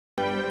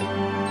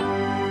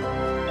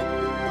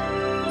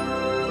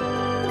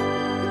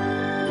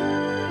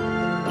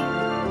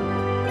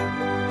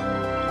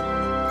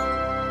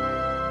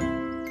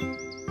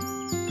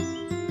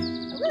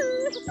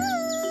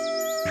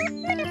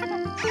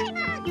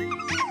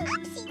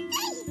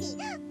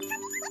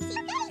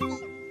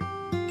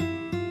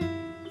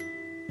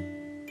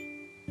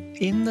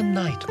in the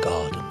night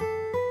garden.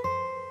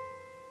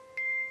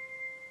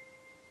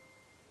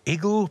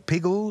 Iggle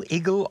Piggle,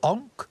 Iggle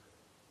Onk,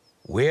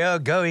 we're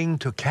going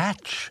to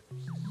catch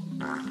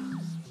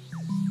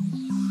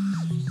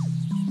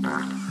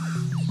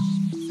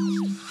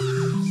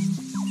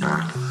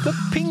the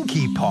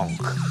Pinky Ponk.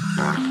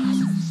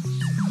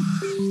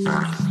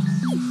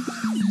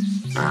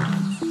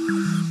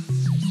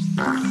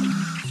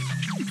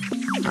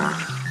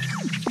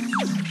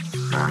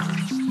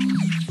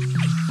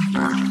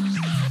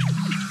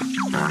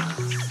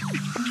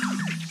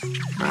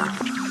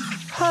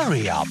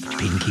 Hurry up,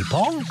 Pinky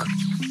Ponk.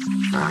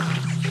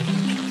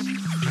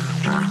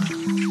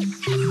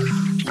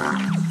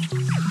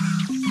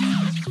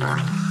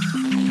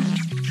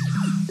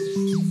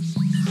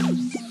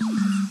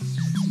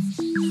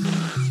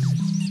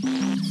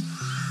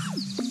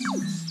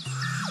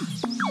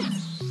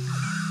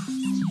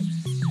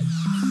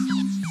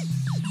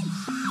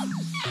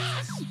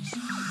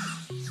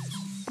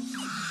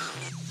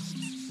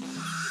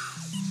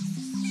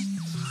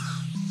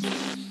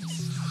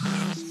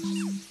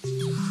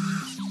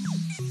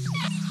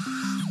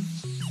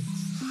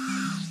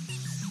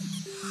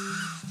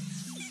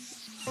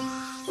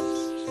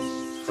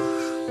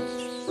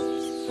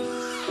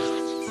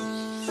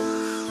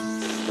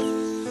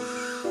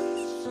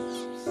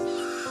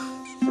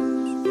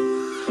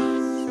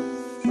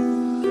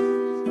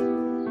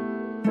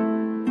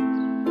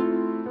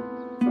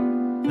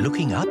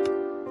 Looking up,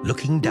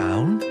 looking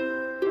down,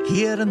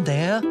 here and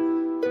there,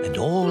 and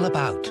all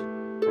about.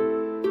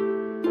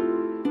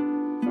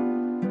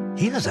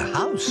 Here's a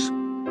house.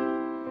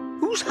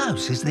 Whose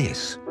house is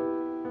this?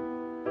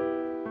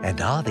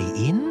 And are they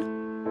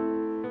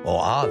in?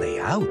 Or are they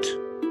out?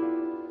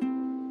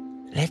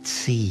 Let's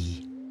see.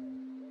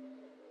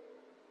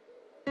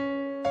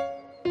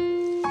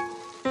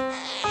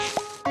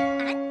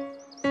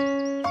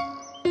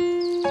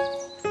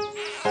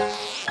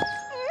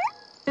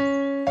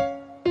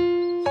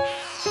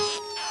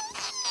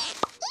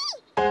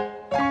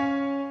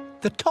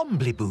 The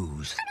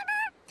Tombliboos.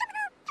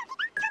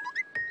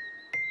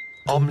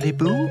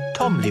 Omliboo,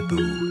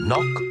 Tomliboo,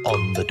 knock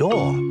on the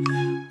door.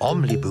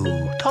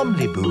 Omliboo,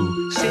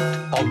 Tomliboo, sit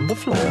on the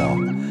floor.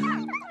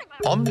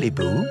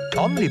 Omliboo,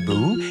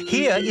 Tomliboo,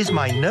 here is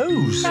my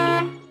nose.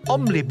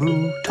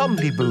 Omliboo,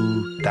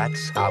 Tomliboo,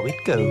 that's how it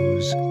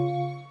goes.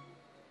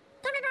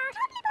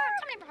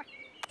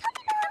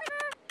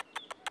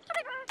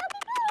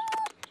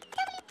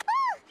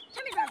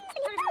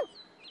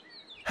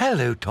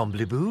 Hello,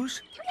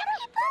 Tombliboos.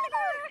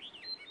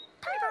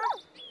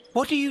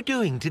 What are you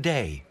doing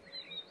today?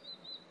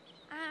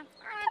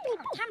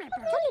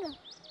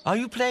 Are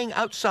you playing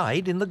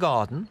outside in the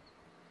garden?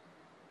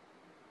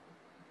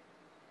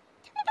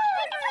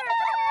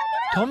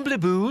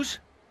 Tombliboos,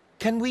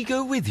 can we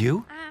go with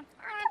you?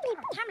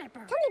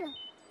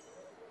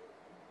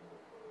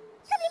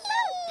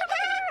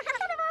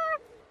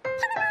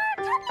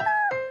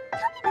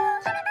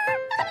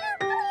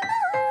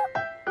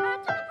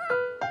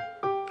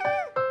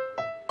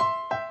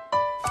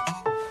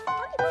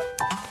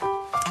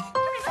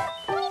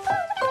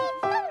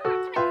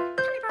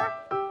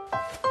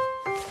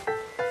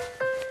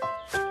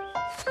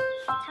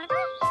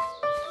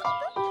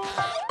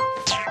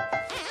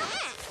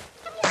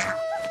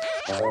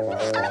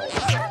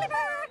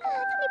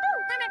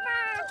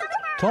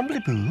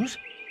 Tombliboos,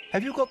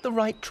 have you got the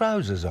right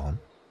trousers on?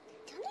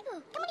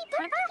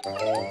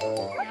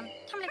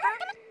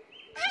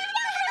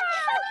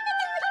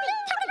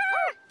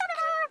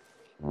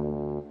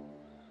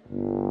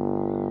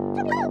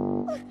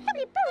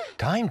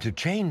 Time to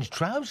change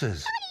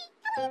trousers.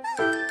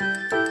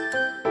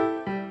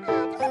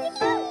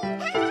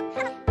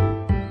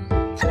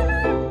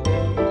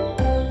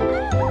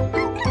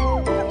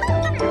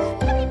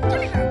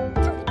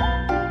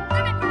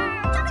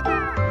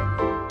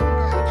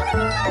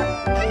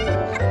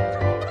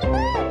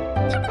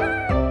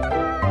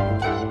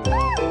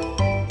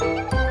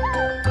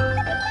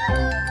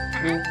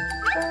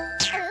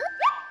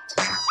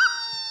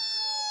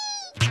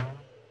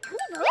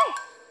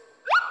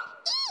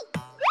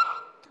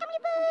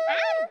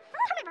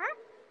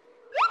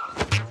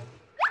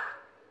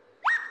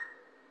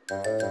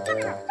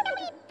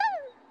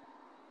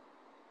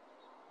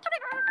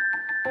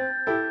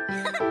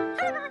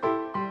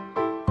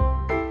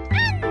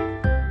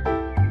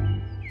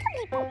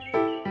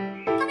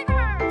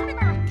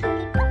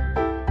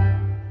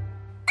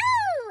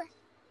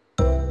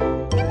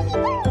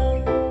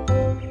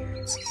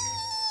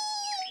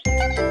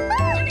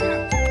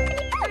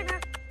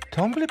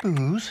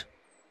 Tombliboos,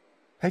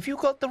 have you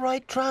got the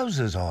right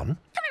trousers on?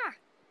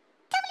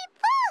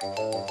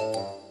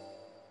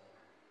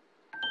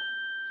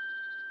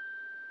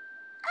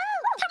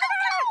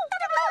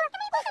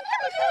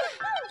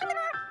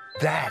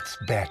 That's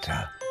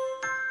better.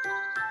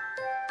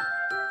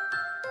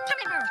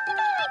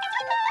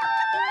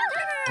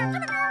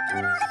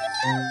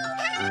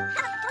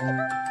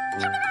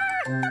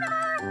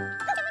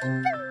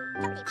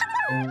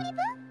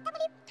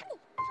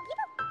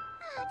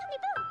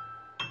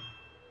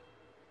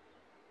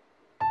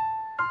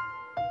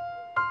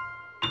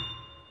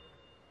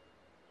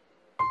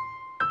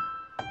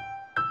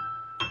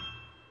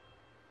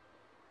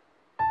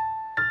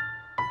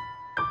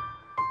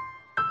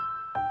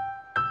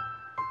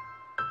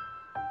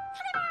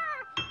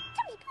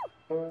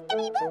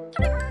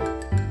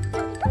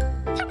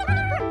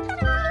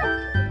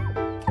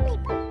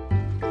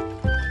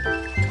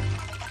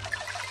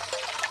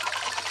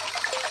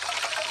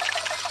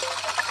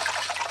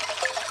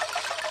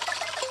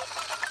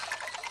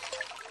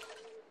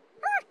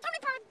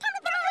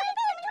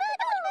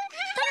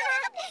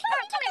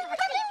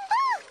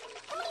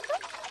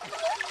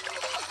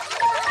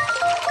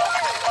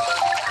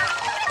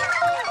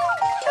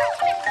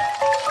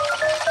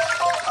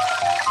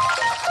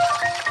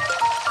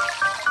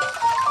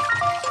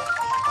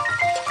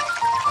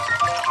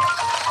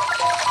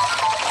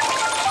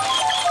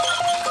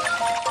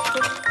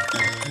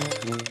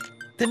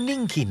 The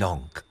Ninky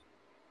Nonk.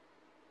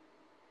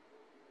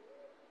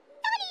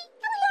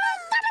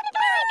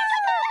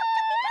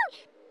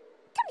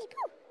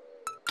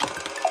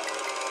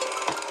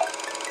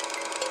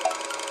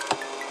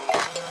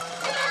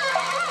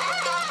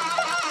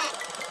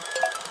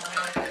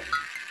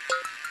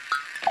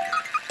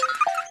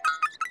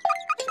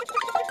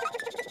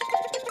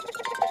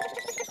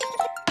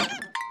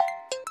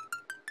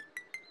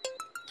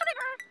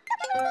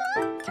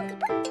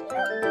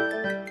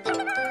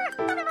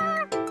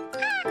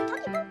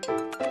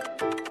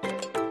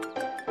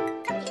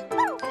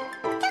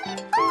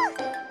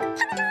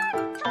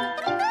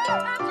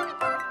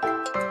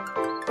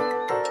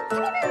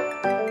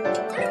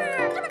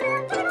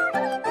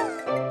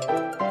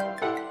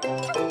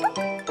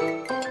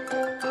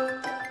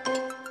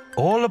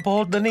 All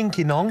aboard the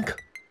Ninky Nonk.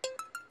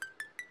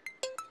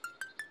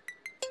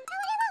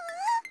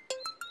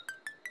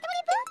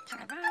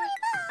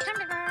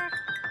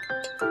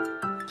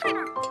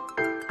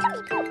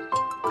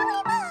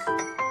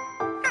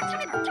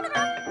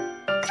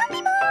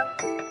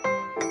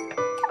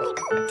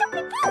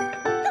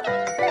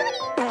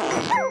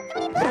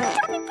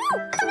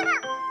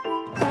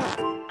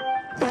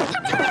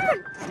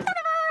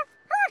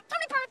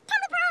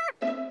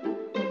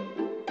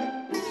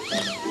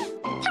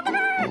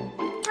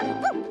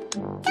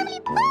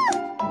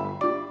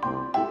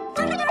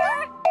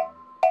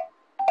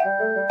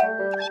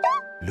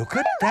 Look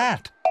at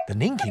that! The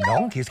Ninky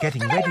Nonk is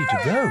getting ready to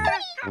go.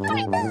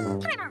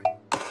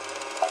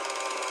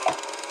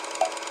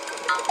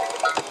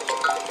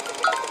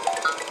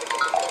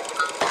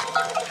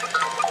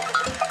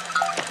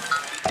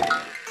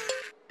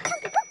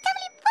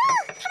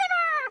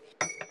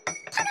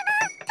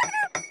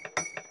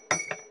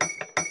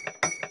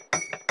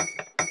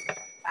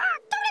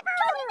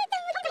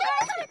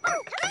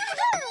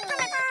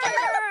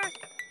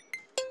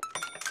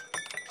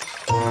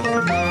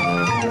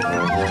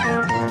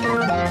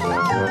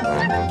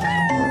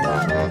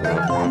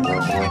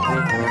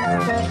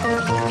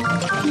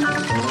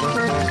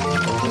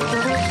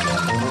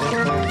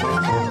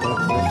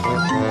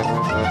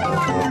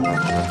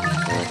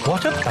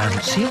 What a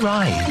fancy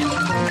ride!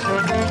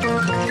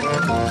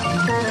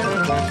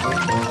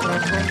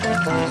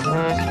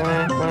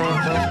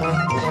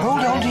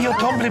 Hold on to your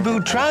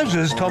Tombliboo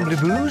trousers,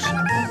 Tombliboos.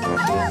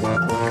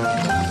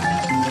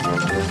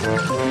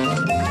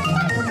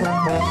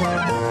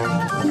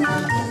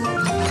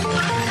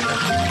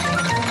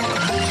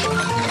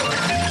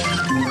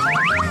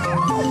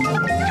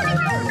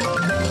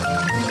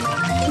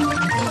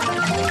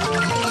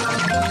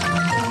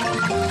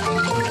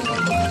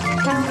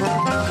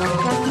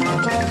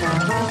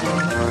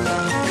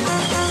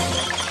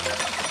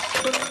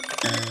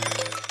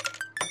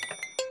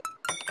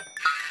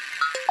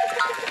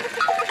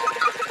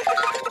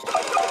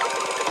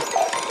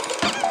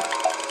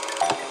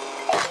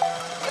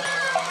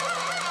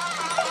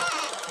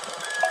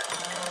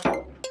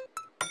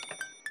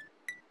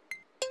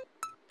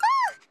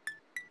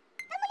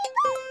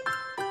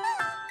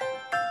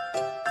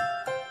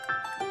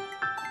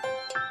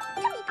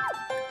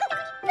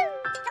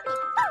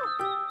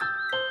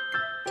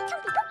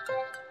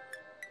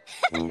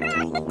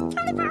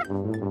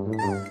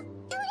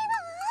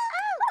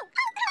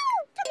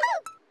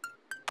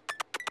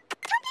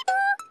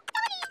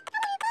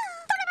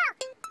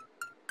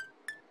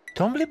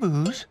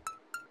 Tombliboos,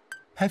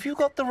 have you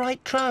got the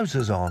right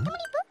trousers on?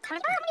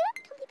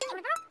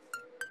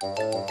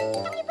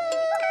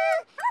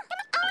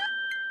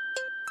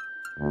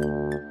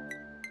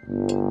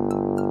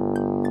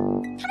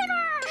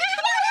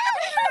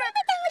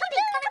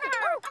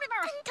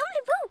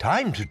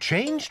 Time to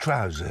change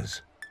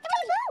trousers.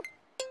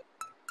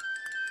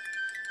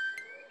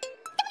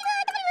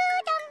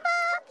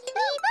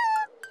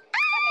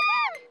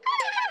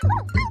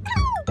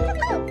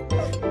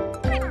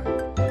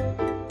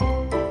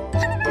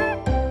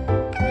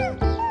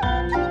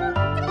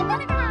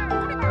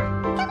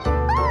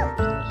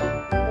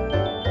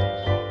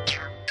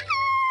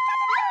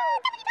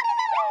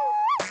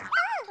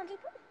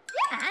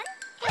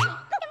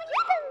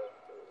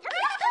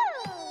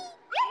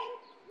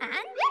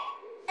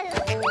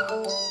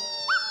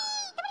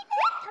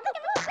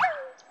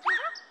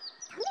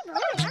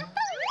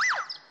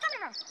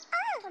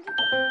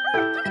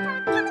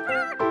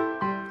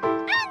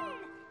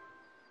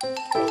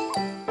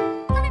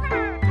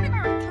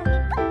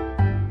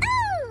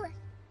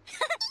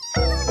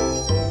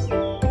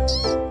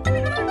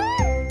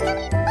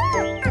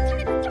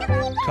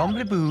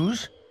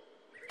 Tombliboos,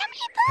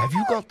 have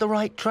you got the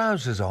right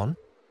trousers on?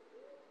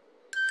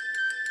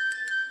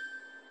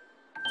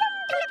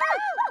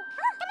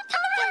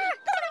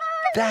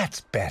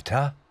 That's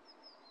better.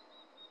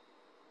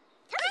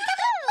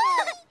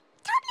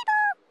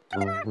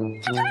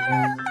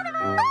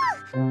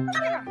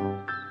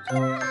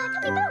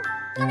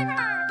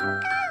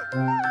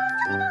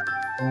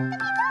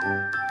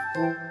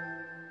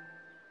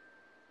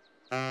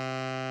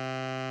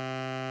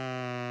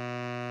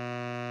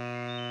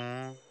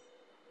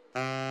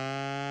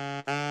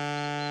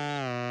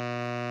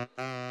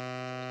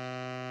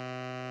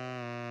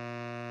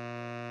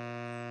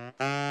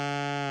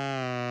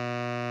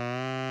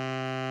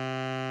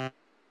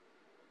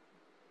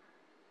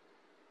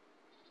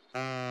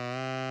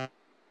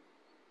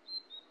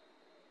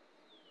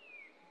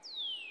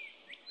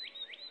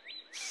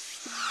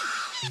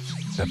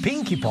 The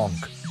Pinky Ponk.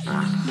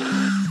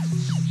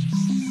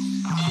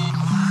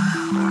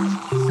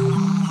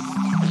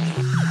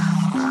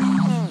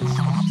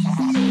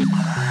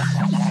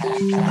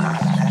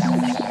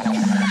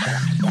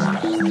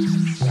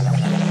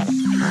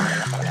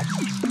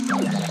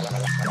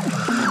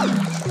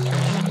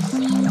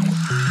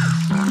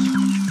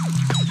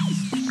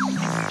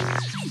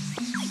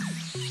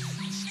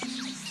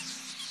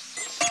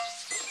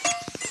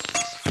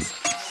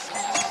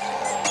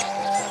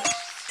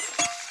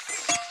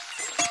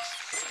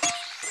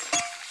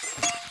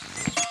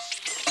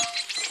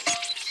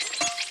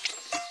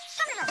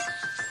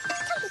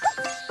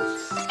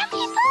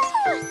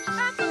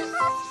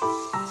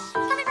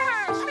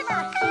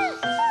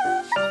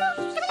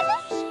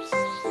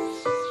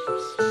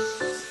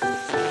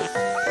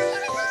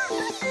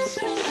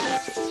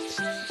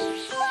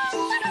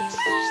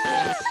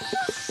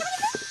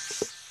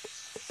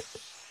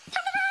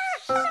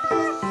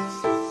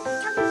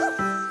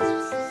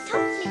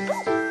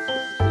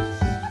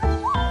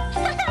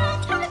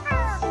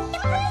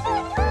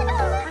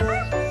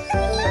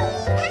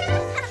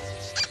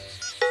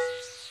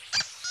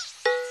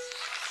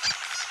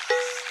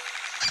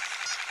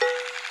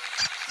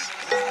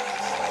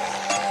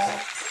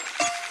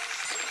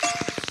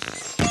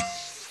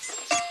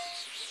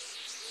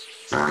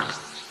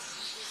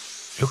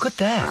 Look at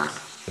that.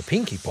 The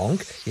Pinky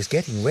Ponk is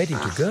getting ready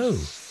to go.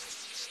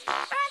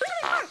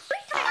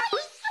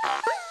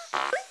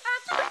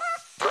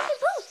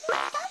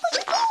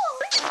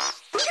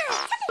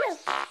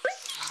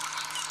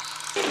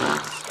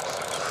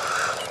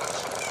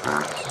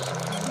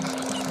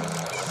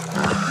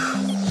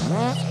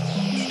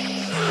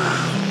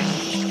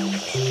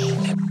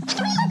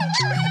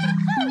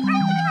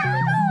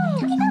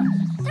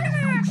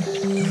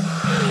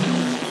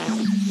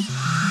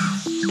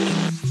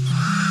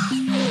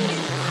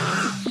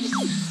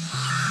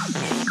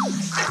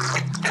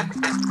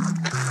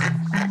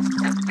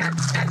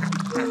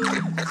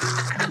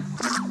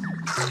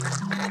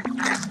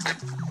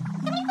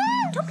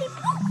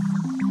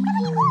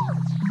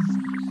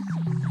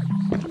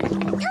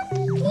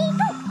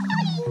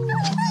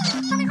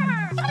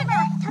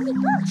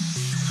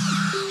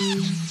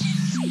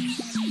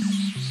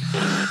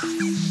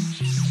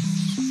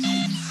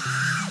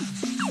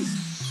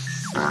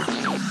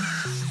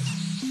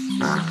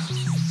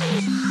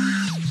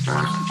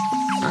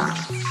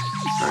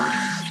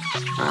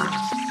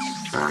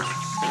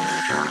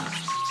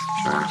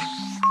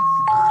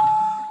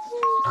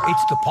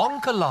 It's the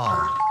Ponk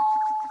alarm.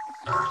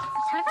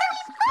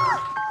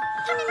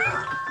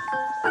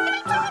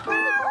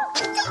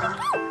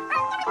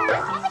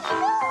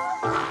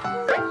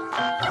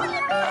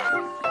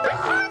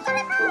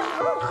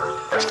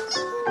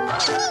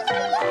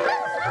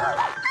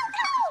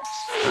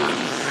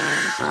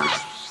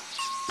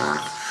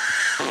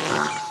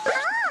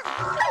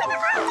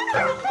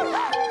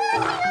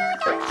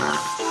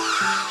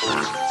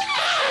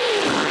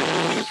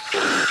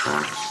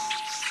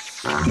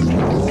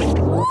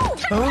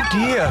 Oh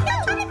dear,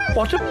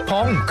 what a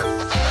Ponk!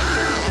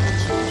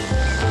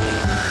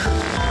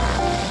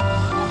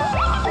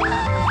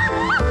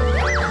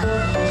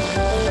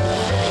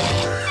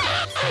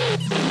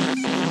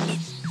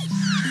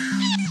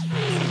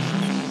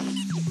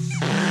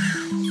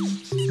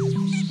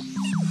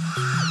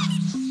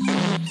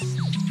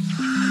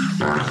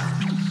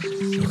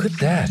 Look at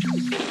that,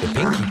 the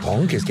Pinky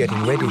Ponk is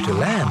getting ready to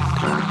land.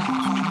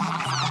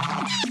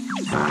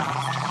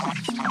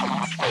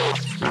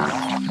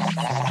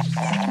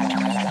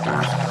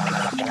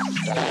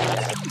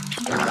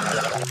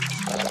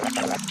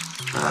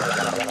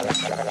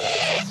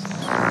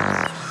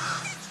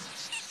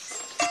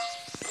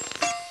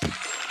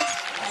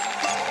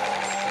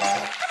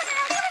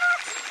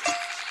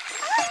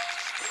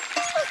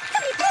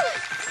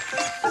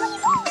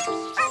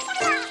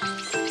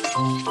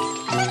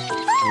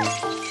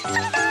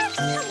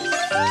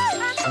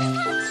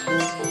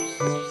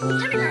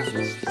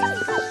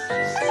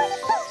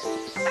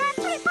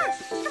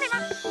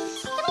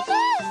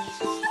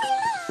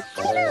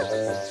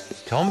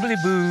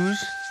 Tombliboos,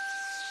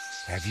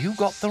 have you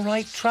got the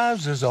right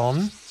trousers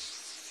on?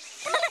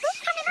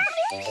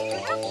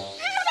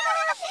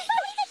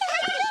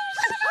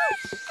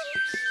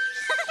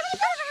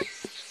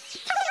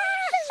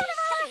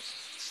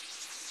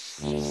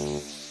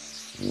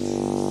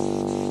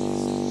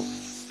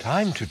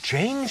 Time to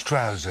change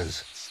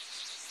trousers.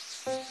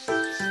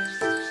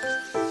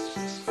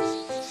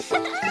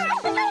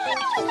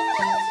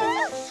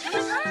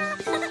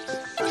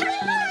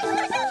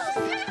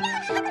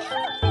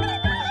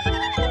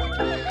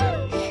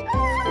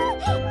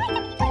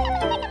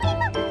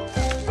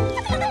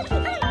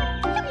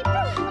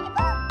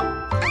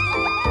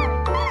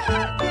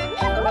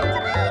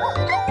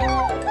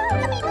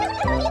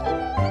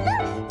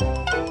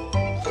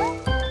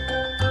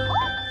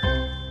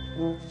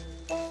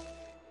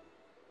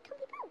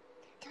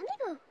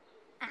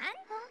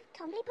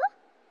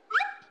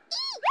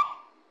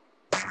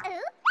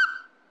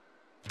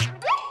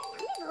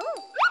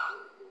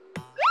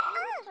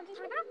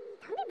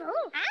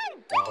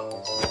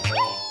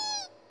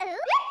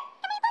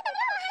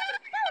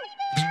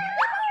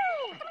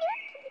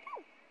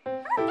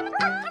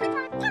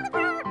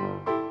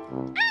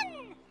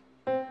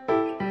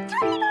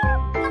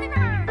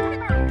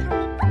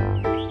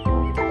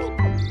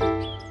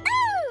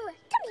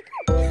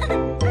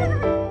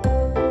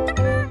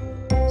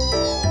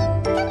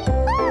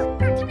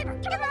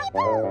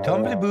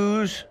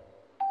 Tombliboos,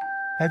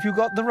 have you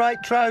got the right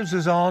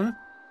trousers on?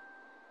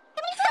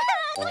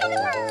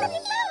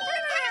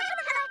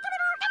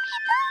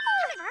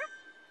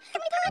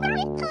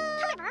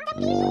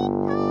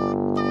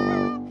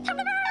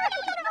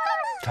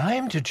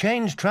 Time to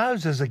change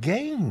trousers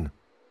again.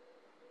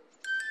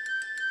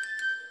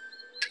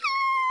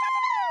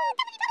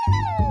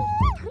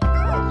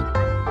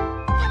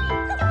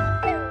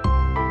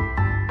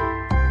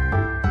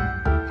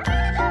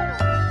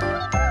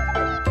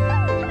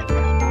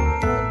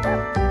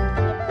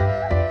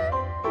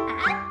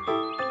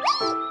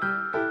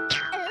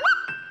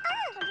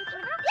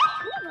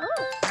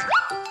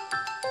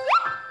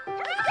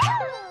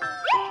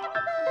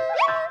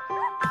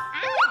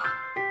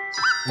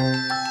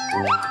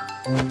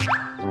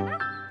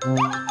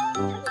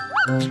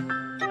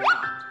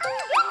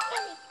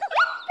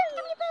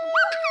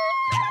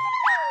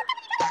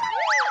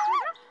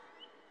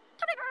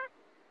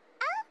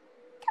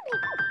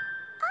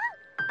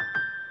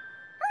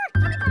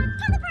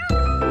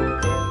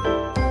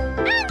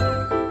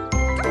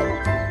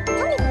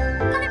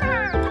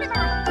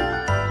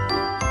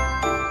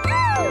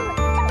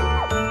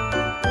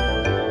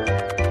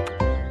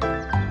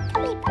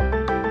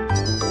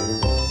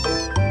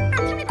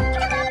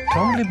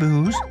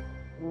 Tombliboos,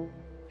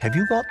 have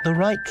you got the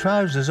right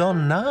trousers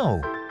on now?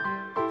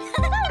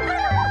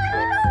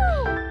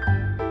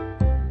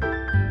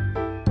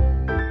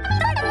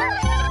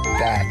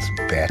 That's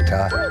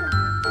better.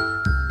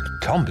 The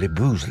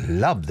Tombliboos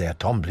love their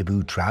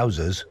Tombliboo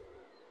trousers.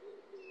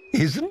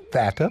 Isn't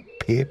that a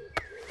pip?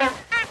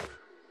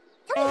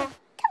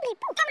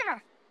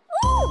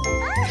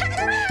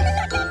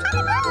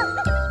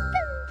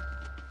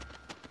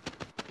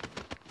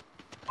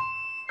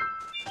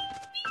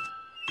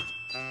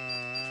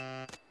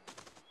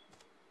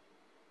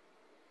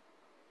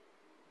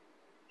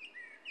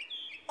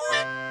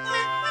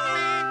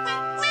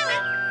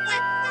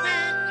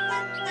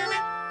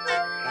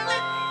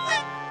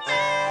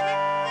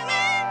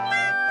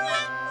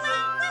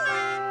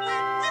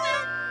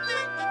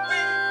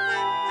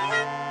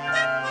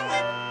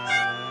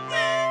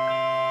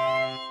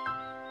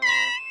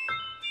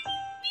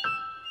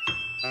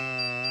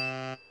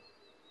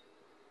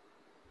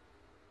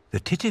 The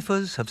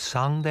Tittifers have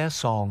sung their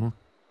song.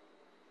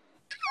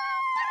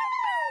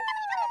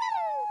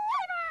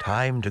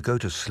 Time to go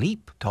to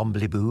sleep,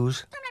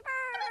 Tombliboos.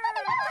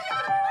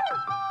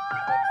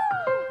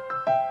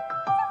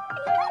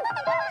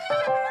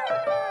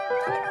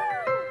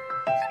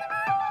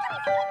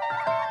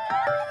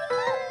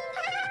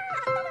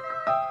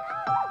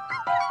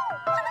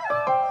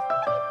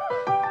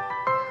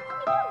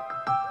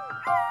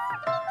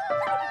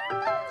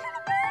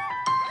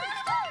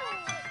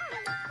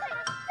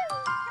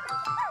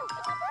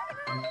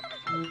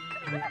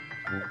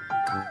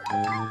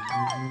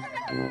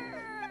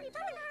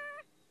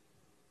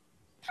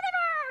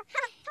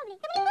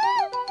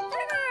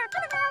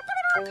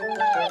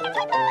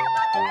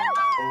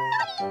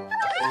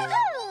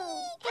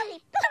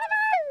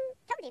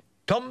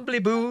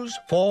 Tombliboos,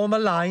 form a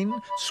line,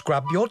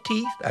 scrub your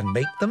teeth and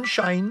make them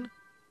shine.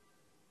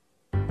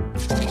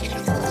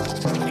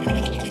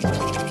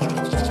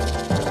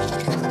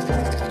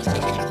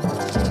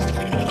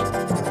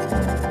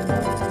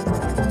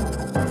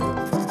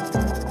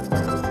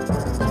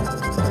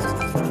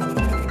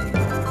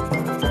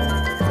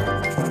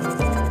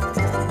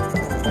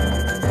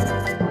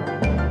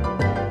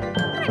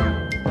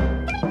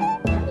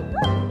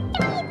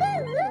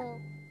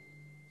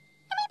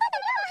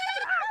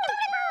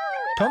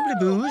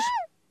 Tombliboos,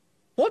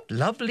 what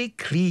lovely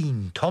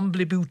clean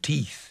Tombliboo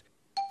teeth.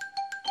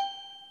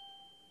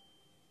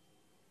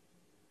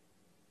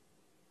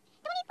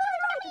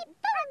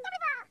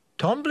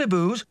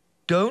 Tombliboos,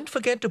 don't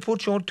forget to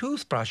put your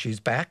toothbrushes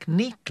back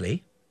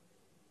neatly.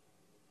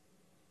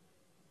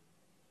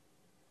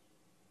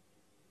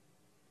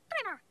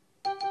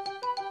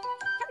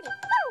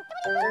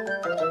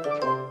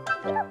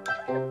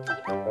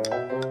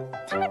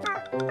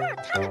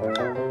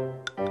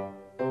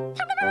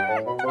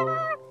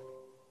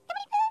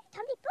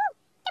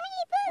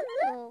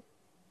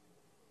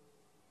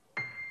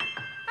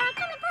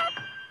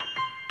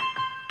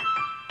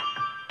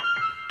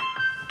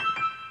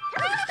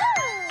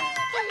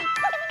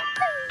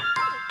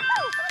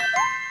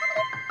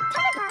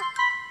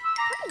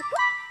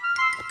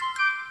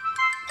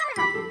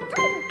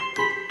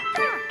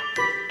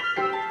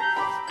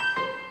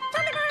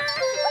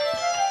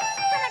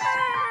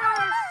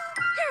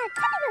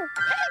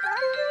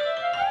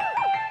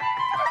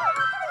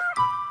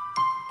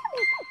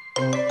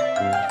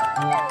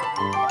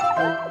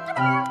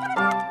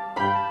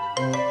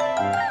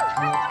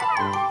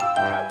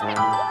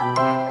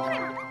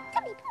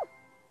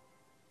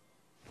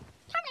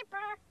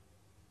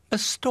 A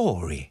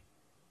story.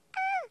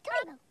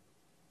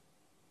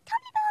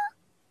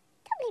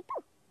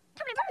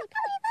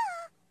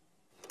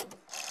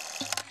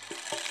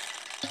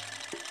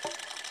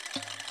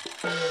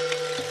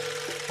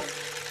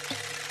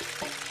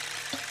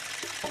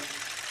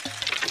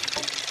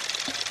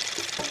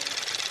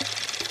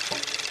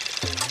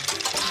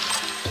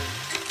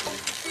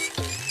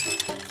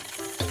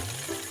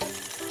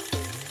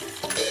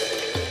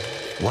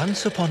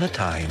 Once upon a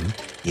time,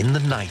 in the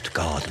night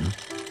garden,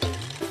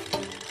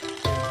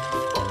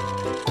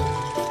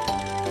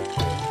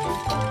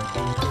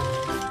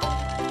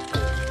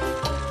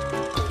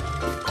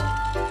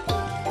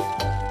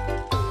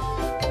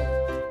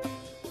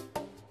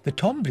 the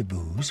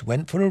Tombliboos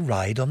went for a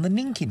ride on the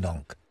Ninky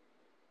Nonk.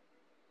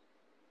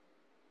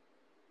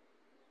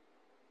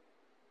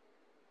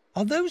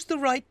 Are those the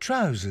right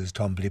trousers,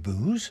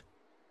 Tombliboos?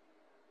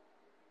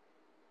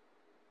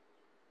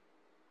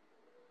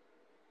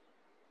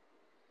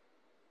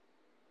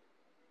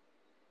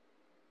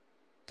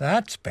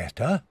 That's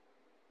better.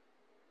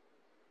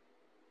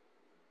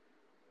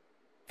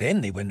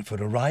 Then they went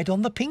for a ride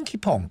on the Pinky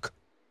Ponk.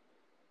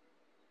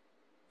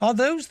 Are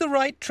those the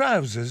right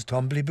trousers,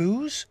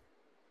 Tombliboos?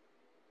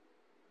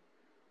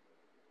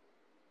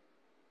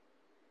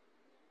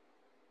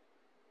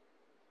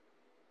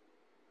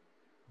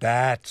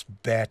 That's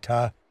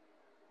better.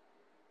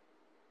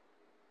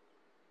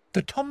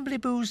 The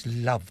Tombliboos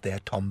love their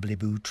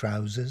Tombliboo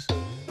trousers.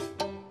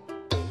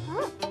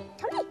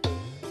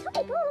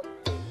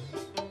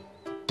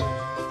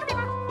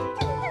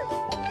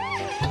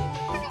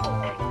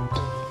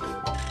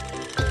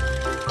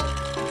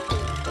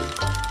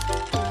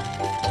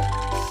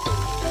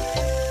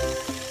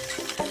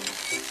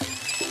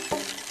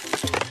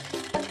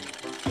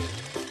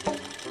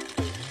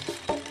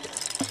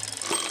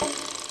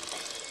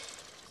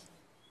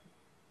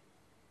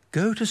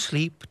 Go to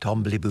sleep,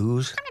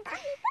 Tombliboos.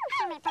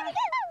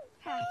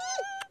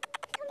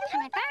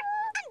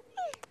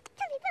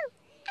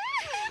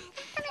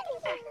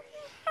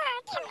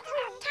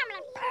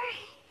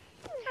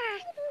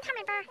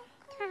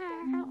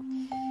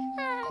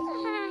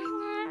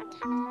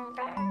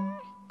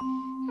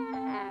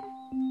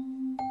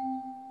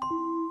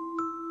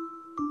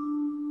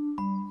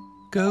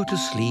 Go to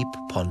sleep,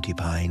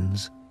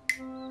 Pontypines.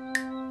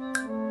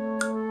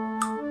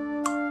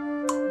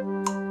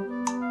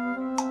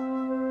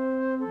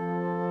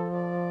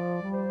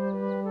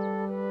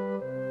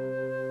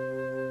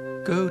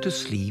 Go to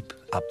sleep,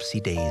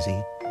 Upsy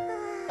Daisy.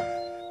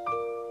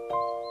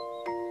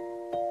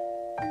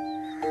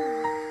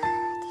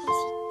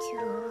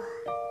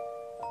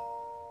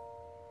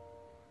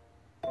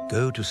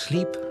 Go to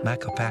sleep,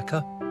 Makka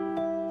Pakka.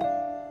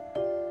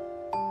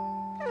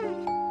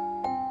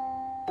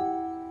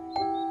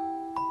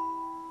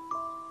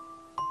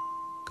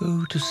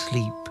 Go to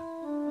sleep,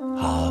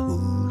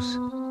 Hahoos.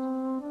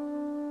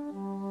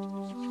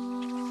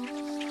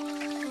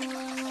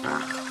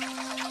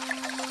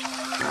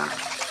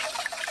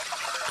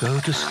 Go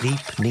to sleep,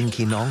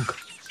 Ninky Nonk,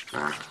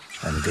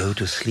 and go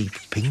to sleep,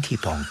 Pinky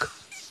Ponk.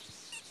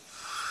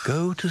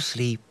 Go to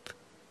sleep,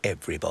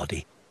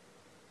 everybody.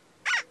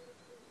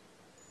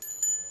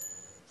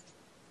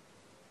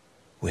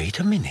 Wait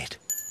a minute.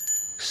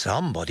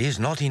 Somebody's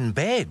not in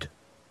bed.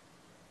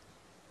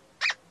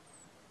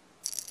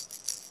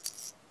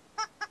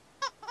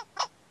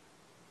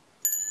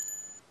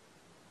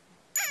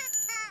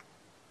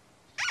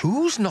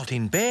 Who's not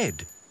in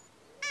bed?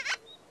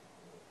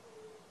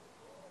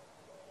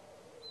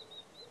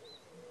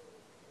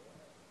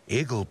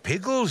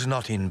 Igglepiggle's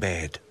not in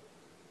bed.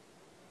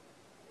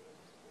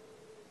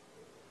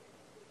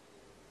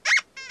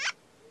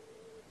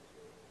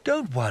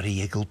 Don't worry,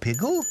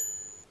 Igglepiggle.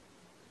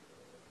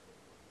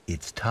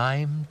 It's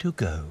time to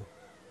go.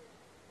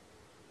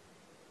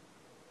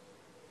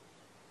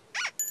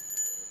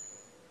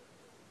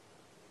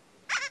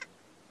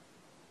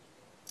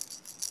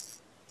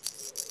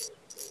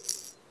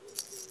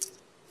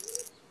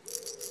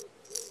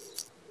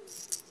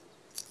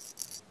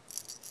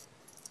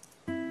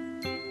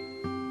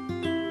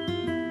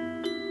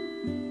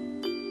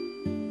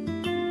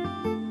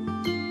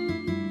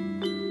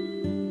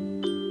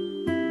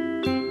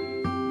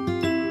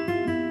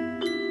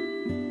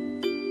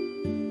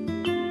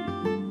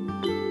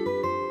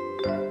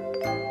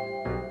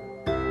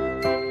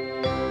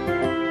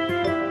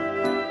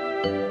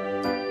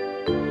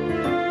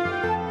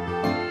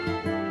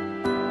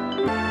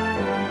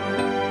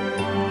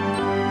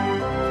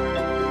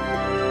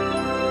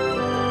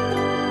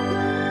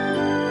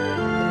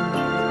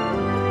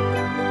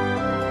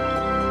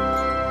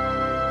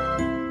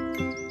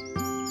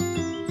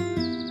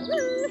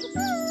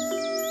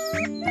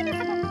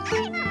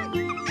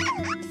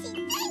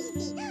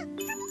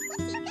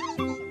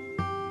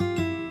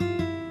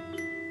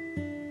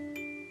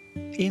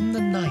 In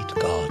the night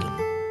garden.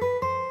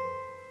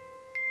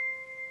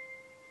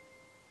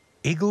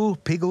 Iggle,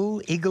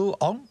 Piggle, Iggle,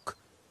 Onk,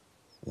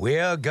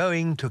 we're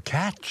going to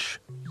catch.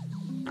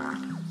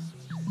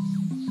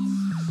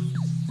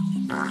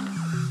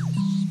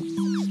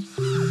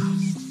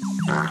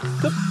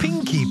 The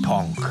Pinky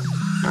Ponk.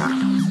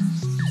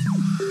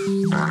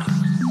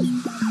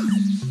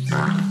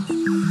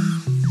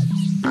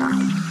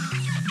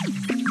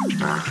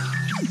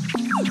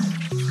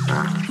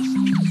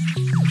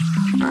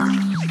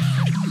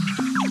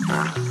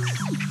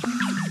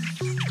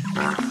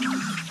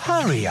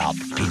 Hurry up,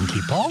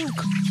 Pinky Ponk.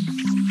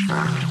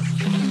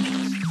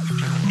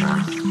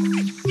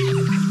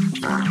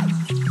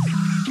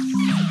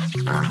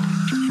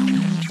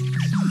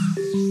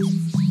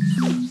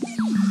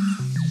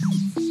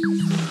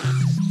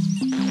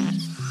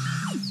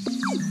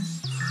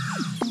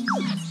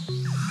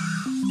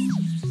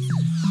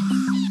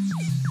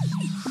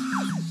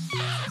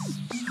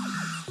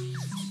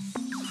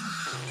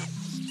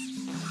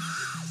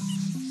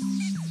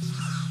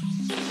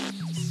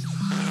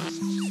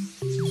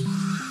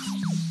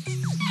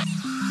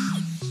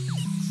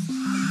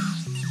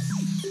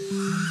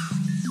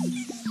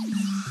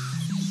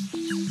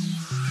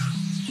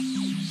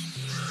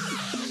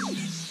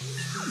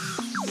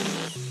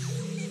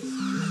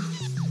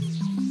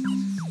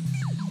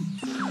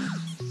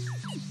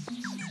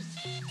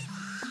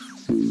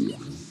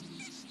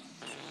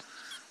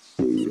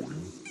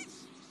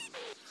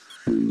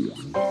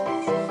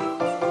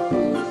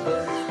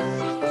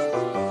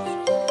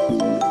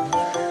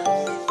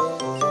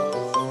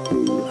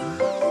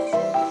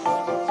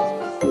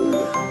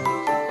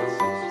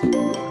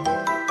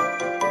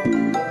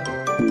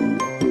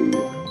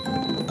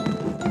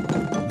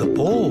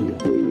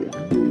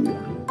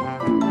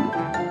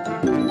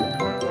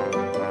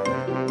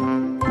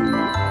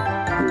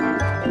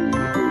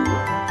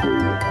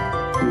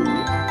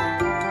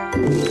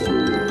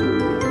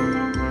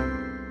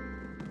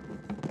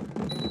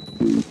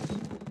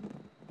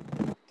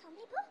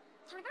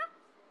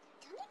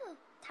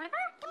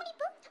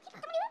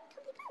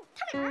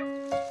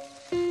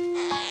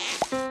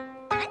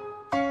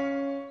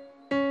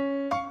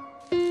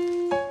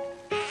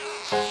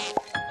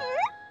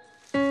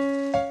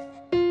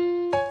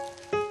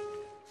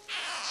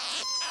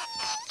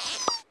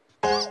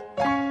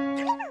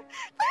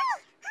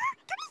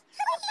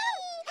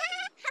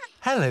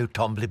 Hello,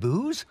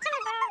 Tombliboos.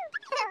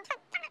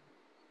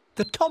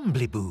 The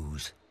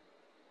Tombliboos.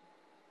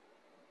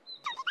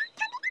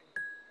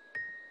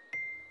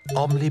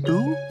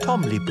 Omliboo,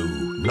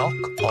 Tomliboo, knock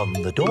on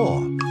the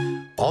door.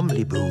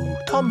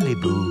 Omliboo,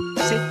 Tomliboo,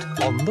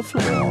 sit on the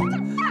floor.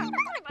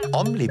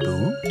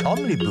 Omliboo,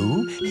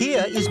 Tomliboo,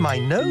 here is my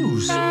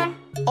nose.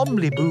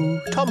 Omliboo,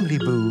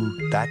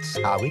 Tomliboo, that's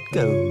how it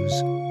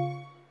goes.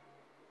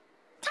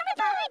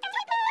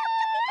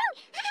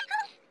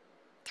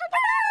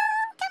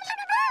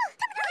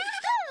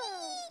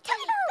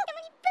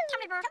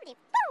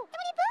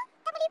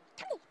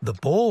 The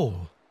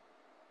ball.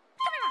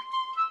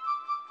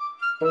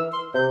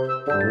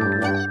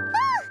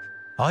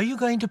 Are you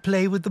going to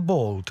play with the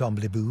ball,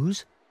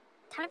 Tombliboos?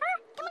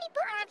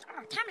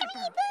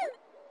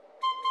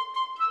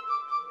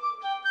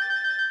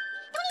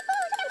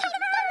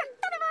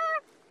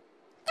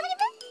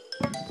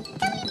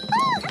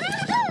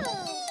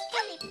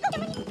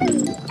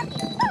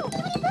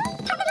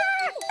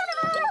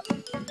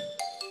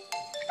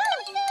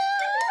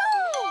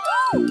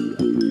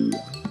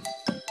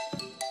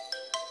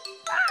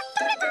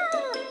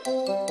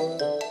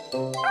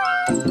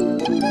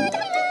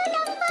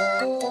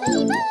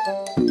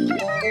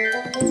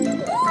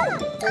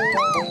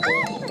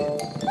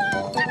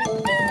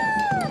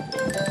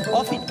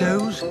 Off it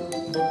goes.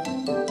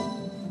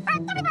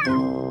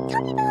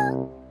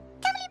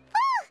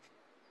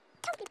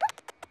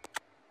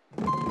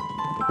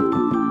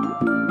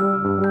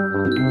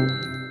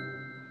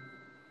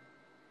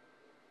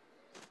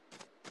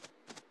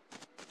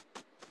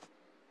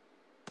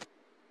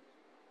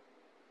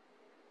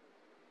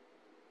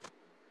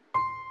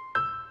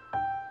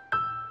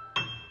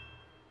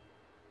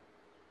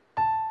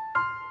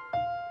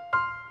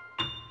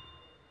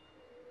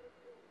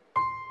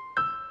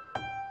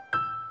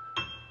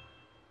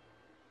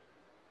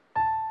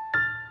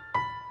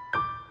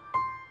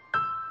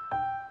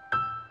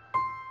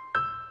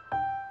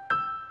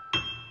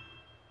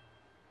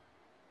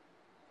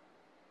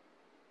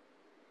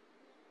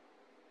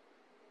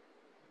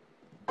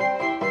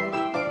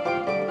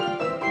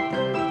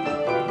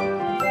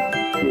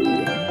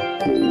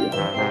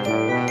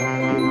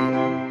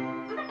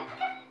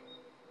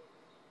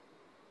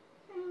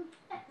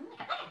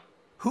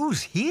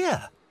 Who's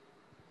here?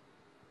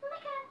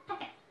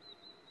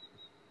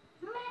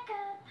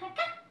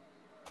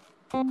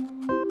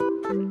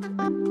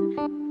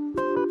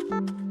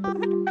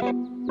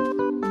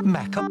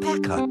 Makka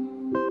Pakka.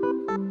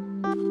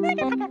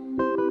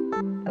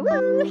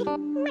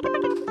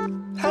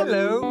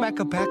 Hello,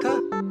 Makka Pakka.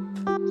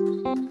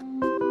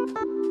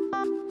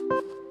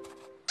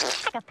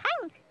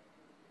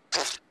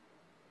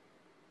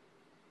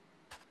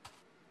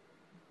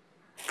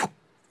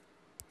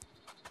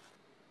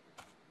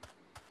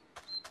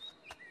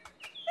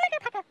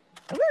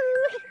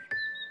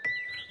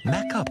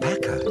 Makka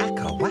Pakka,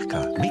 akka waka,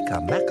 mika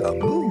makka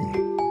moo.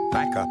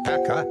 Pakka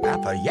Pakka,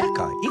 appa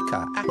yakka, ika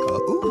akka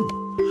oo.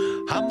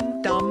 Hum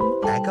dum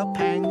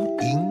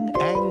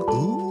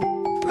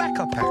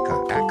Pakka,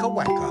 acka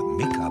wacka,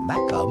 micka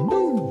macka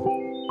moo.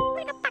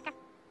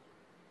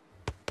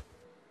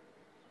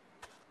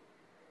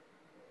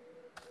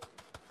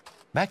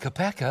 Makka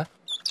Pakka,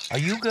 are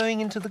you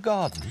going into the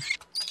garden?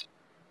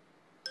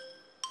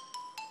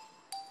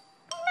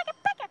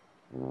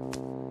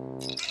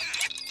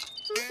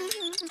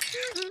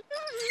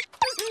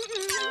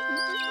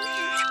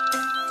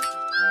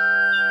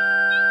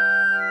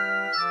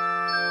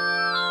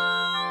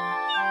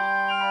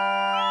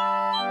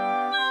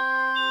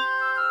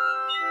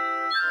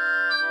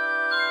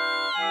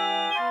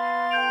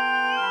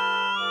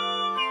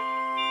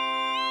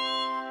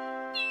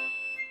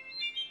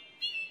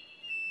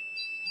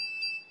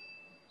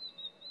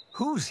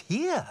 Who's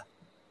here?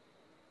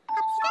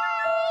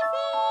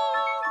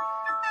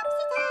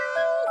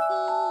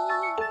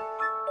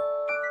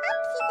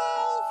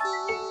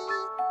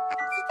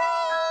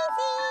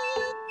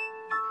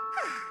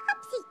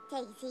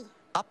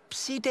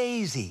 Upsy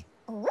Daisy.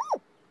 Oh.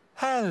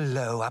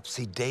 Hello,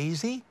 Upsy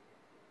Daisy.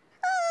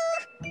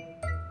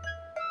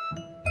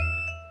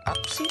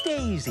 Upsy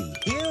Daisy,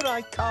 here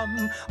I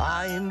come.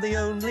 I'm the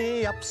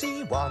only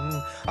Upsy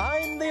one.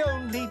 I'm the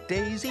only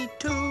Daisy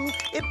too.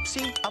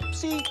 Ipsy,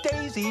 Upsy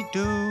Daisy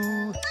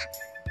do.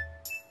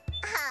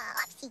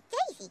 Upsy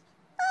Daisy.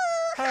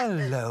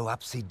 Hello,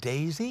 Upsy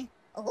Daisy.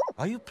 Oh.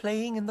 Are you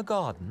playing in the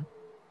garden?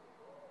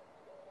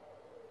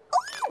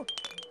 Oh.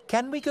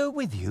 Can we go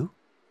with you?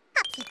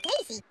 Upsy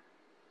Daisy.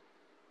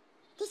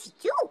 This is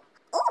you.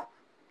 Oh.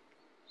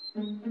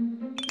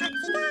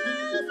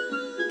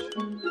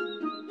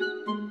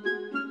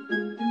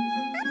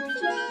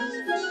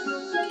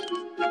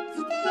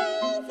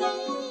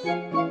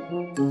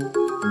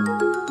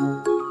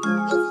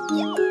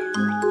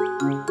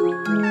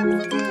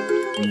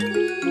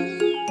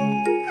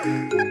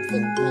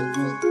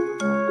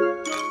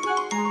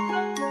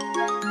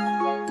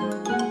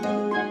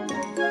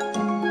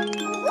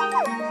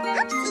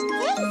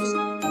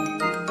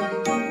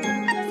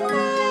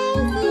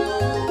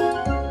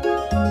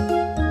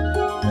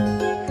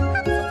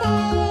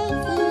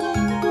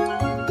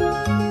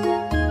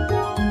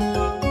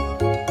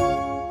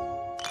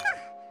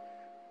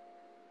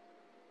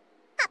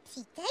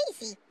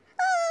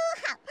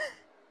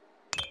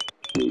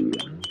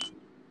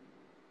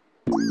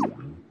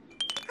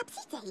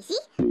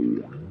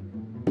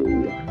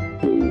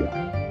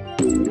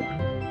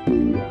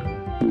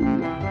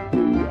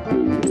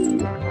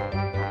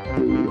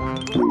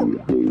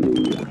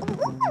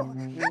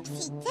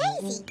 Upsy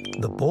Daisy.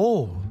 The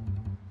ball.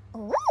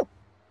 Oh.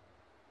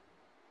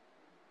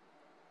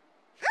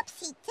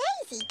 Upsy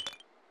Daisy.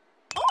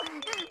 Oh.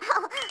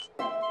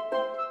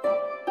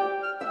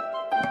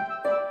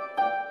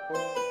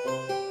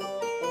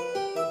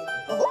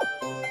 Oh.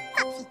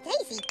 Upsy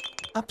Daisy.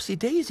 Upsy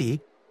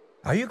Daisy,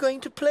 are you going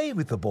to play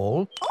with the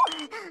ball? Oh.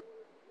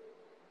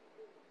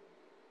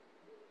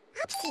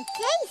 Upsy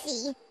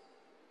Daisy.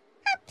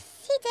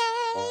 Upsy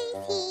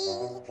Daisy.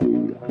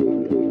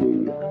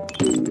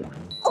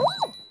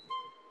 Oh.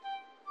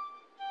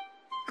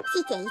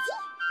 Upsy Daisy?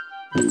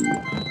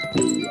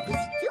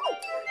 This is you.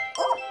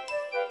 Oh.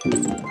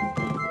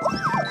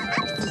 Oh,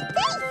 Upsy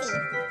Daisy.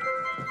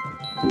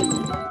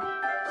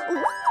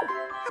 Oh,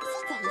 Upsy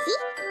Daisy.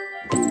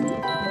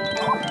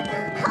 Oh,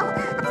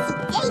 Upsy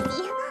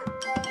Daisy.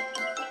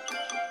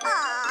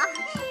 Aw.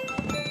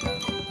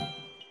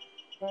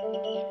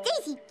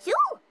 Daisy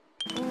too.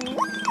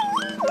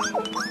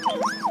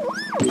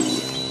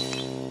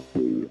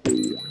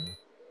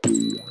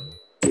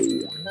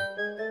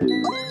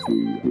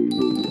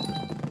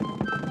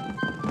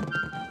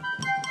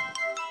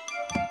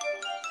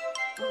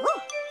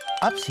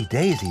 Upsy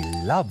Daisy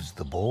loves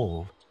the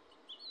ball.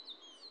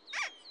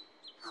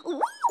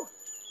 Ooh.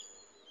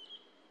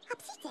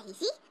 Upsy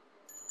Daisy.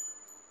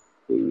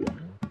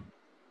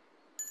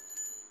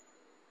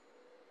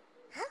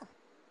 Oh.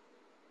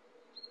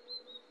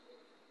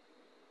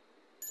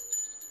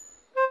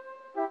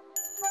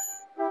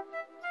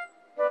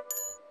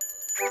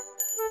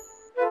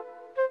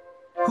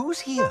 Who's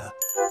here?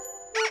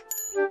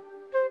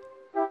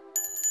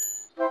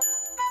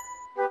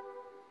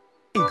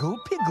 Iggle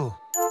Piggle.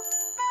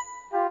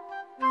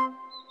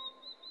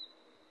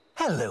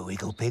 Hello,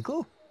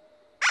 Igglepiggle.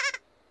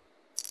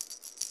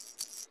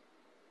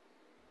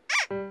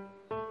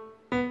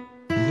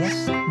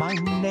 Yes, my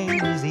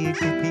name is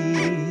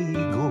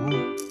Igglepiggle.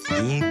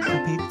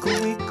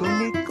 Igglepiggle, Iggle,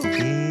 Iggle,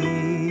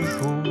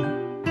 Piggle.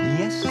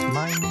 Yes,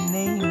 my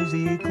name is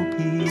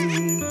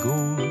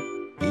Igglepiggle.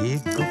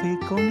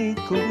 Igglepiggle,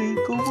 Iggle,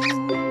 Iggle.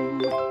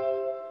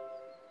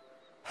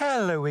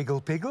 Hello,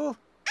 Igglepiggle.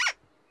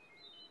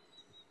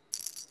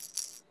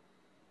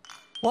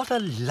 What a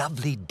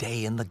lovely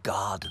day in the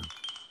garden.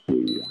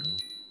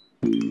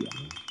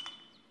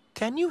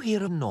 Can you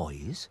hear a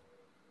noise?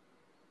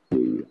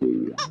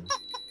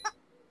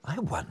 I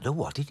wonder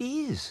what it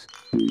is.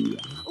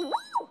 Ooh.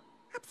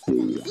 Upsy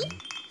Daisy.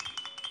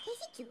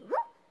 Daisy too.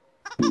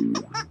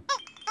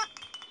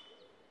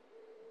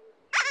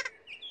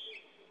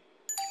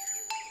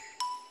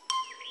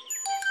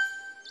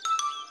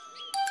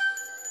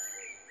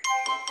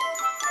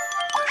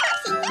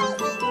 Upsy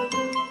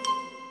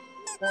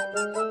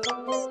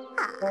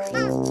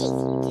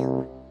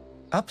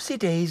Upsy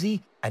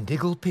Daisy and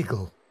Iggle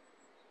Piggle.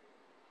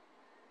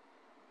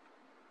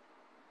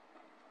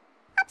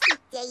 Upsy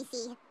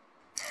Daisy.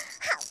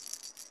 How?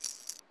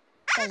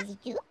 Daisy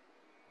do.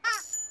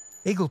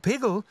 Iggle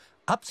Piggle,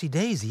 Upsy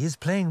Daisy is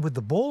playing with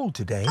the ball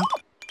today.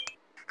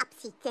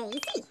 Upsy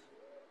Daisy.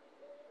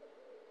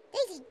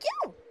 Daisy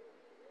do.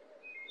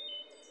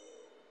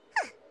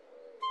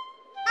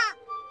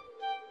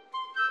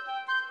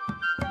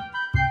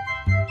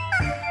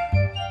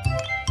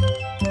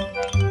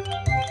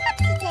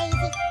 Upsy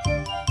Daisy.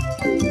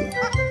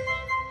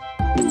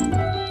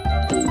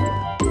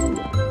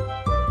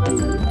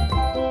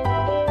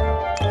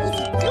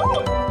 Daisy do.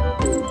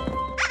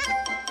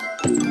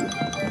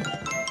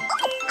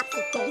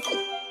 Upsy Daisy.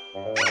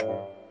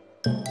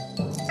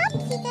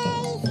 Upsy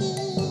Daisy.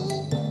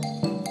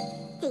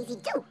 Daisy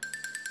do.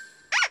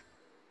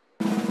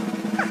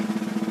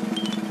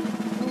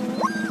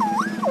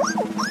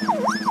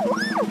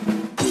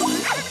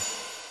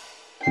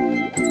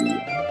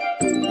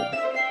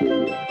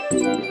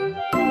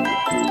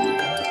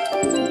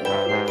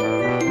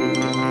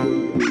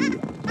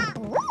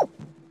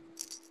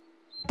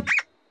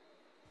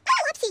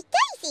 Upsy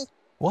Daisy.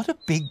 What a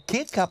big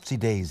kick, Upsy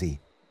Daisy.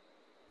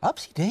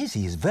 Upsy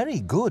Daisy is very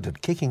good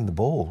at kicking the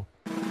ball.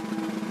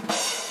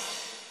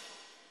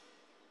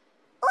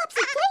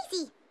 Upsy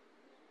Daisy.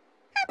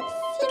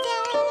 Upsy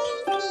Daisy.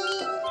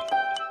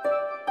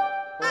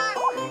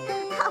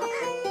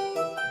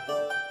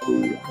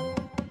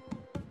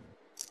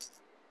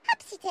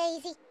 Upsy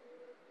Daisy.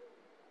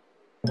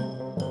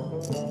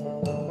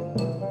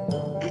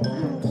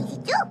 Daisy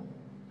do.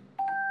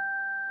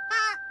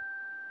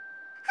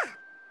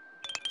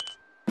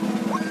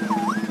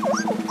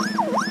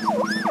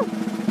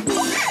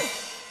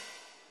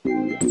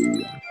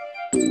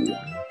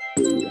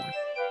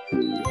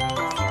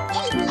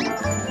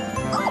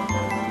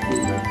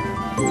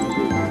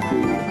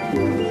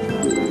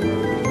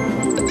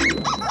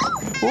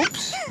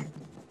 Oops!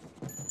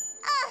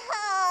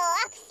 Oh,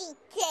 Upsy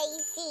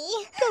Daisy.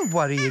 Don't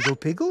worry, Iggle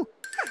Piggle.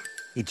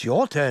 It's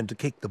your turn to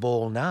kick the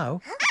ball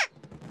now.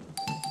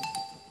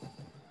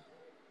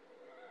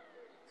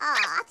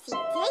 Oh, Upsy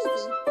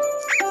Daisy.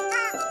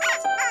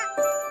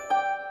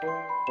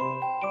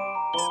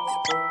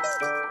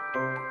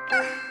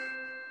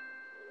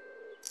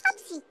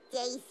 Upsy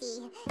Daisy.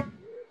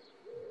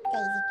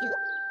 Daisy do.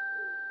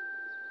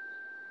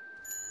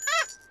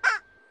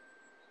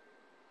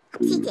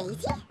 Upsy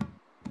Daisy.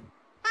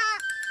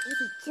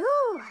 Daisy do.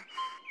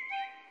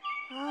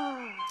 Oh.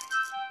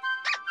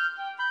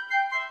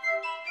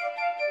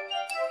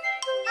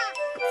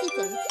 Upsy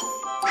Daisy.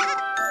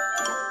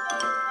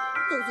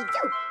 Daisy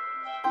do.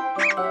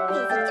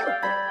 Daisy do.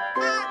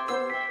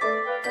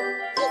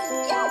 Daisy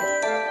do.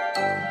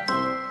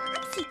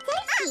 Upsy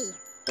Daisy.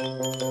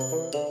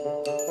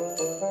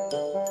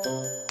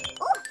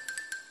 Oh.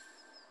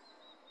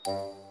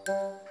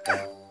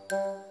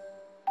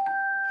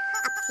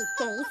 Upsy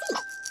Daisy.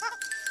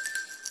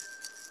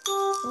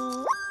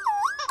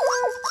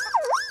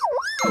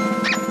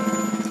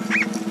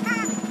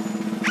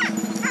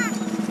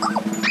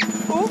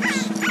 Oops!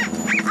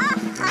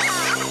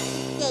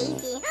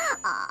 Daisy.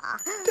 Aw.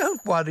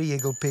 Don't worry,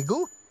 Iggle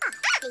Piggle.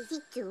 Daisy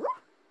do.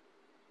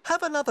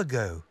 Have another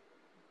go.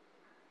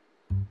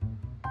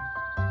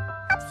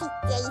 Upsy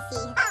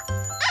Daisy.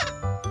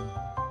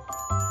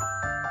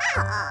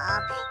 Aw.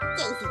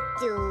 Daisy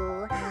do.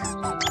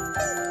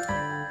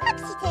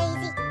 Upsy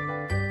Daisy.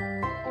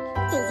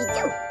 Daisy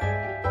do.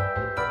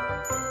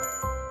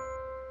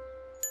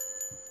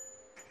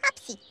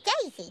 Upsy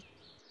Daisy.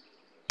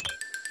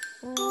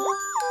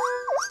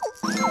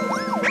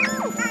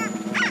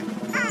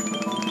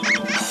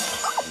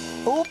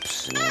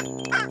 Oops!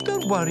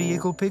 Don't worry,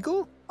 Iggle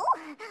Piggle. Oh,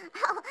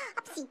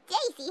 Upsy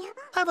Daisy.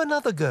 Have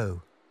another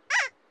go.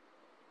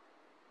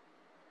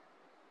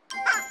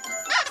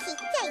 Upsy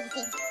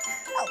Daisy.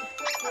 Oh.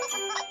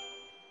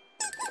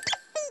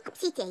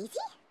 Upsy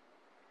Daisy.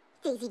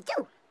 Daisy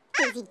do.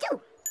 Daisy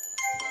do.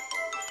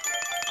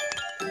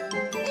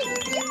 Daisy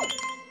do.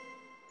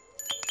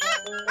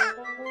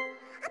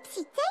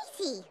 Upsy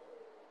Daisy.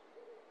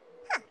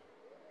 Huh.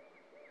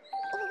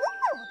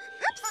 Ooh,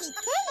 Upsy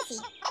Daisy.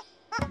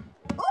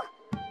 Oh.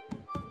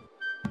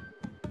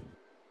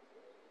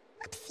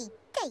 Upsy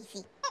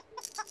Daisy.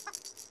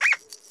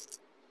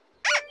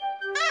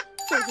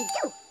 Daisy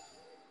do.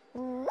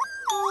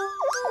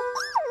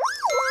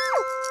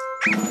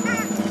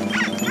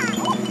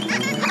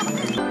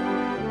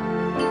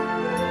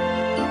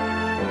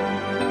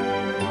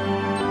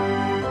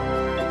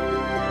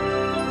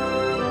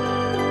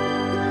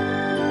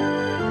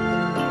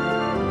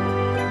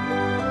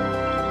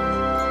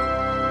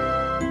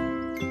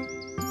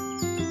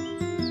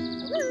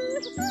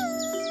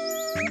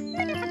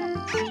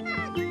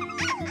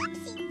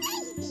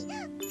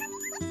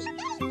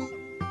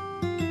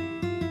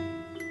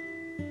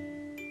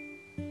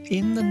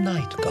 In the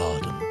night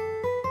garden.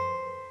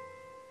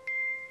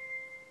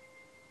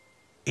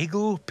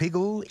 Iggle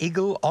Piggle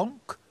Iggle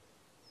Onk.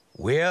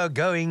 We're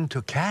going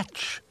to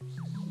catch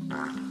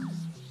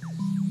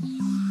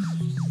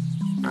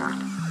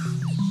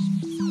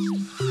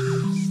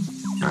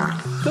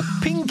the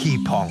Pinky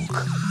Ponk.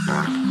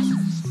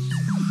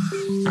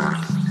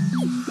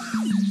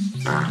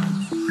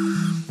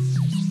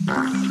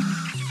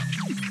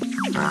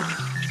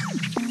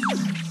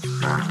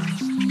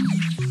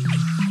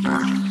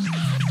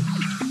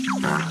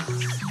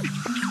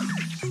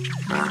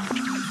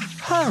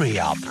 Hurry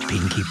up,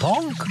 Pinky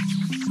Ponk.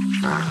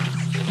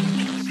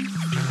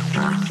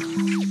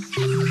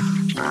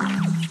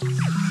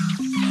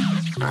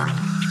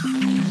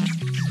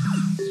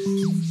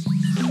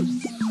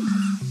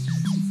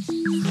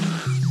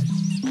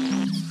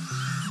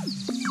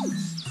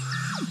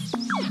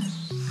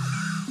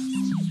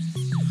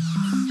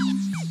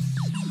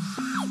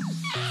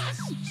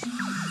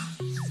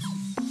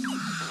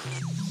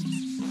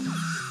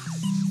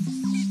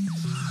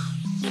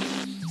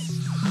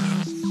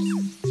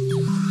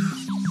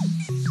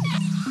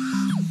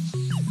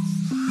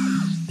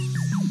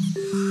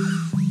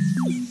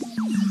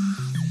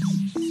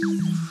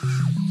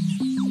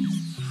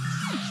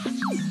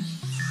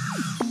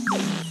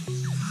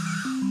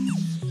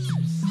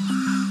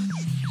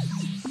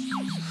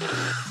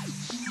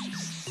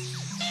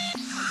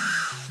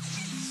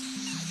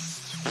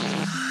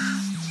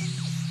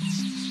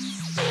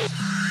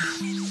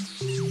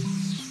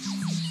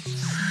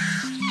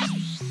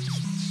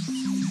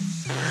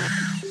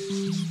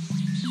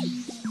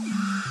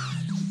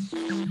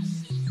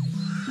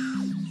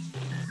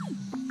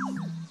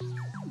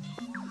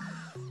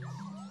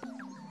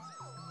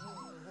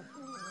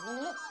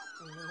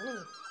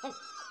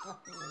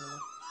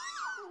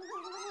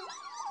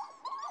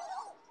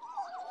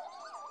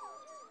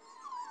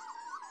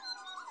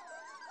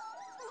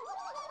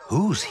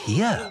 Who's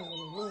here?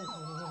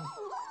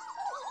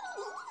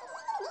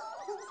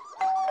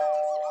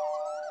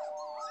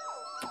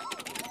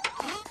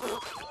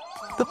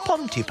 The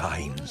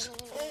Pontipines.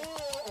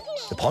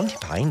 The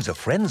Pontipines are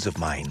friends of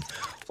mine,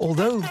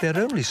 although they're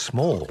only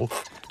small,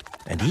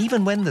 and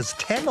even when there's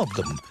 10 of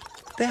them,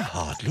 they're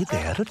hardly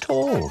there at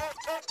all.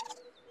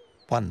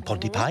 1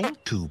 Pontipine,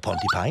 2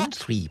 Pontipines,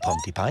 3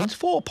 Pontipines,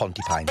 4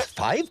 Pontipines,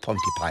 5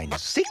 Pontipines,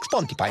 6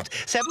 Pontipines,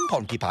 7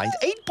 Pontipines,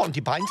 8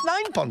 Pontipines,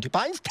 9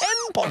 Pontipines, 10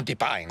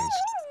 Pontipines.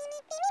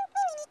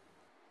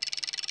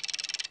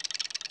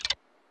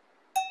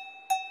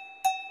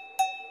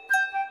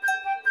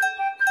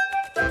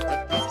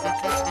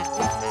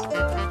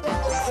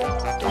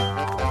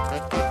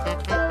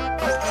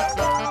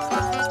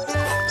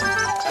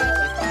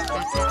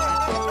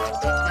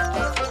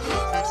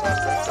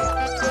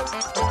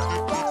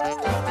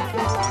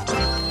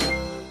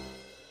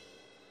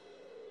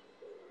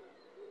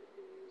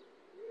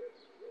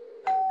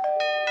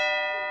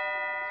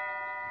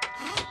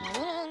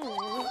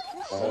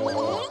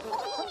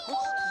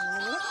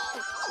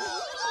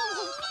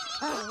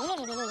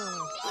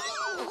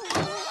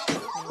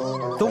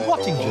 The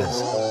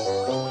Wattingers.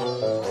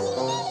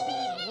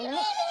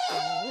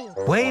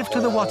 Wave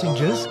to the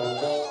Wattingers.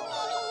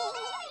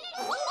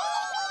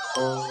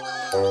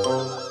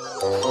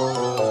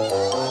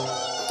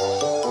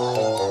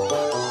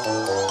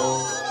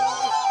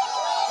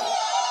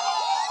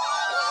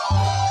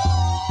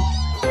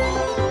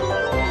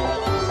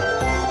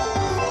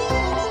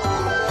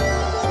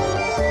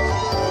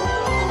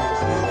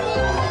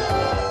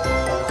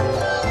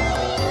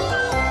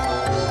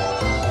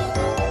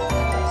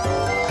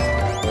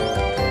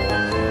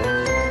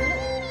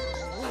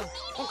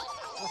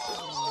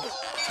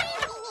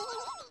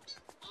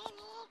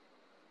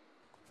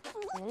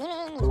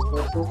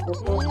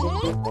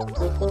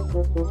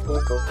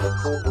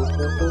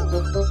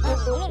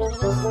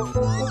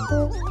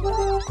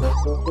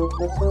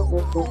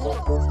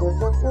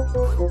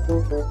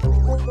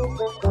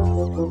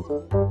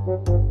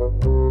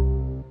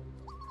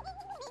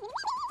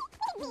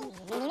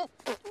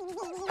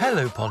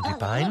 Hello,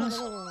 Pontipines.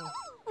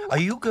 Are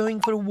you going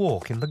for a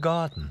walk in the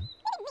garden?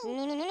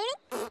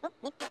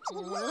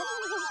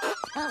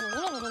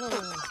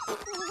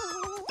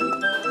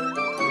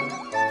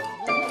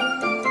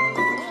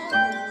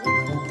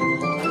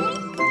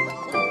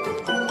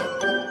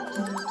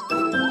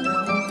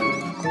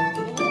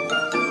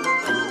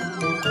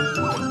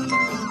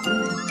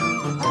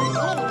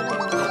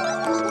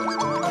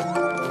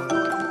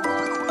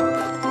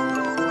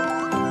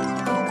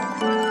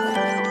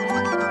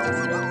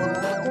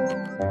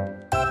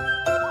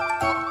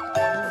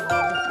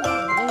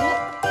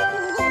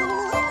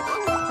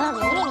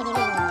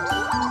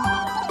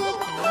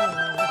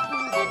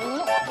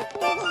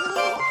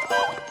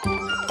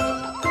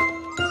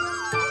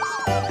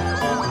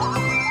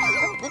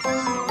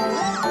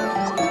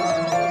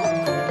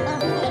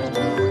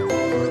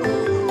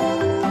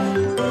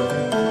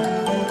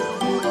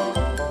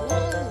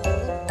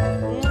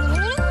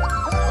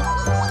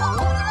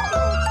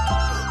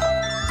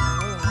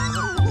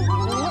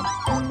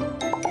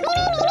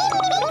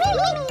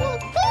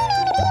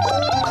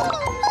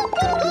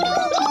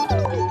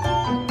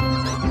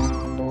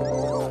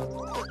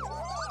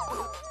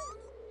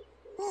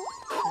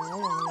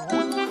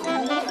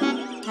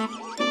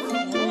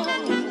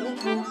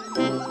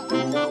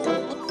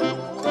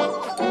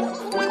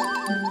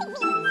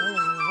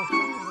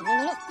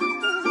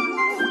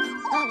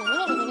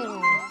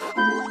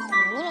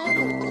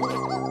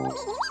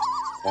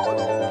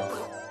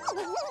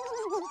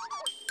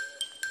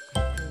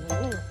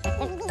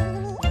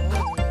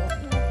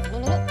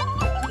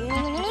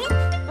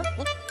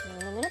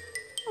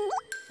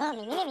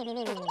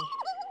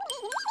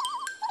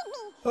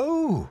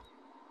 Oh,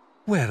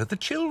 where are the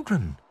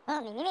children?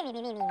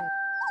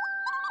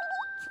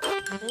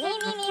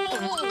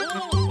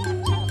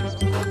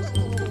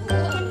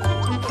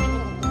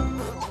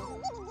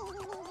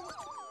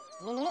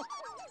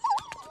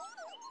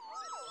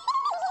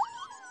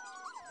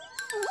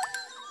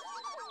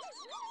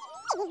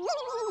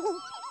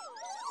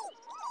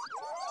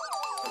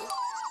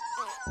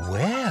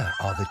 Where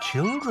are the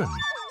children?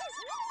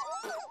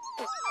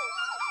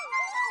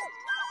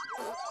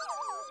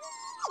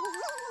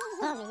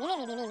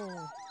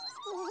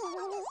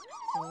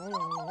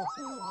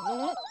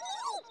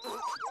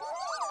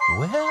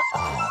 Where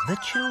are the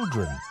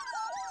children?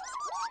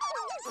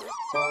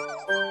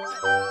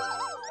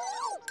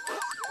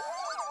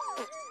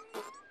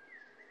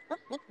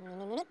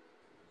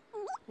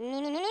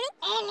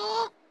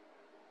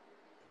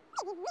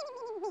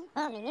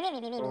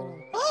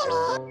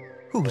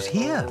 Who's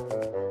here?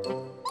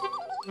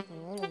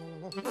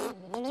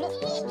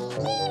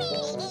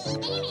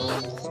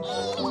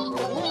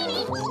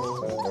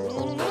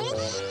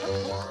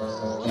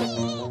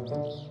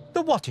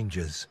 The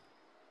Wattingers.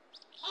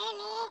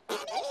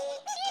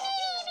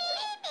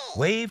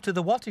 Wave to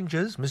the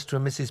Wattingers, Mr.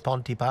 and Mrs.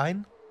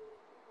 Pontypine.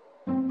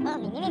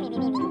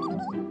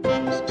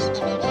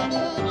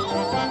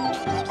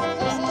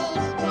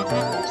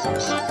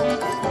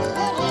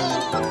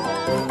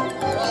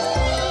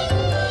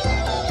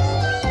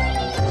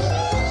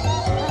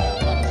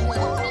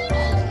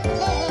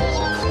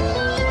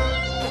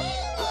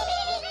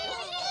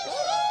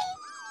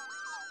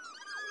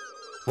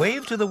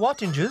 Wave to the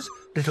Wattingers,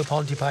 little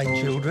Pontypine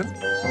children.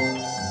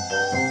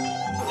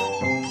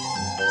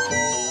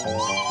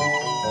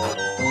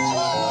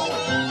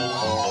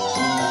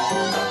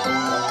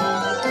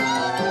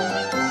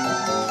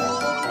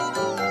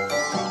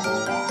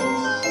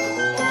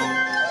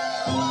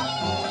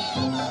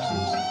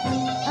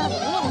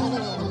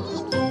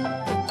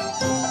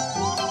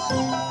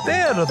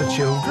 There are the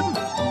children.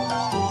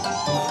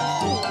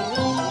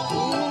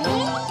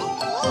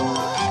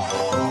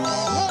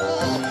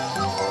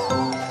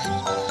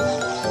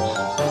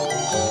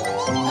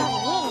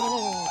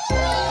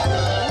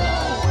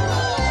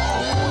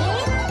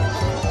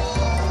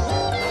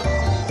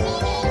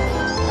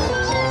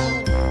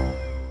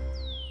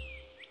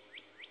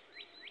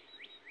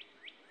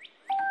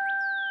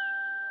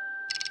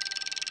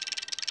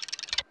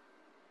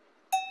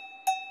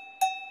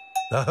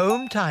 The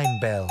home time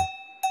bell.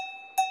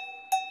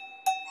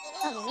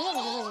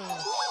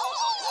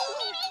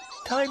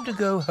 Time to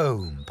go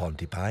home,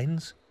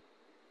 Pontypines.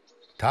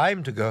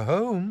 Time to go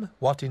home,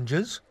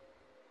 Wattingers.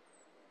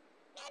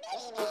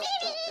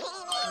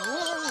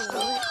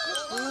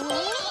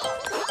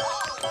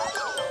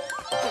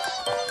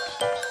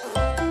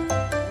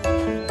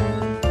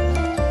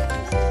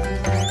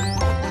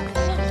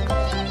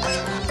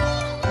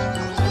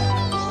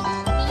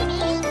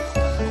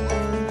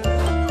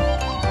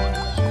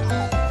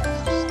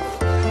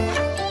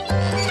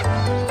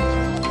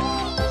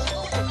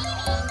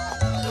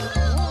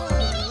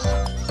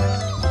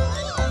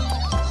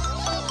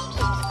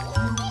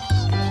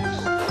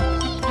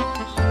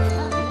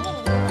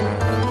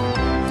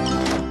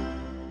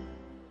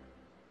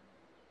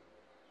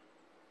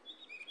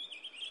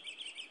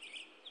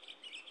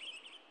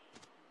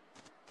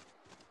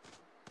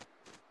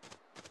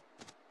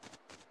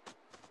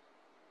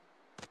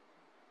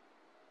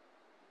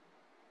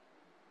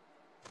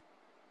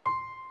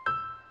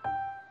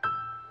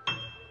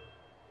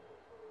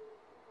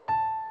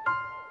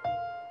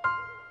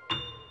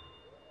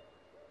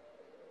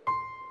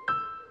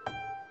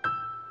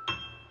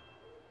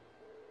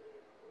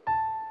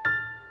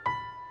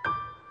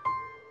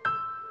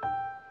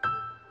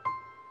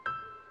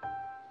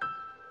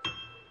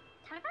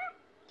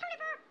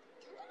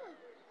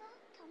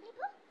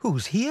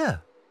 Who's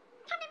here?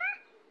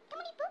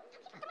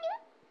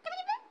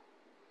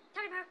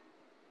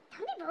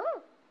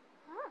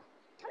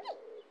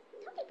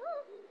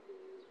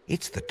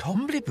 It's the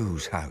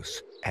Tombliboos'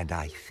 house, and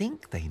I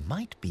think they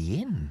might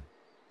be in.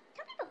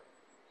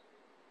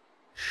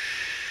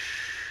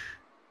 Shh.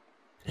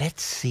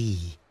 Let's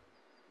see.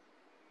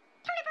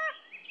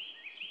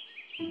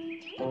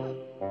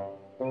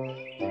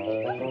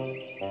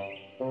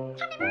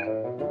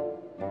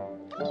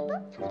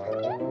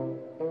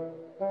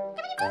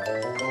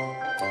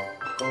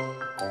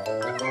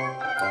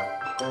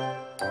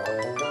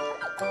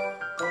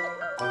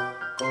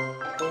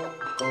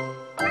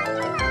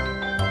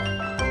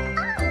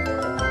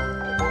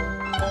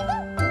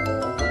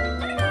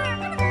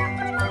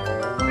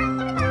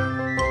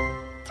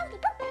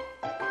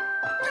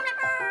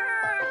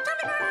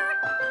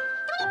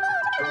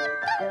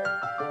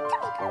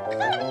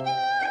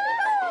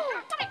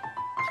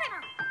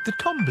 The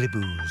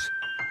Tombliboos.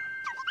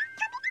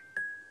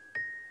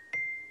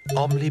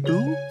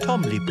 Omliboo,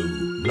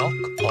 Tomliboo, knock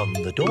on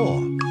the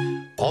door.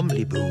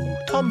 Omliboo,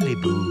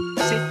 Tomliboo,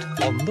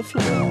 sit on the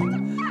floor.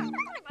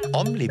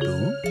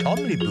 Omliboo,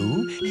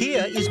 Tomliboo,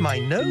 here is my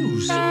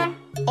nose.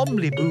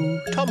 Omliboo,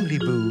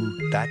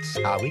 Tomliboo, that's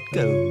how it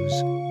goes.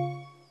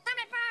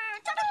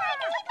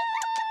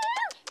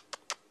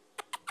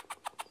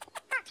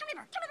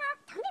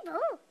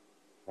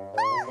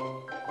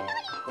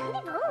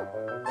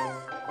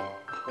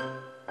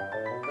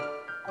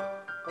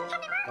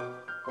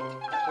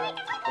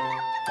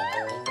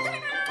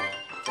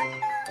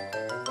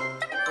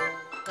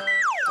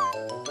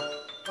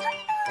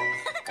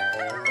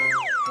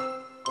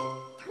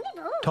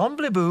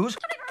 Tombliboos?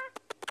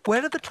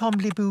 Where are the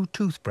Tombliboo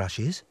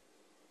toothbrushes?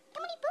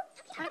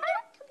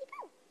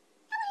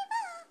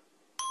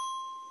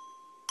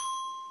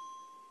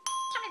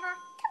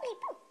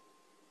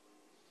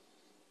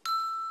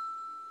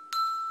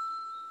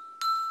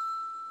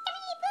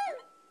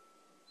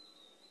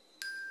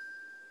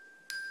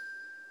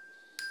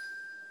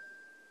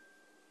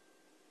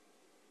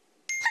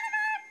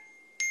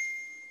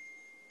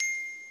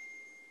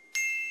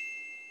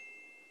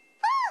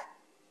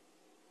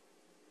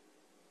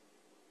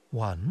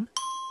 One,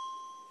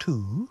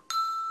 two,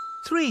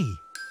 three.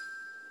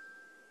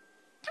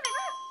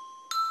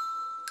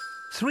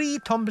 3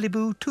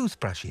 Tombliboo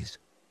toothbrushes.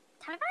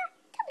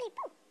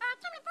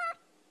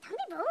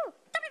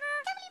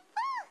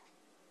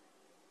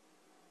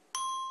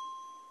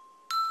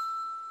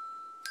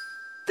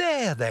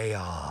 There they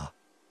are.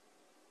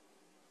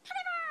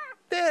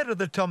 There are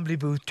the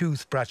Tombliboo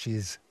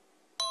toothbrushes.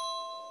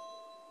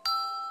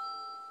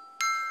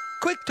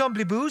 Quick,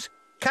 Tombliboos,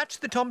 catch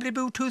the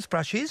Tombliboo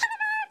toothbrushes.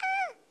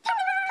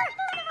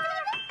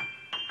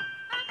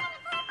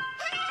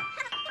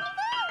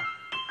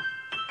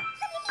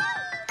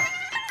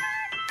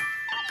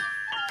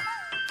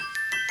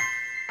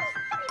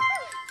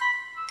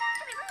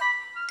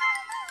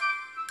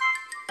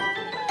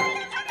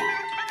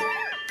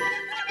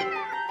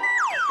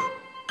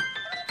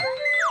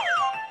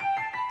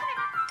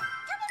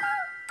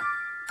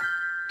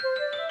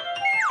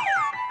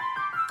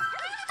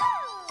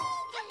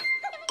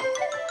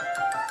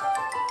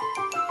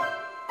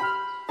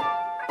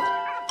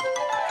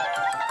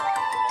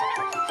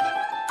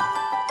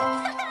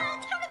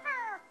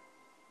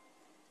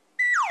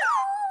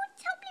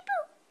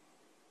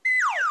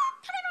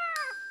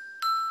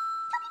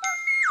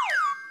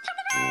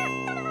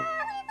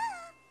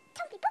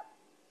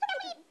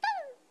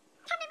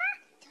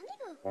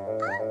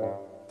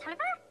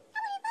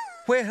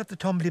 Where have the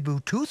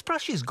Tombliboo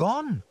toothbrushes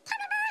gone?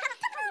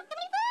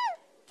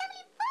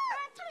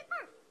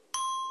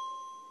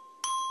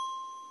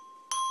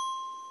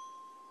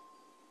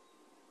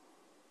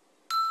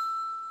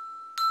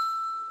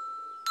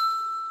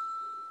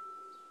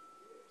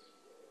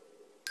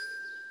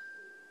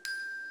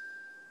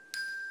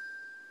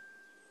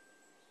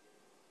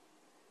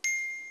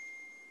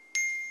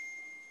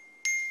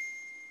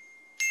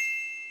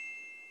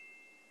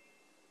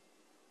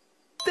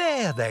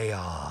 There they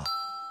are.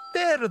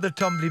 There are the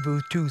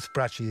Tombliboo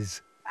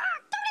toothbrushes.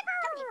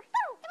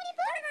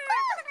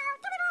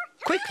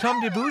 Quick,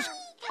 Tombliboos,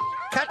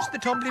 catch the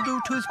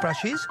Tombliboo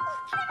toothbrushes.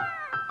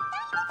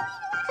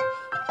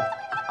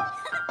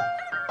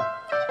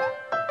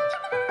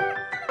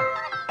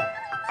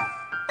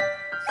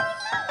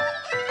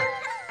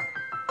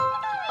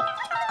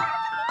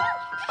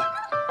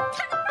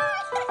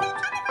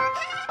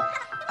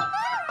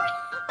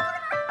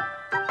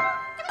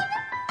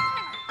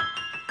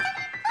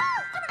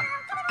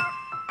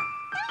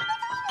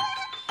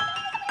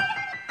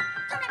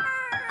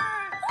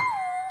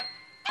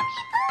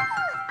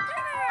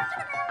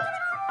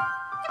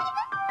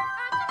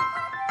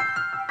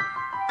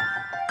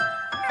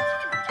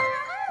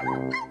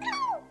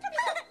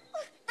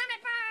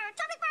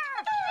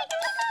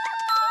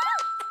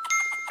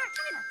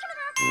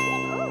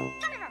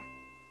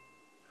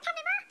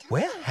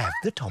 Where have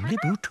the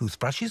Tombliboo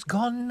toothbrushes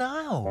gone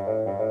now?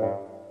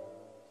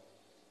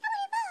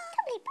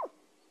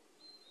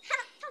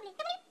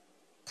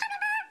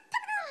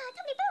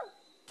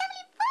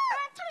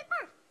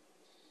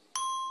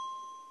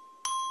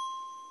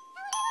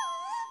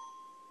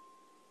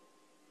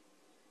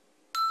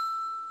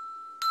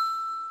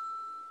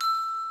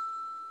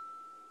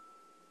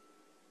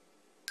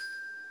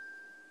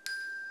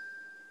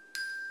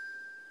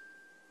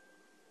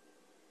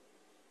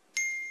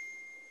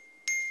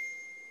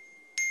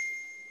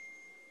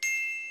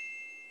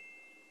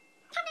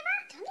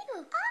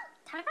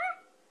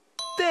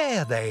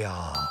 There they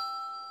are.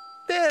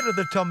 There are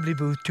the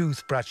Tombliboo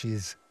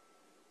toothbrushes.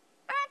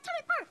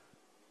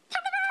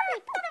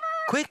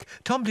 Quick,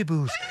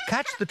 Tombliboos,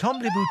 catch the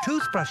Tombliboo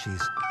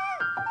toothbrushes.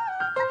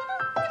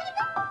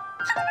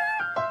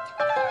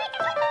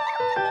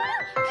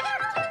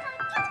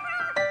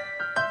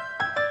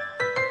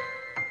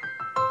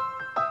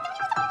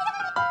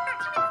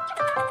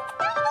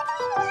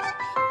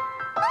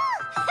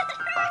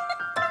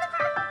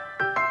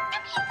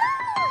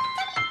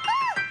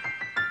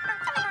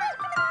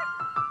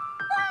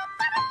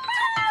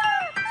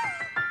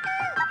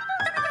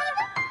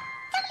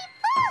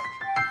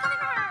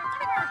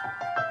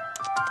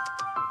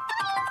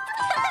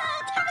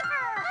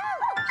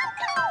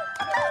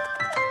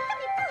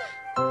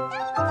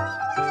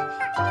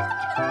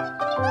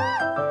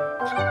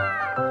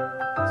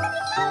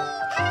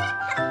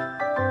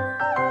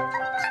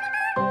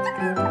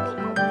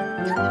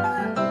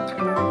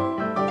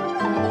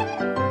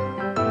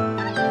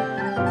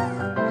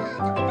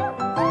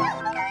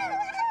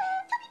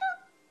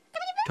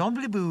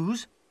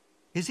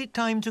 Is it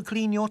time to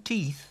clean your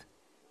teeth?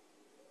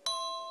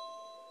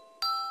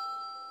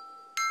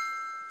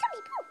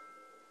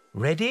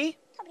 Ready?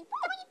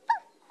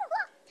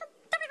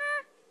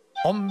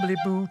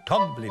 Ombliboo,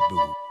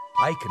 tombliboo,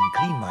 I can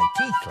clean my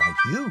teeth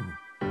like you.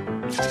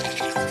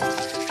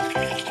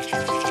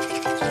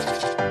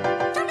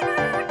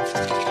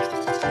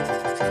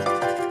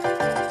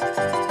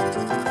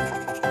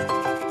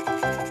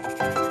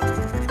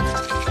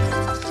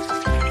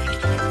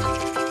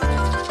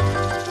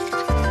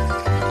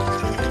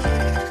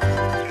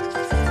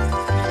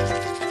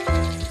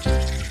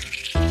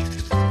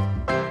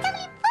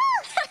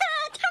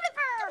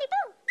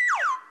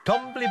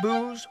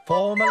 Tombliboos,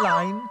 form a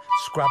line,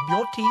 scrub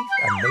your teeth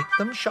and make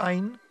them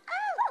shine.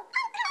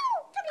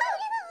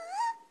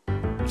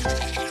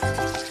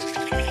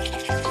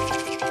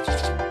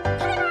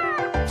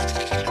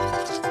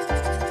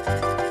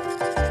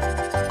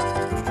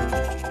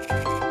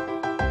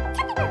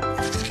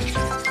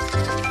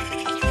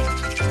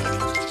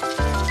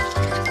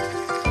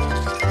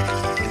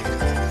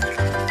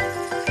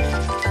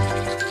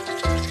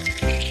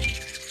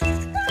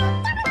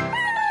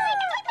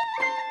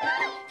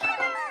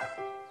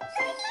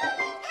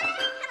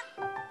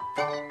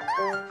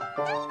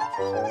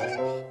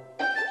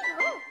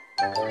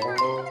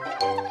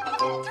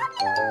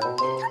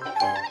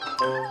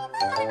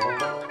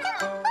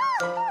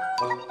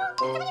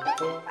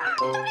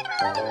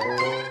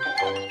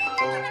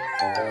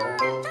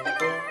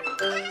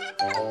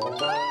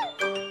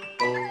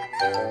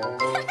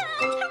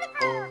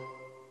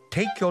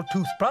 Take your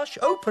toothbrush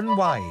open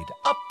wide,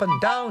 up and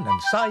down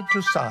and side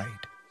to side.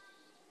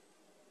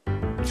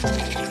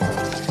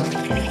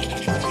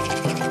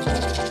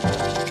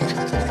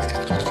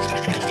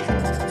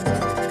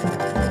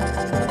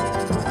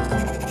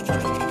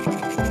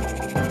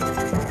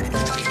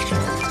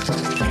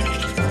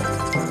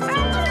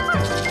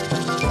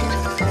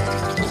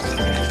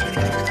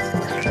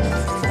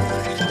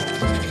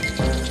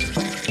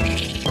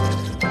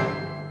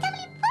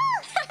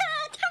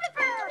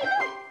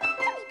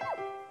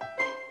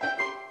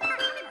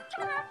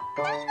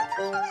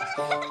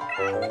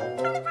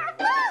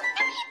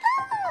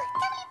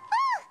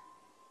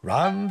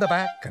 Round the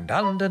back and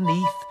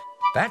underneath,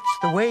 that's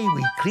the way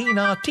we clean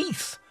our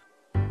teeth.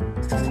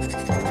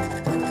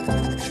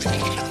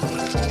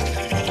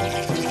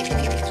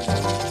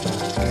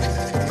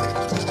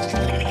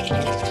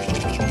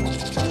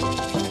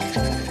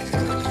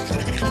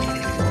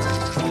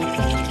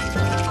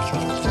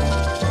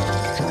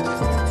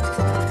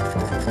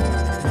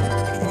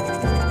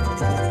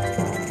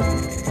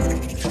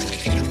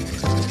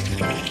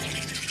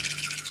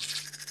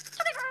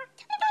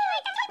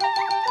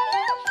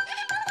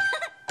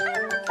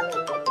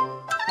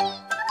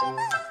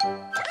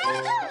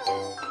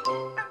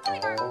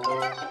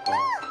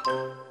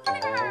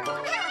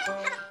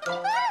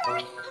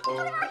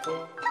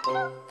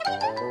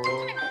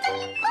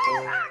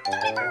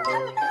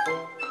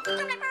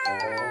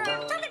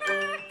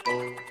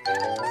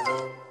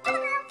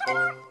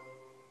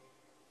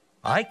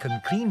 I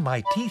can clean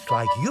my teeth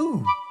like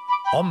you.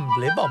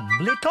 Ombly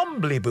bombly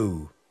tombly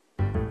boo.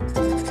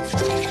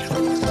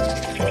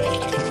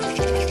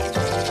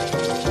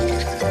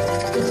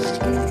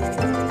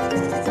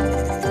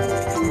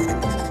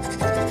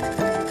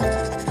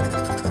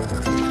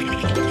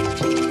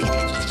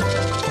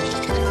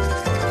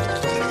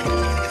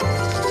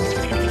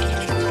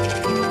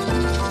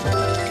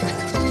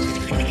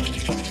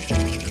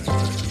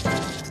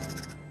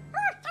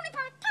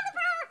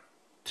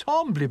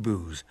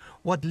 Tombliboos,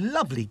 what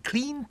lovely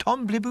clean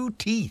tombliboo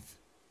teeth.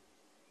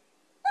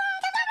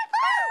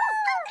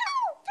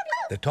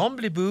 The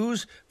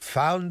tombliboos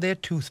found their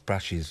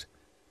toothbrushes,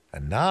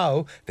 and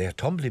now their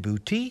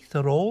tombliboo teeth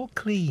are all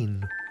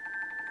clean.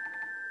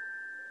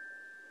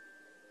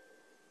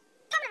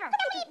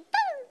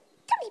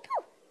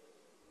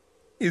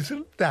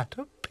 Isn't that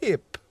a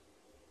pip?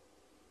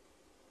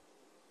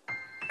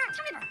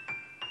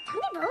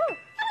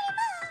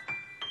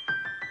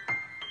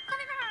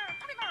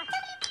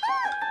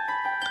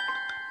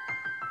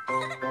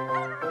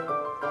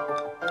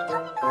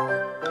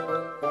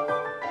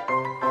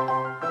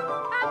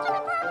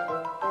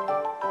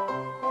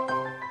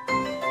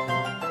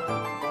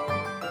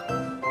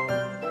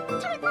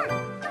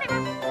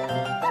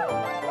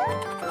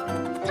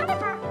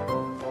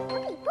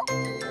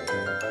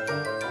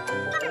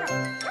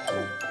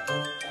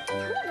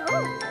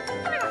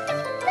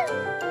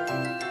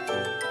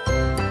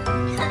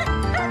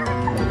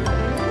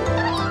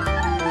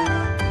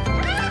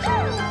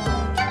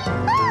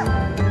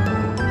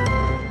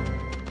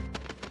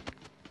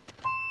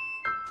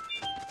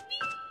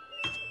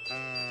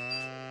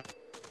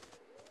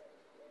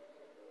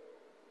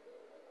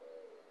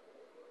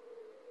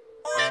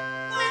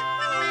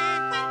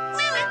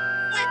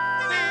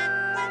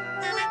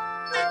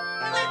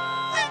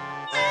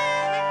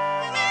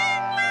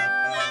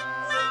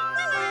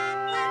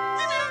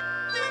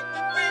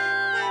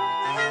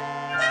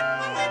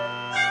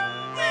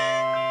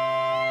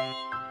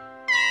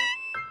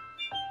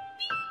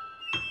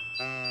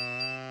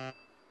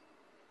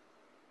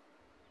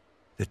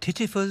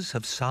 Titifers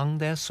have sung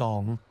their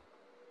song.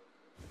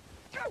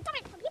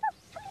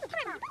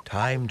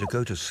 Time to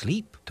go to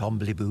sleep,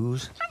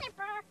 Tombliboos.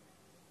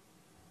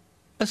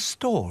 A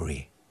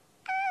story.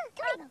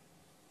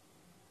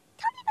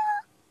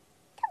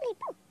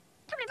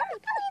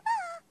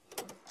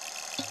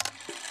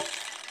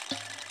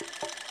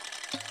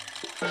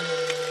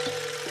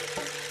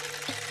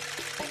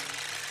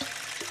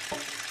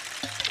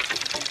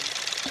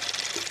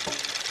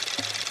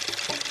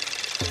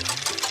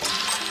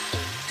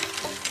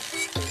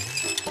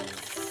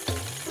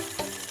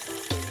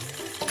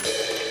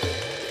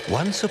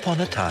 Once upon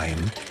a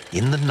time,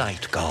 in the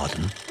night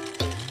garden,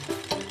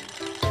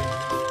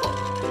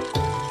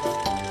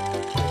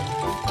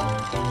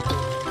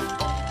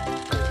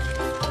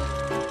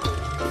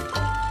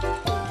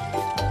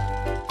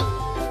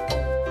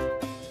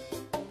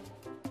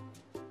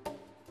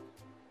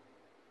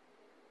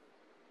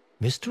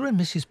 Mr. and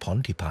Mrs.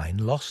 Pontypine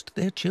lost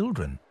their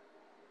children.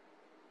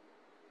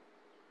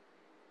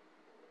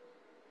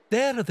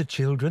 There are the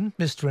children,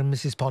 Mr. and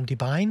Mrs.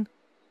 Pontypine.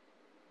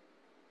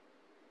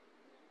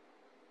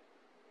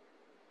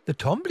 The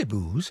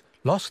Tombliboos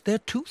lost their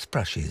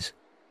toothbrushes.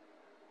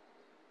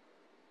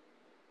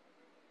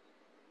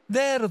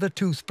 There are the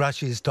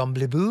toothbrushes,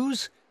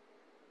 Tombliboos.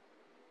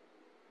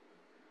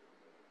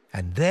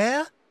 And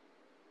there,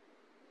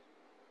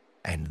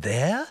 and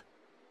there,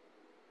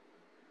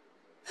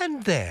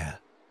 and there.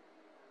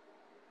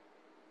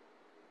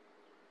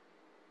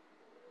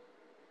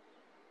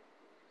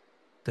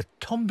 The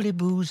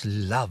Tombliboos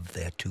love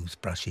their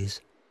toothbrushes.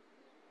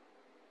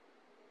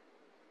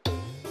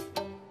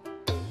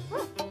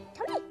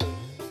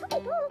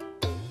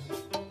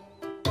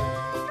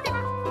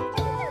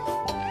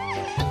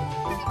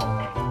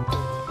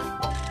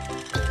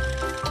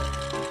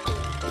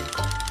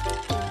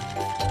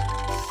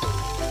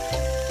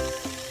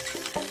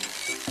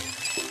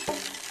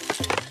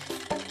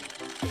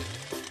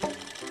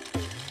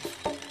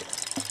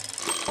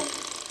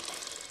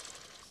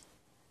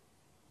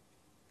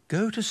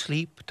 Go to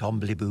sleep,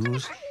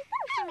 Tombliboos.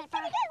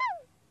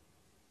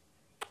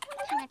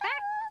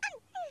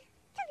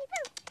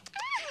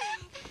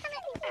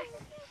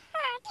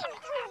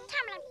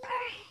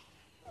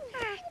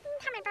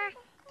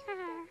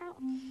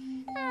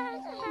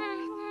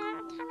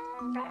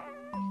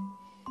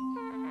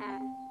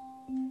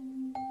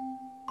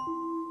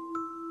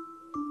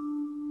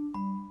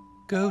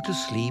 Go to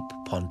sleep,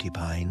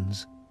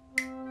 Pontypines.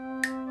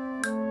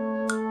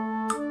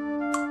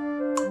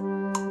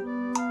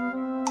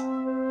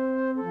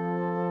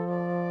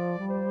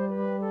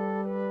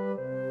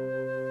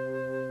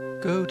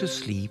 Go to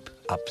sleep,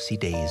 Upsy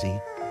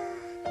Daisy.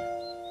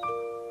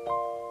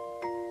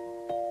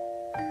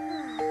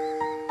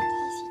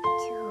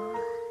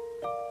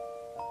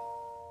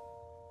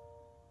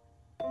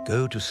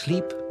 Go to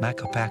sleep,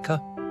 Makka.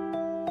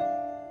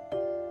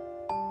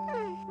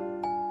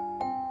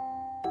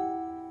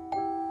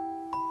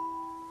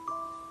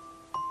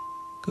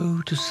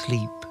 Go to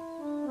sleep,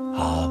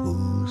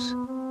 Hahoos.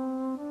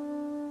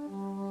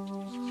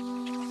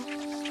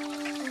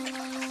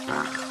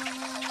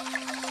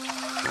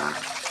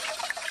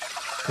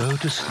 Go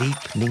to sleep,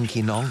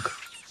 Ninky Nonk,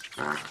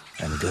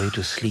 and go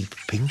to sleep,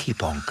 Pinky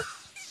Ponk.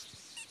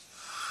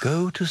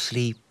 Go to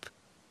sleep,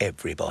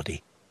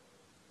 everybody.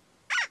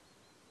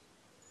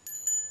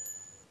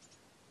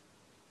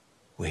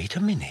 Wait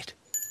a minute.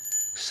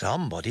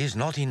 Somebody's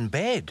not in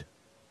bed.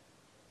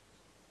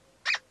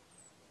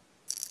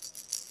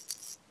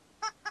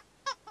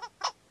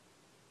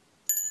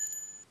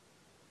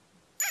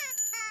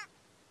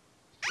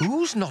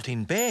 Who's not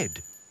in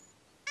bed?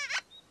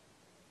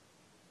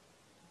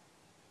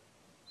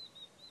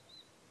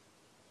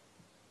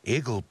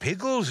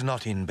 Igglepiggle's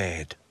not in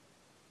bed.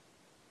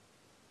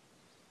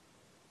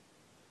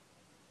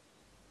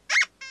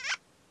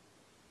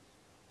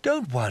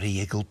 Don't worry,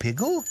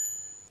 Igglepiggle.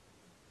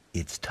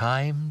 It's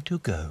time to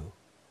go.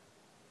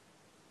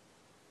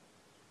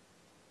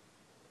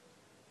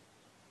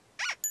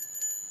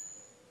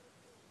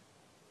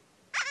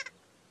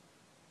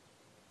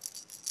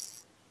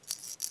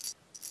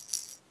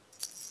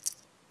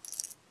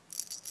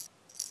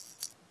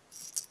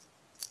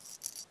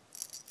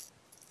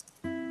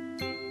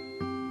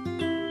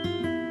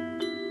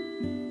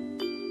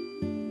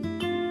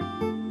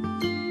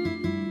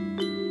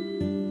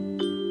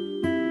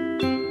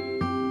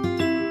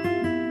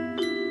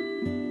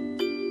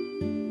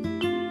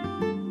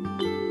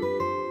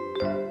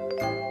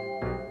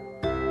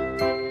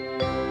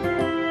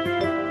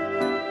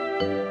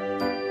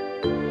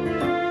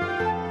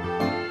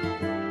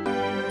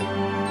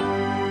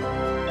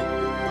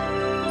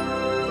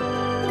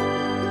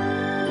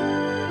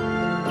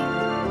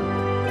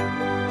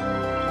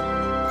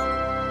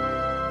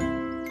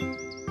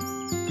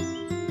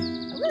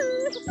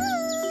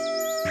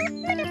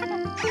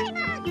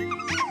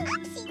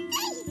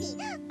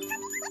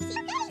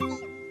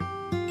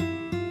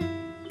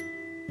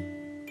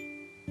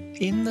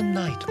 In the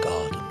night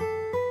garden.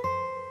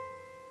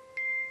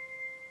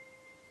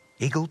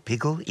 Iggle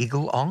Piggle,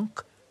 Iggle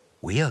Onk,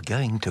 we are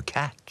going to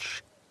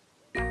catch.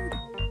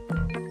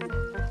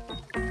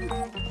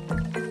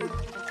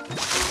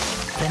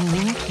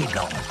 Ninky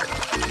Nonk.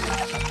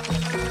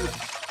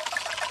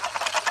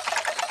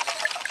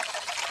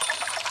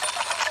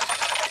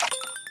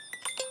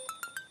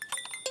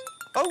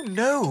 Oh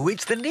no,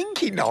 it's the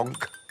Ninky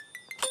Nonk.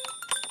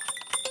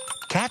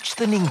 Catch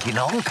the Ninky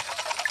Nonk.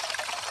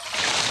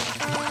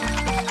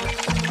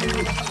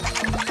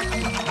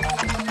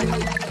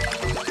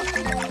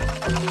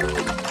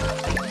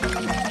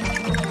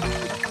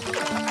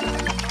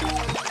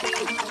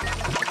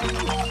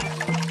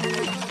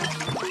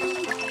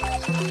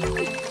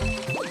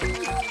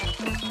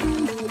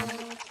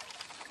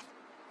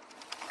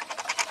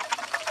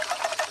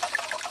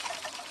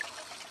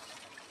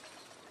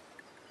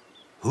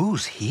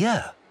 Who's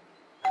here?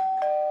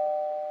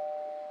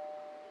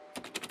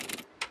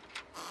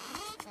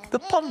 The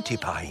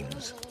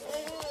Pontipines.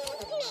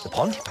 The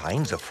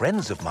Pontipines are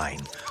friends of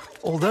mine,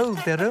 although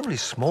they're only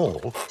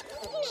small,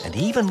 and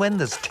even when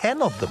there's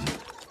 10 of them,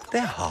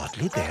 they're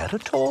hardly there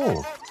at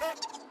all.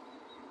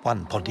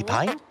 1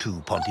 Pontipine, 2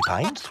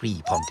 Pontipines,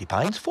 3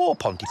 Pontipines, 4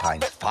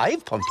 Pontipines,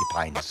 5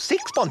 Pontipines,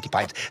 6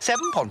 Pontipines,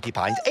 7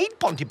 Pontipines, 8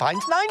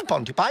 Pontipines, 9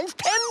 Pontipines,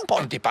 10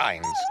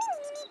 Pontipines.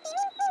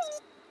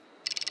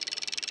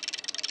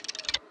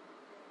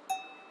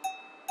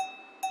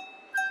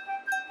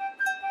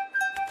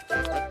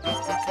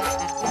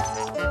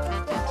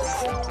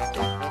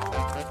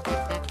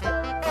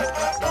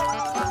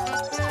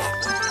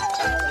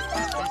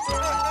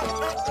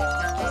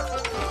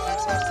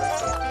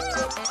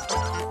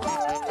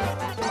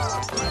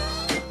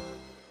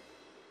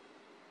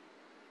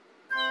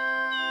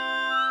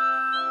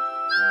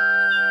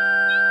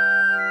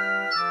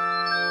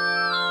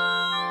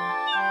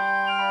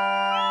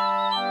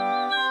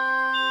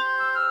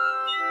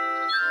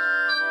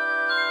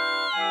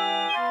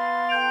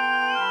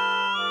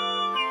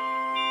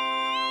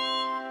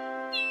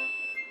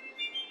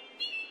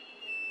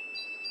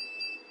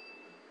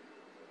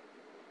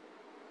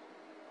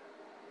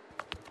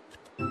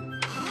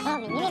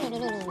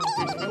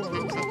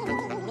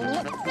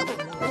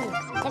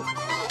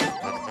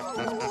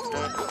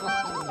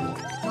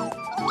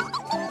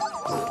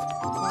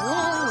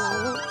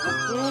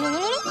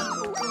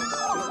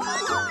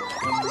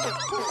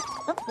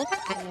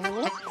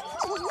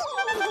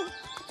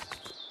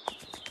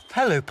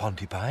 Hello,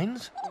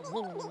 Pontipines.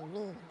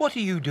 What are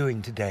you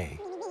doing today?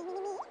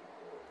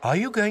 Are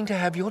you going to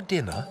have your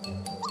dinner?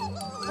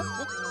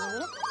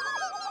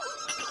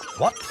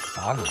 What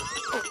fun!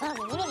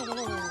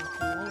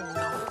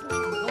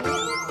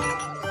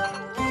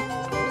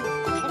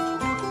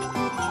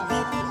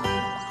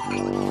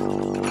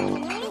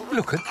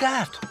 Look at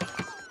that!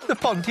 The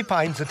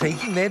Pontipines are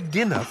taking their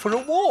dinner for a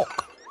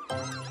walk.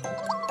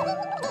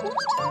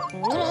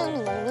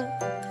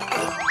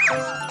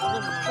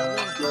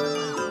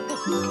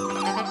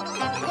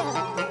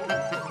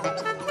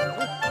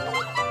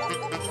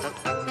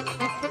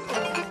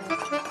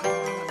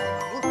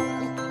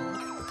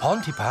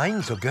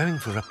 Pontipines are going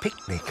for a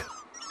picnic.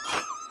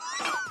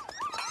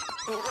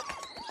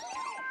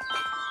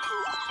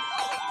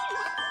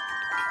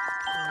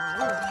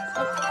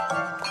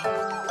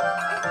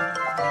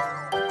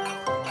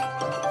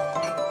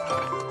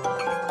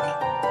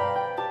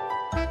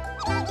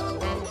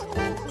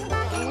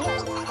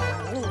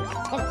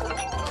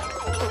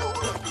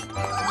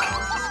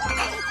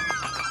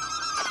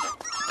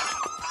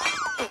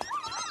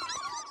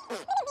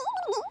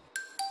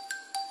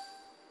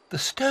 The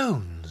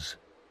stones.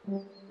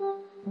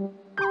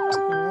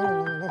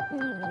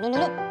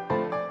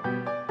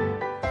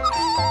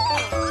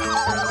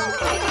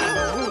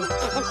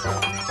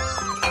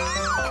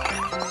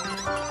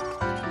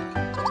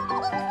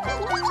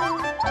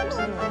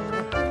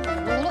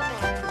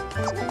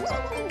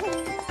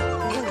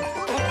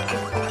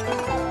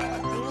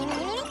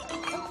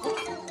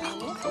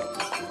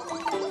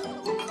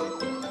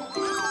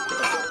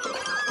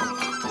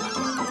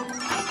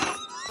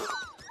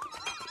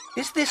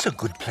 Is this a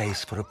good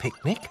place for a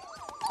picnic?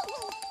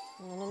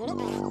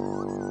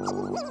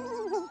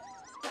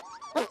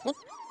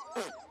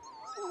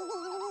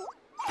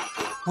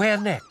 Where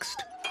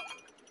next?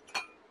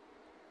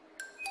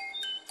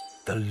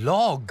 The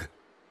log.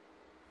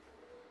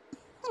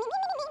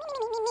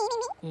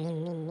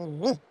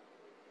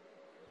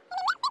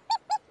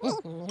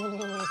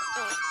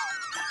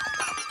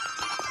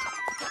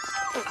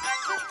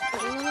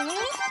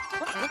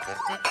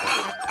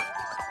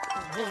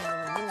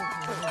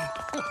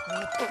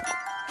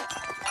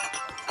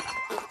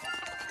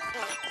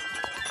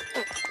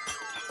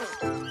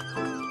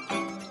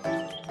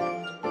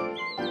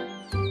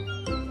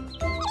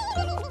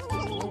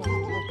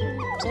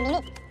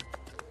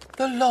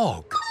 The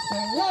log.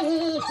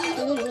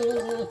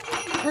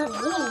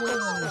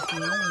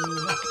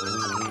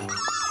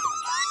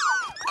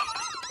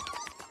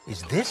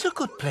 Is this a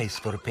good place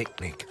for a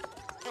picnic?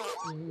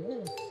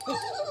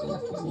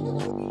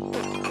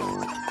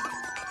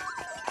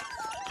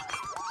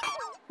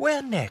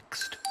 Where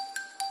next?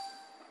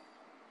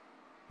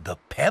 The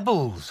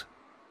pebbles.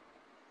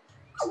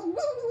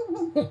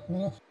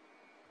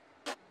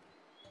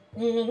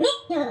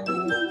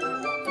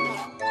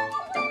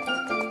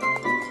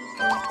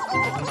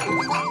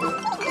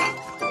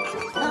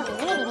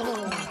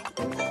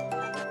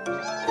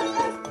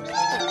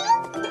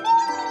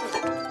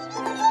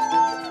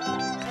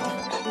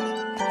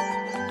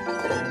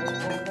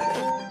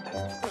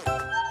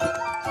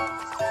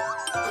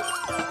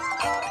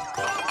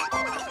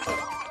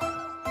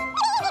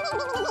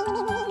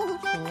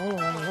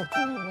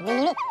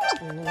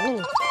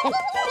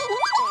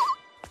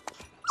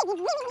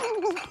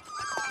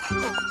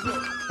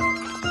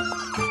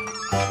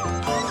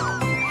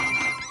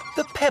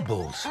 The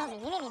pebbles.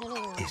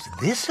 Is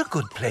this a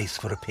good place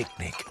for a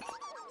picnic?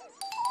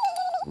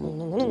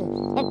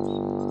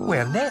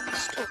 Where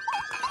next?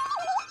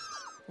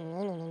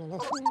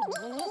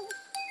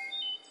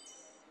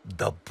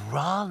 The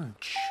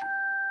branch.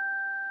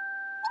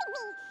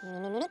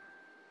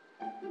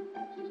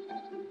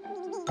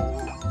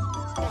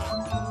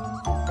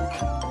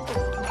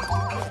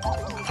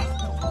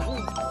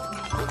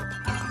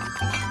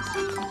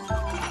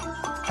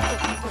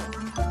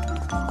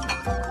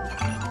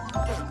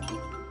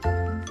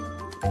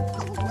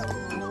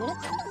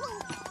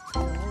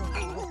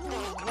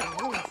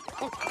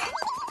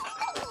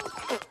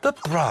 The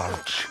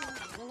branch.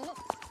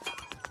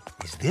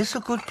 Is this a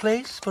good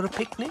place for a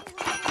picnic?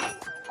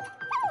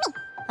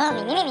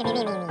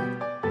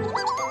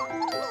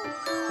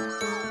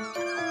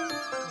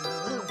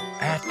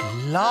 At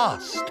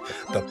last,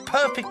 the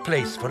perfect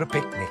place for a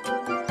picnic.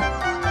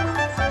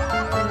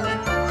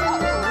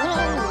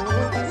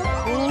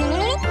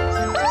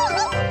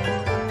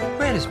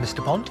 Where is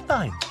Mr.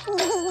 Pontine?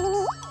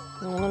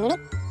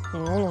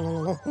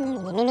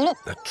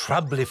 The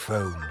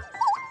Troubliphone.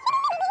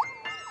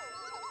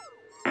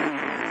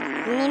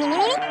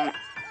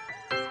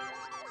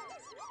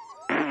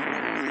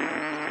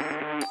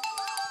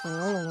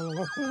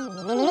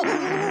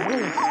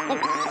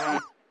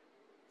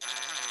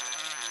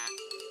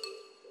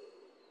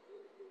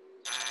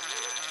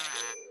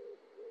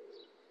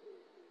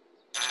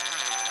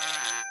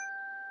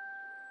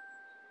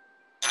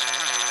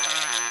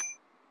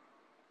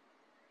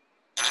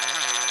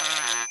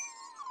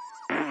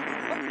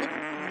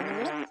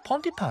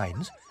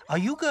 Pontypines, are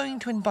you going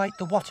to invite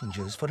the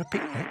Wattingers for a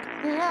picnic?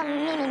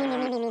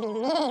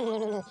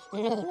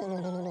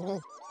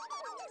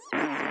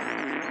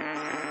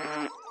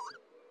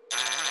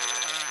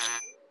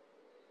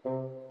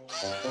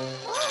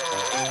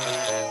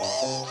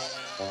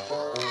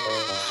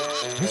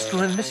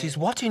 Mr. and Mrs.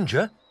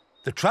 Wattinger,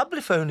 the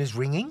Troubliphone is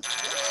ringing.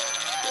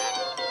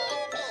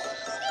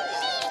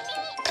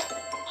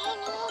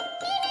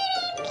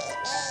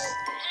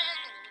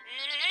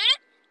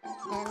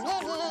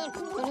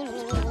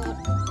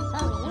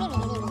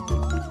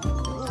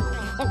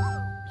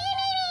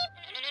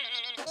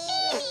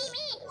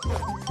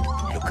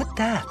 Look at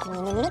that.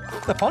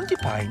 The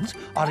Pontypines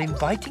are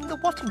inviting the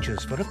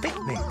Wattingers for a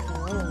picnic.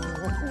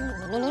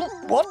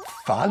 What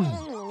fun!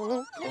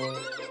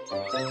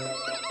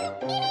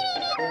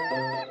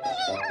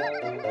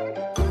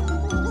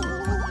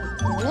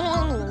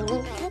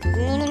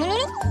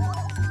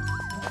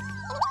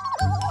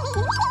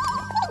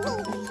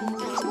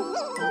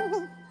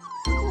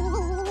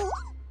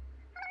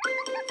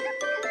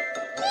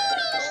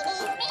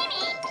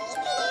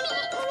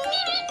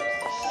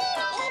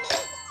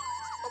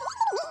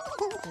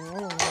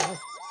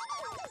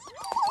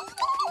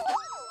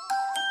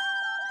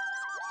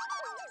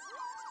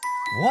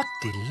 What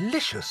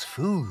delicious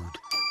food!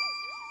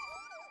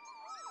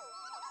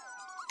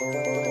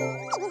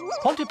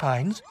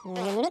 Pontypines,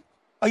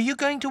 are you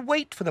going to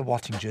wait for the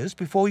Wattingers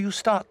before you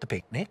start the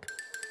picnic?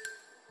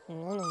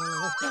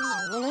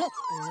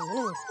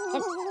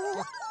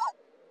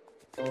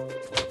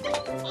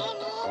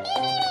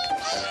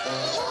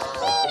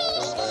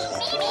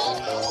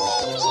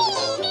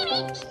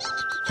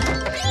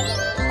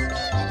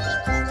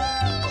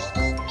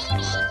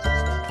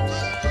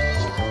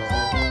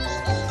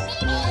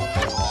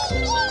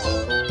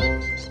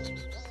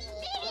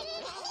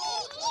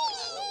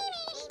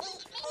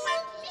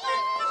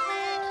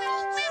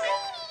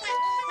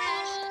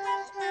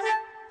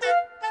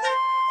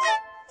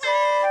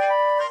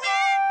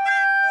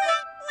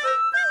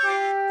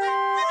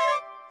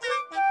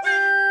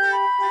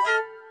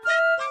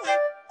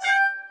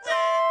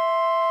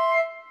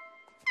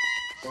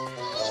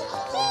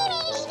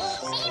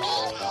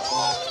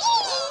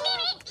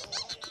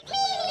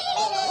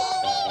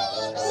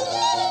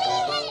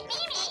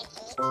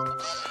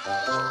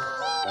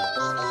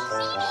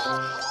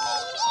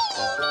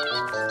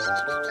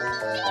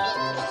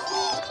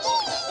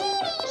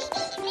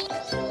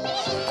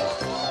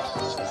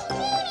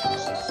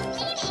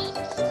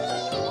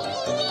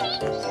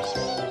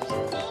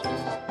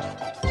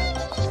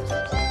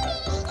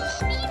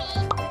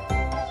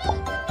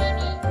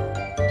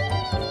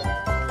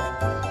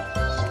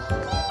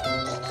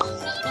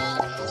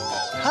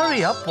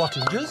 Hurry up,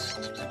 Wattingers.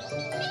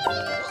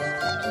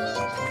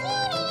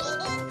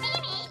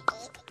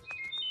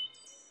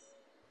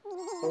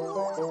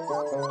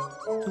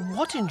 The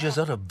Wattingers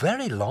are a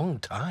very long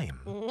time.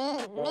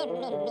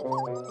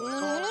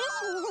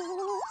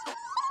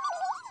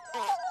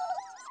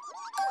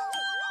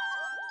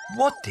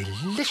 What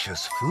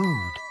delicious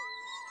food!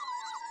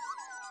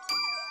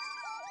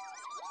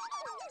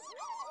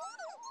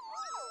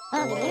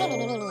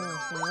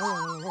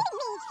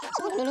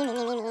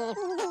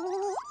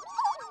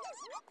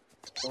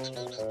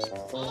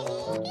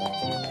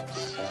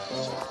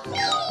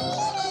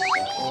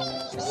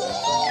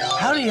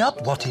 Hurry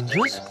up,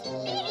 Wattingers!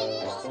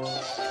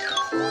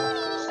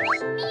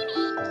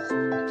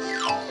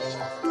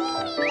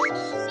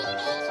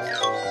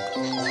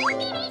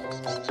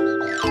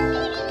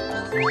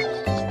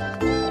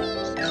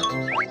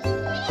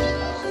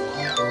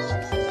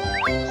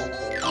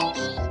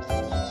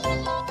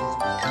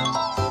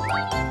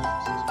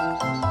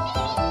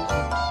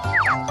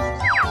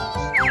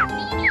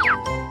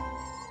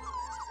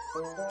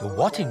 The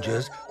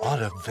Wattingers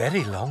are a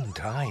very long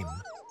time.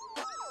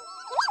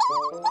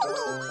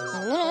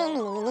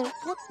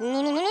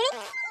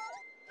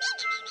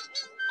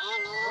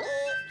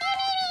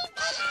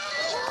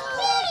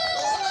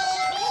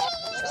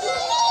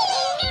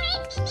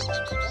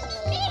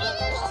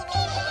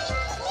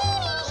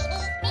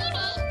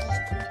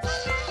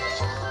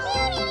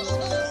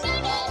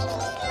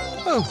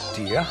 Oh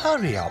dear,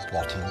 hurry up,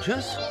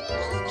 Wattingers.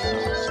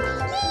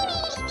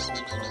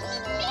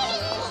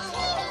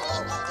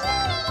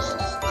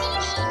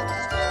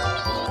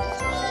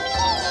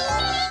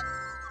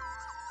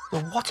 The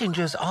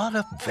Wattingers are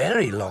a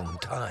very long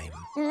time.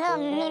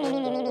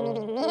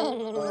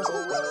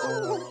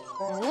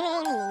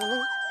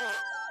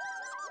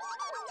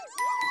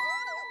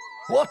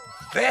 What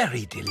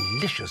very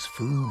delicious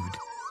food!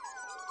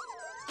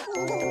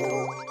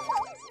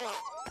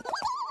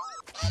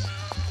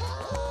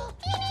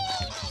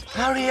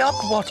 Hurry up,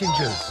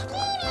 Wattingers!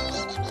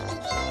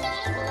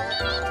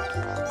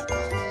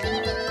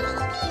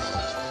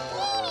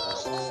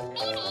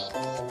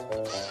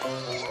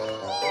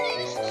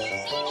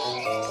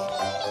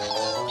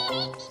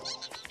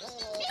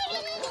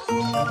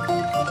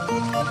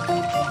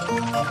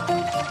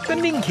 The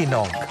Ninky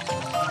Nonk.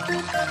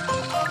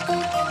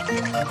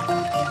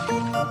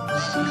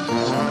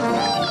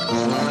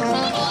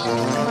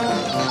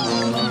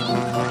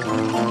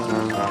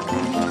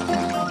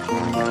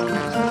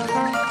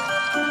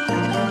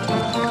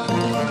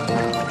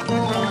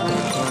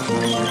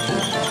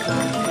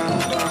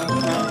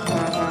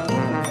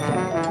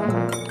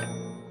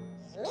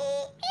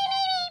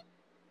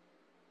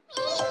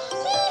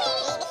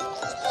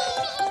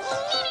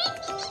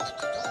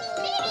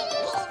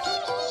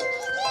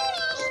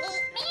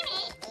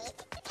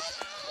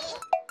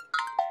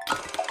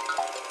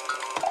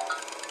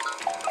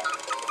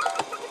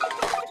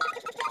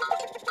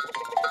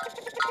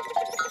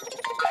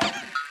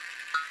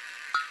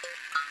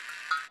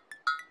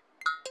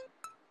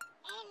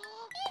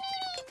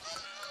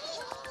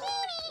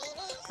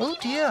 Oh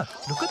dear,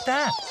 look at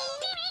that.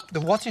 The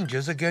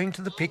Wattingers are going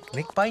to the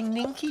picnic by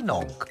Ninky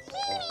Nonk.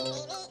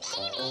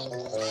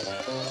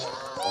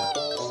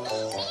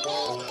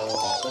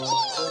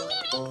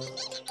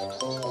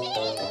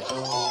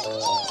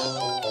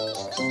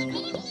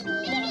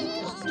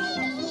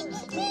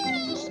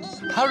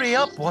 Hurry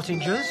up,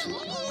 Wattingers.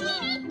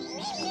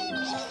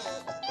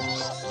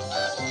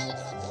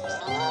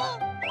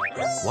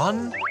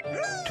 One,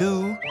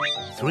 2,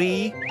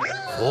 3,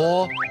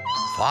 4,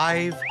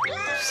 5,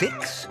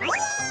 6,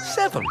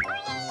 7,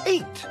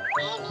 8,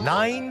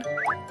 9,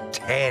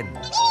 10.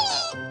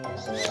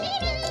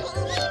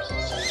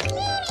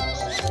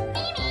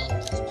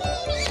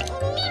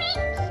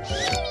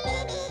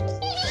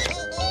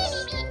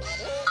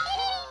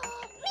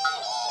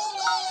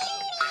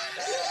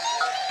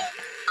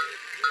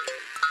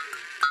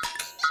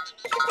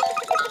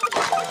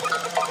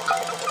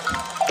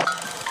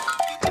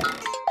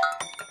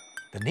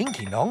 The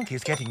Ninky Nonk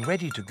is getting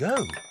ready to go.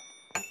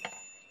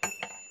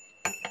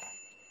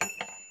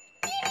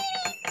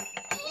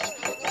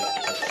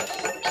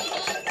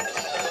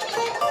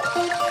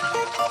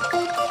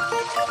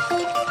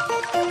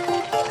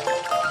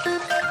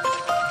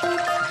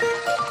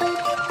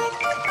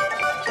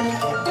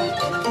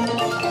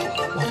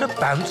 What a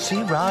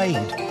bouncy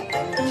ride!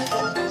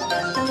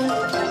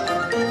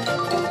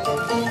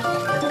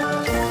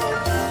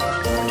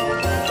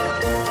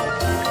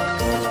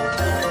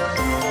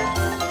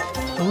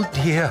 Oh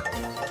dear,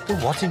 the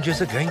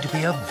Wattingers are going to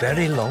be a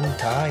very long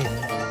time.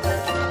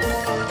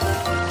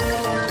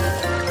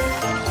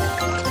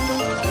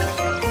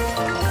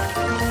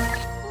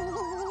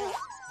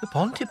 The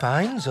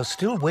Pontipines are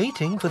still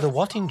waiting for the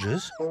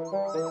Wattingers.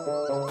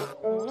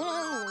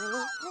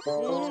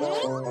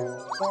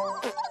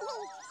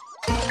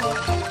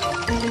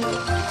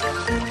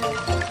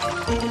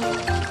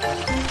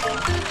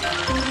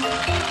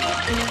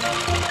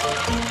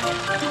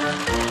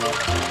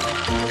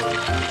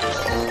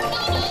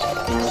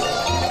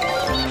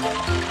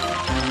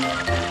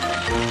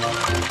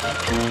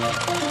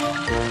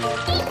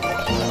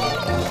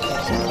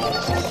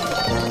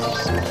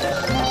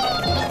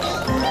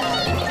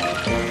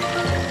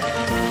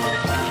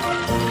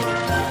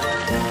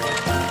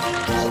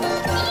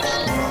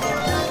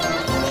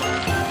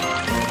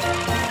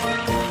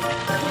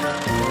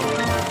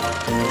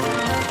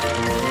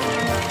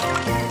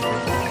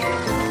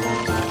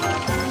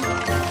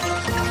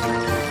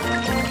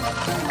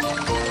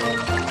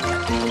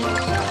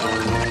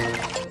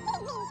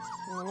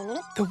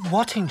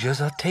 Wattingers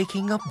are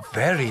taking a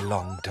very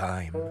long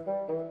time.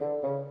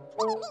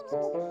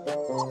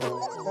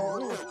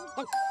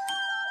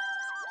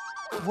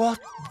 What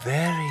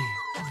very,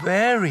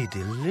 very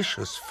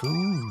delicious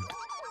food.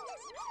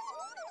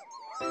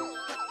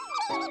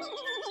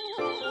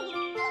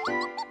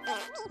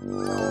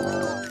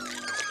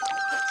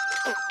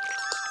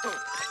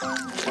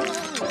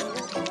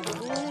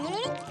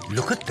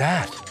 Look at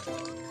that.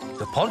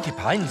 The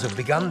porcupines have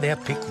begun their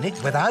picnic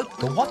without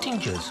the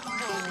Wattingers.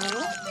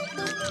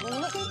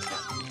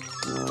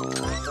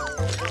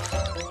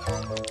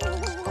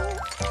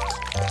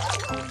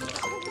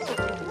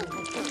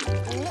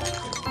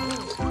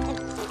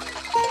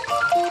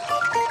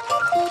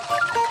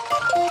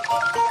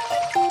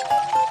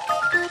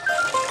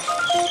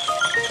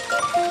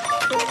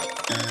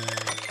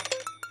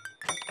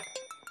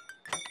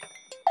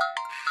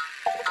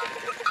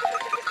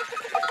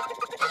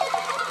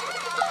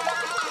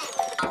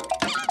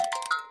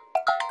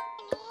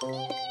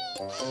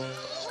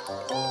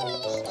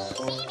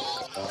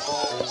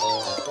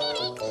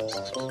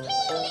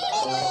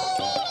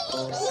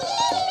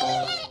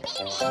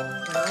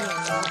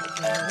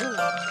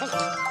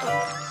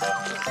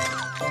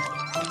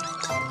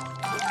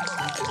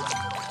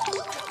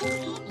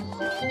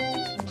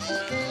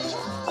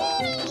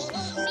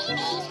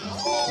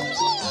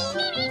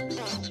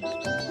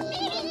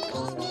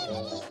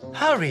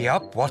 Hurry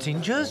up,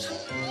 Wattingers.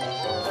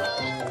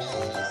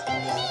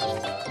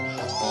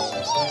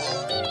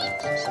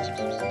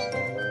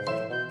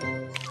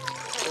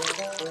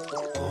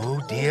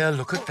 Oh dear,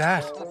 look at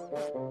that.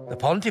 The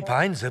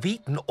porcupines have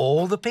eaten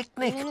all the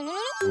picnic.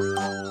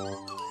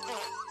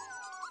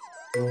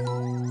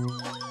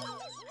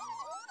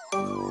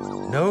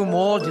 No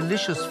more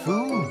delicious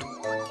food.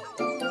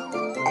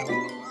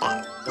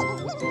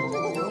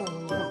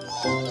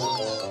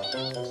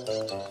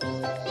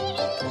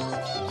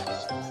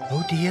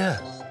 Oh dear,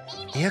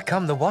 here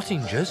come the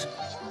Wattingers,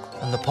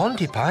 and the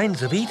porcupines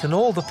have eaten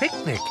all the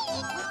picnic.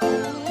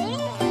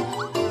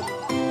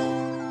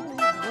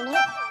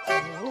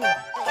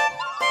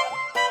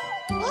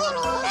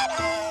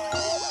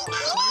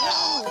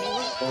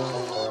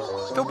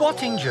 The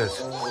Wattingers.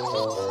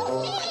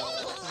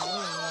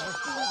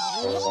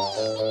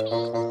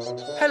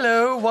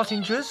 Hello,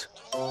 Wattingers.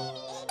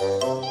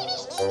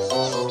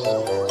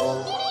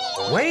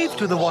 Wave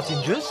to the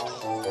Wattingers.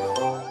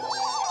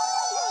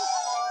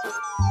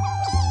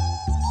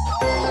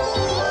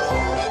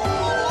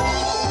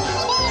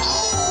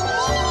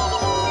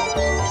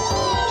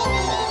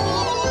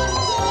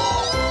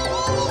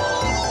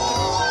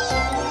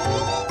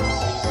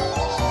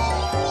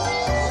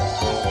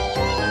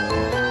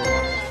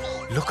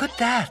 Look at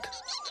that.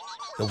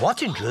 The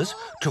Wattingers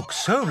took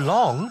so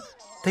long,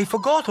 they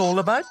forgot all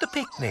about the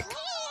picnic.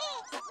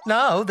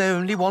 Now they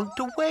only want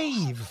to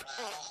wave.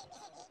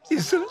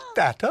 Isn't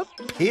that a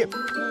pip?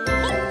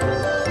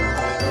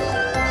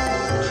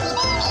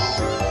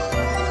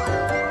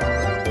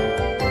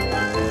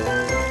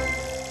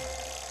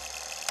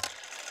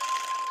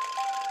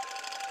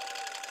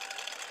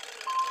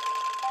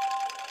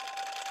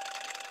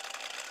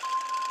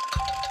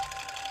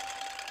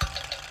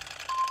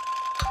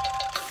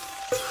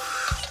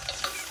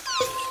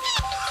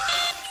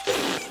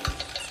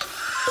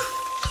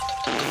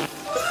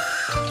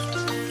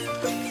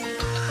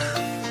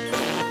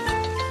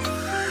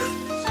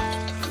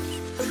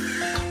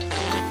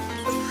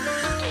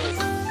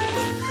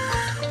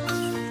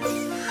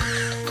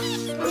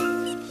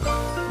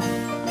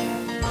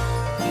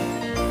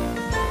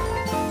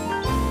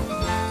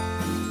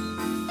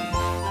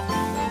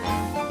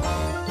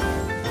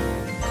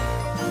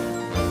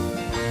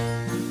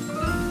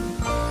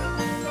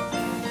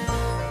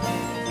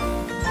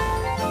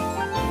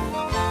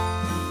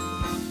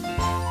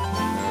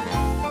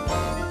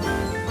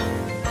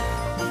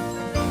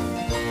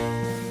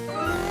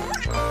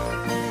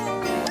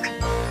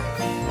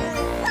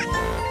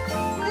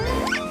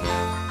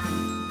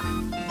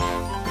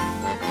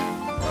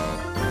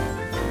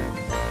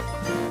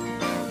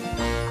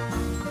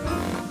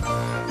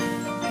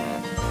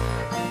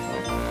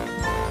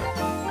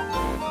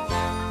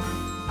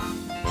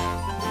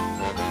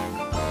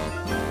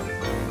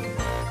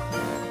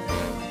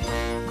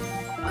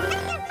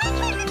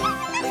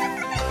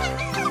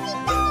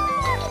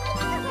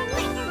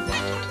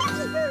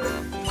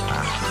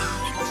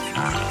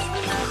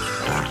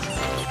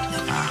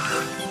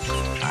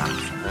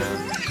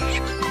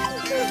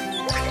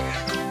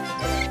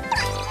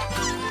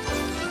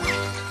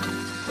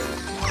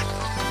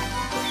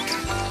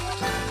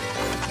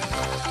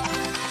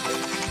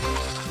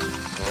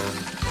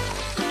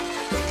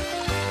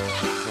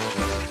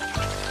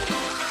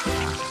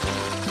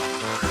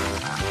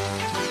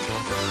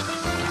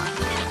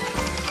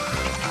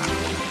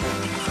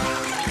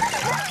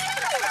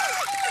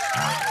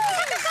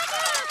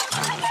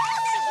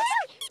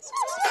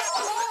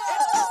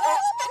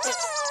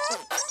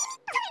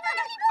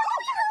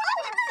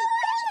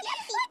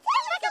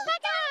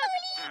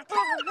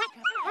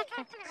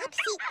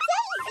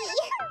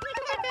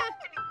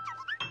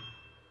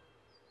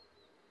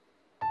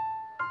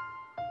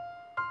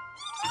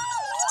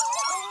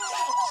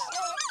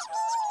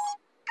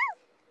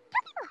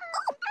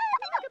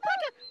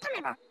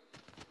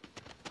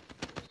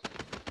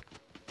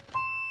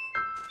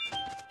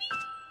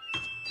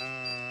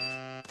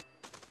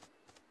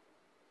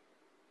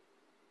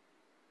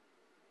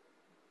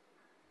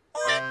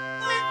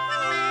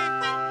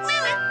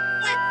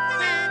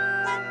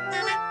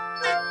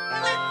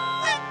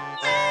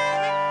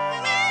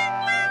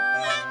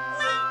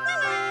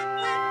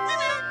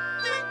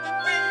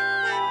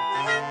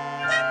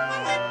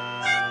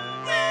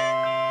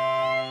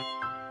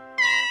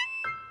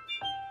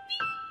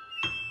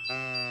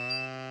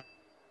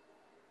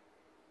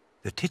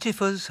 The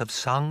Tittifers have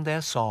sung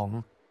their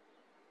song.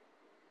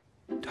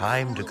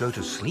 Time to go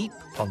to sleep,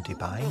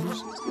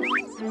 Pontipines.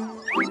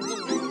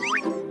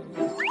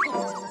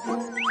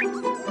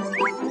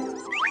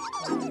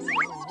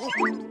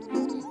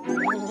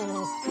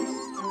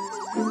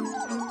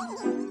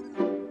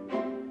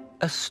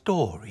 A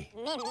story.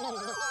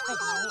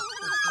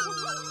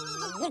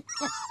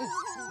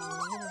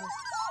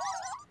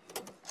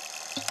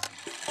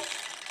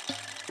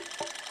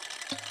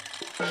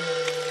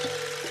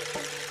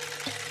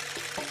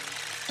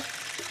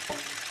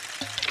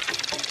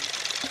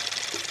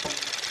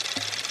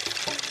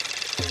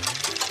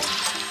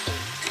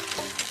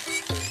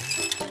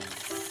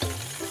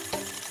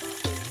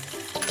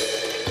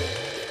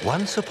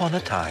 Once upon a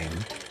time,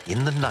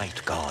 in the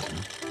night garden,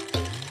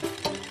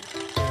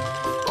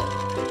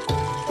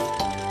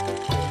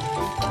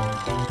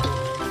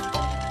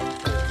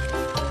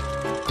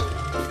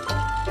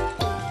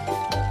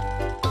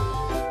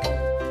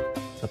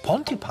 the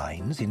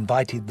Pontipines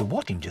invited the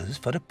Wattingers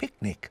for a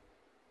picnic.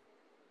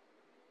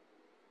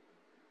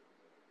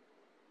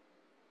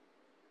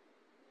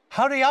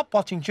 Hurry up,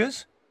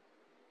 Wattingers!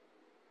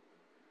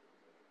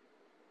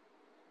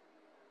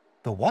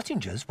 The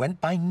Wattingers went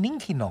by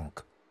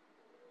Ninky-Nonk.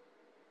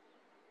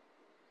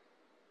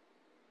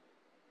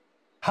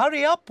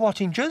 Hurry up,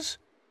 Wattingers!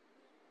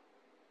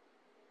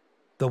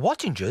 The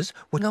Wattingers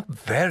were a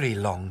very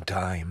long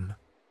time,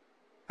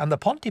 and the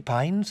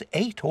Pontipines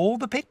ate all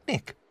the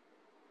picnic.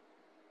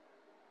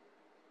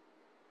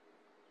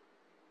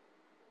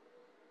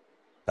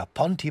 The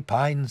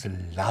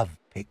Pontipines love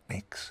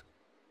picnics.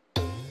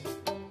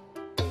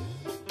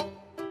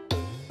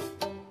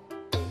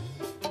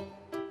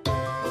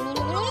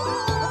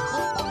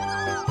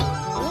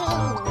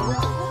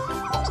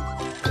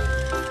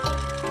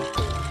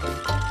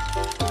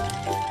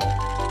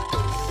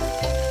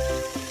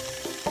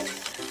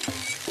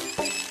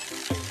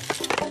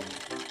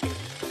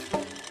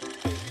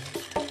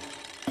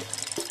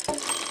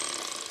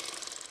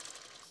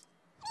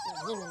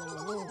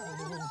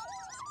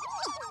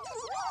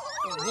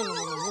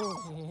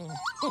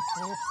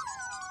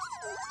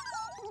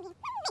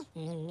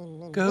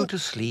 Go to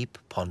sleep,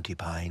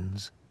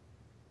 Pontipines.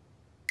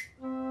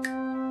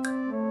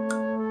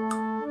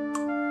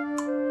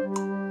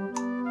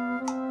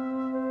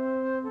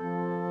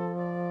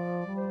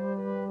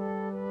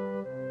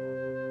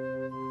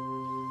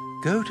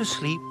 Go to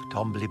sleep,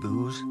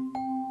 Tombliboos.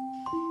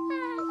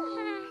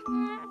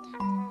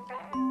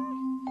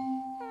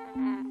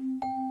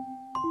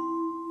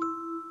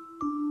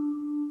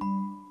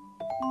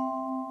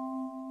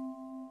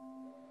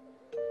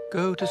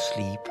 Go to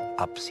sleep,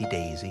 Upsy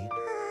Daisy.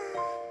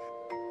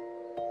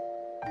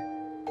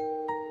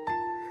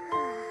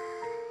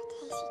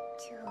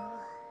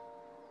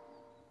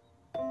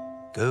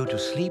 Go to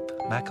sleep,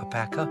 Makka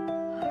Pakka.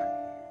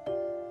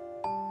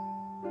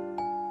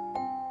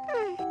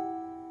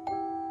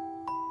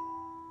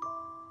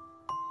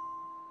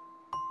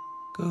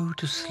 Go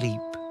to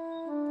sleep,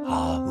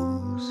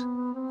 Hahoos.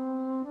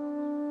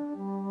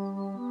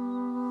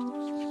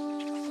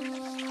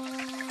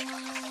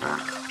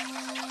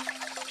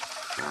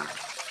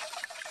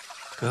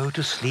 Go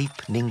to sleep,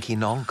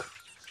 Ninky-Nonk.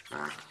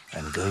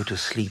 And go to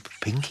sleep,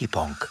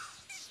 Pinky-Ponk.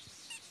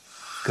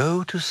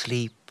 Go to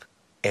sleep,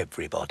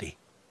 everybody.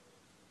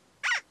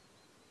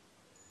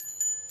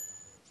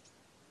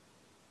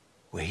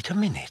 Wait a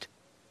minute.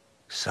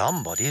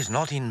 Somebody's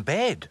not in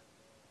bed.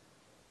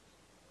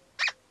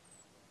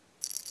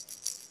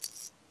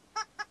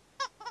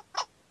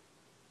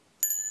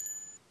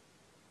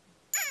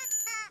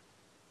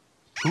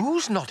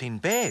 Who's not in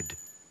bed?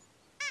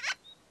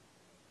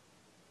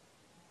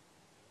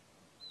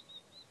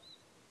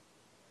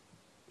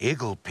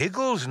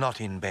 Igglepiggle's not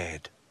in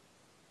bed.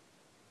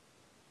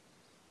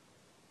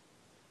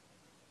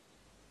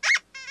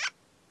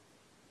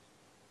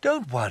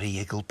 Don't worry,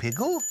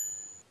 Igglepiggle.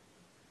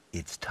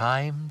 It's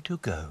time to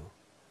go.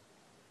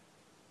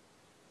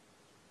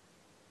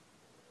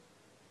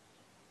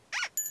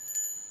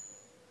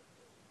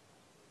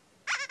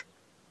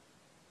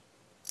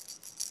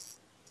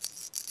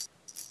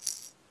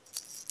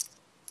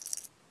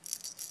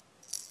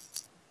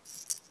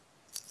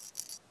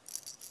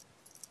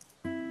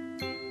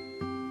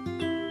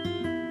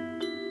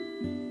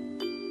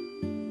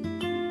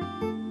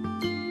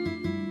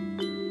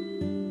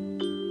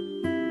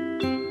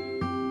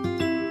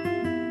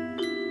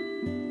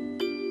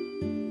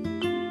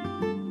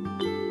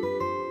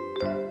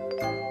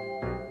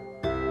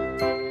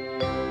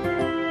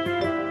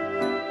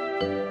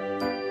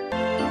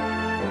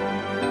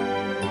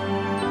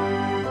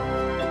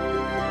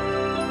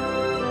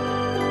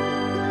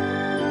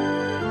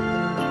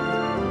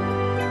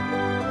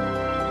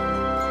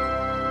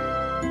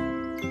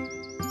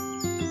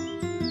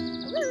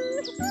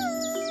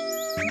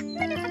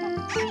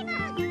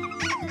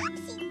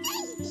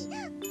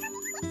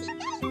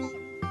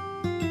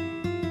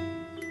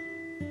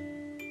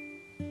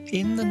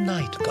 in the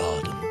night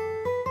garden.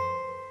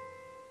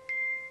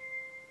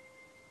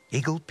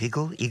 Iggle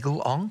Piggle,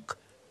 Iggle Onk,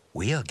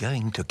 we are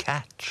going to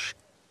catch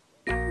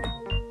the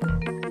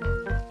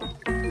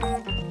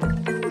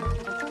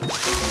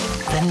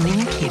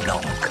Ninky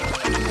Nonk.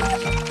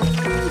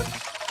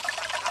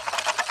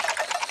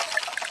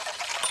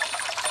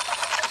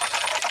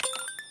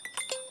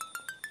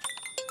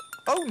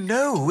 Oh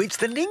no, it's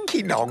the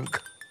Ninky Nonk.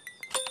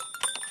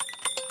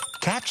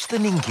 Catch the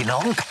Ninky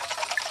Nonk.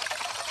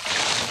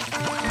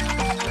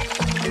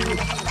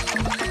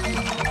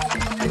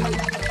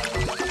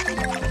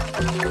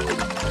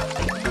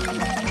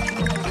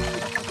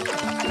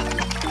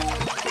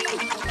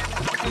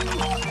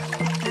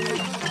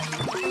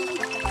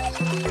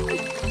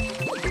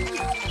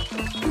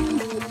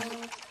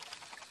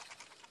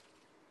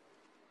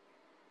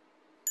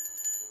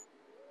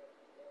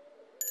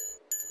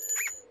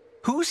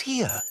 Who's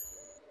here?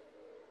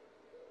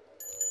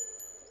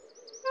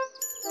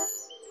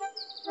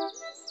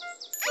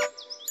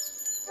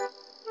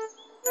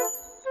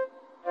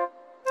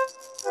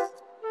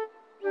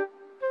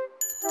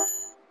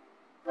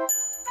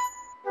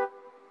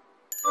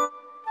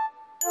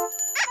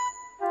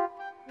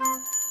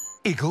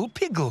 Iggle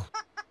Piggle.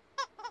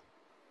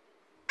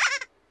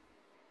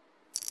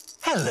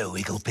 Hello,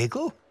 Iggle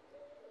Piggle.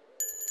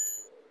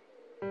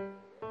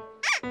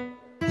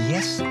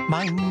 Yes,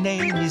 my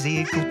name is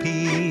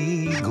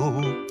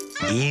Igglepiggle.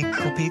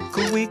 Iggle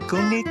Piggle,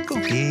 wiggle, nickle,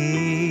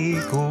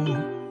 piggle.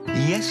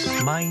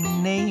 Yes, my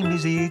name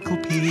is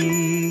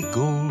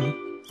Igglepiggle.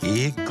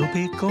 Iggle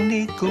Piggle,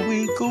 nickle,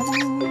 wiggle,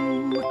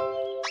 woo.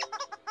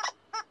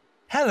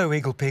 Hello,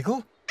 Iggle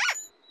Piggle.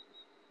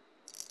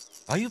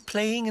 Are you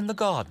playing in the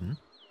garden?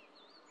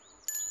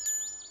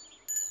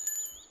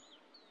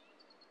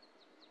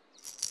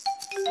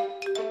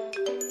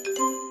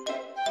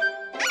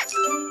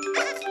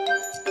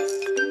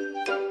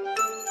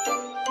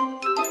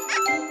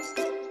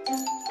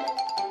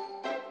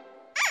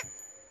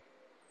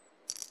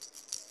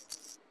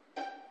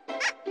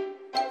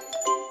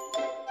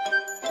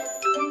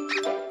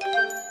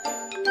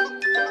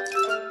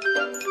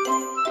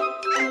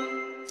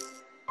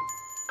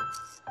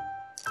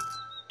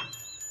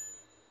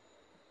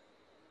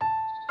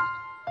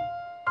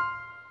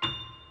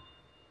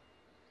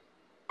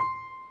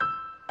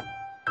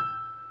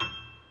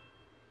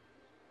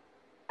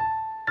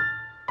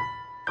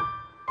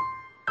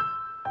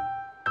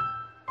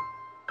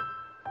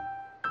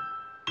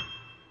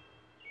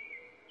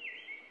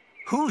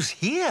 Who's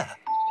here?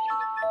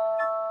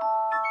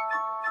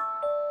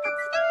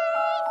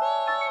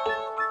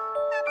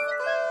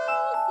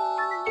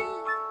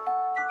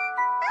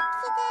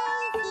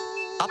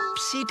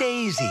 Upsy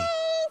Daisy.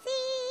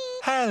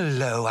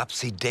 Hello,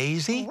 Upsy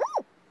Daisy.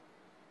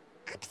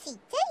 Upsy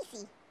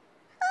Daisy.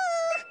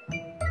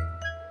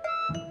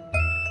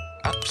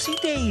 Upsy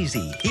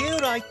Daisy,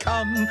 here I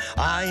come.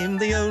 I'm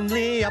the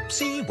only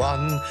Upsy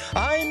one.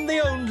 I'm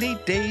the only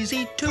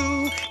Daisy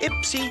too.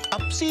 Ipsy,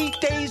 Upsy,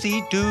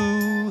 Daisy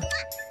do.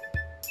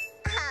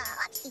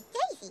 Upsy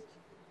Daisy.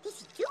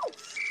 Daisy do.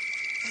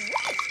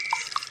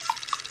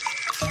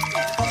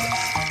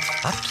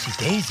 Upsy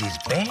Daisy's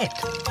bed.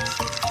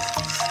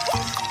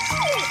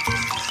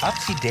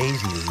 Upsy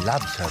Daisy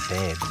loves her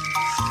bed.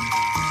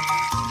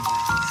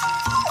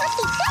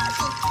 Upsy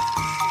Daisy.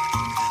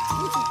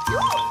 Daisy do.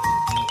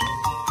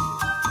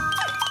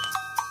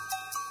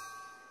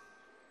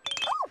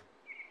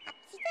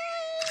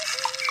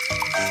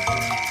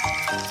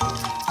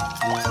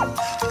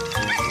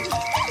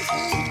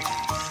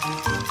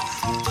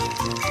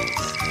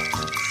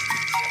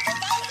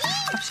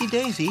 Upsy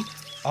Daisy,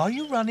 are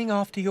you running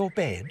after your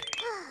bed?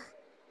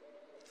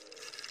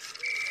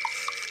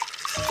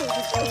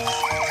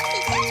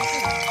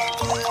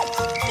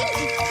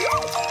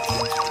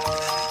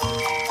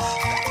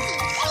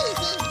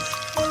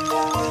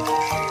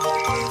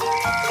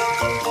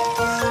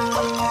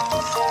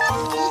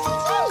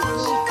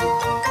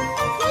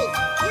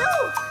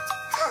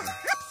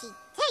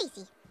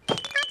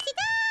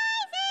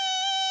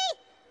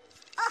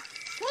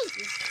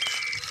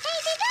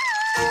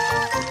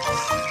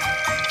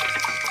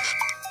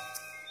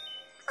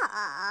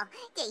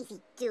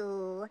 Daisy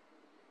do.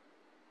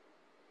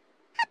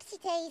 Upsy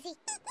Daisy.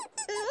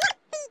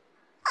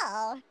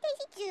 Oh,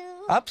 Daisy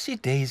do. Upsy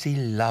Daisy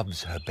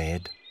loves her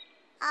bed.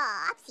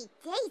 Oh, Upsy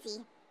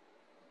Daisy.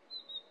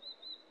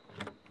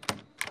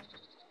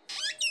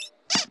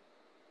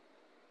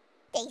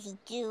 Daisy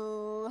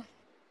do.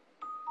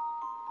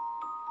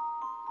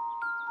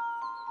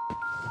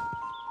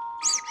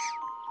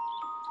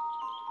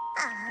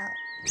 Oh.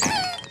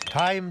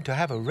 Time to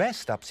have a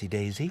rest, Upsy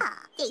Daisy.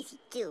 Ah, Daisy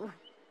do.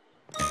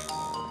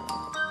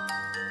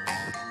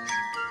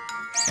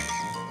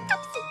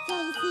 Upsy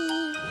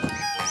Daisy.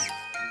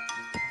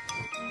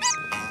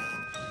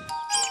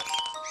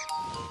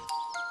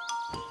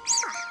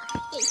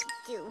 Ah, Daisy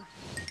do.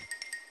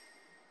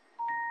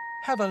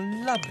 Have a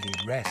lovely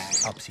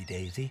rest, Upsy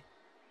Daisy.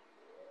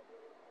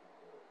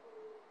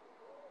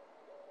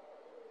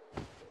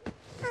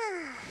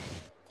 Ah,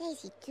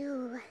 Daisy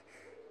do.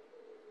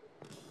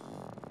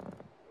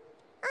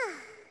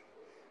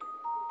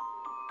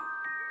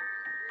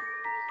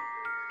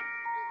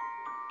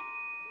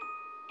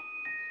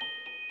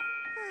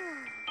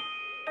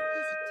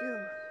 too.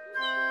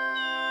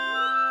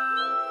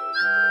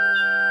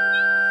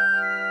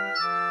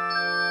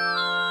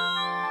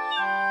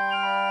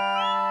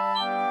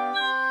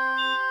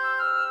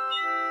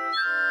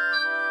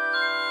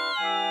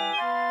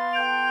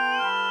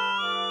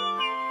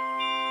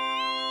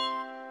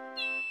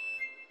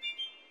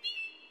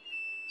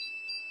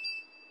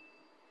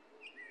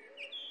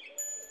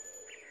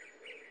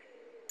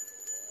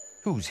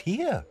 Who's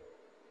here?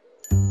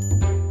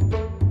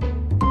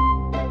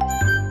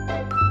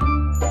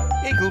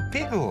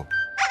 Igglepiggle.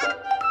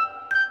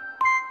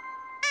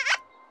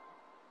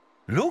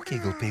 Look,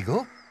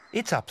 Igglepiggle,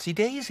 it's Upsy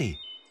Daisy.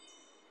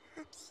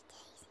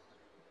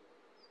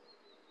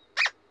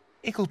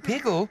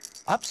 Igglepiggle,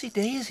 Upsy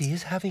Daisy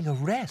is having a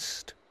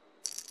rest.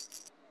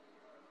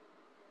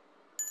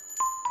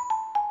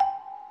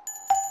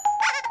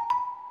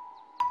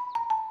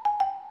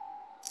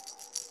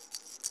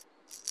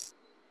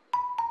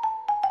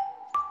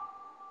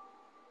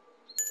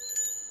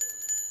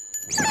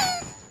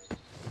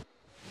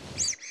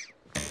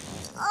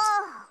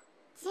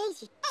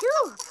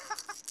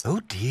 Oh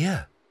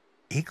dear,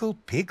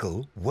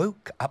 Igglepiggle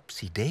woke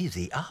Upsy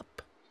Daisy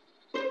up.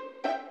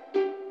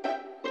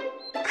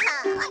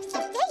 Upsy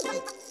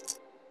Daisy.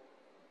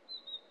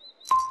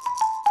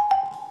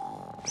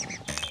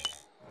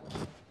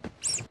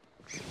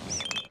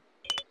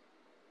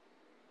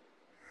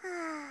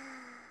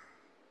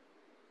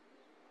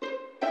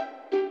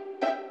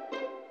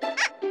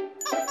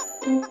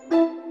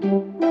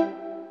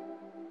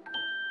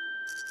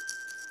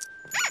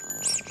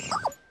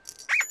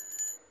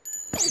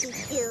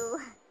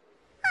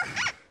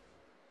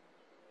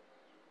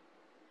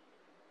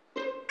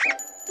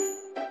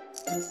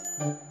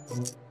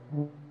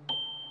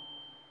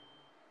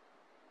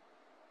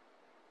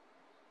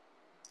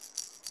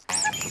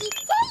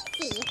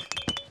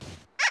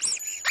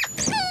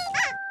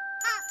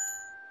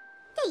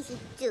 Daisy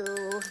do.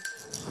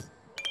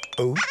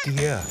 Oh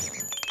dear,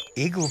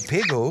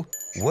 Igglepiggle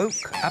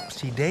woke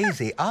Upsy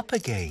Daisy up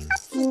again.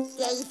 Upsy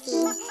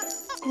Daisy.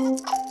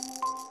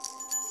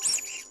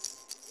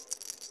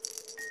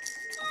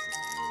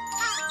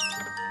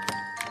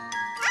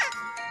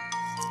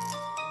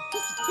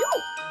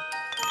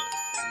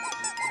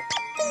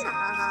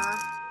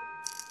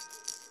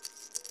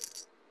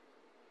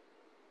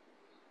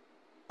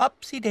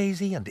 Upsy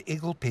Daisy and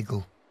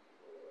Igglepiggle.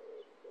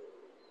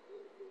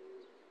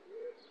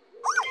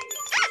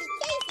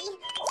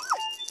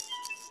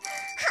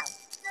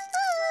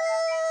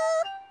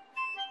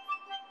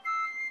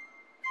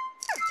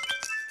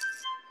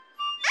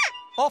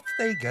 Off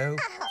they go.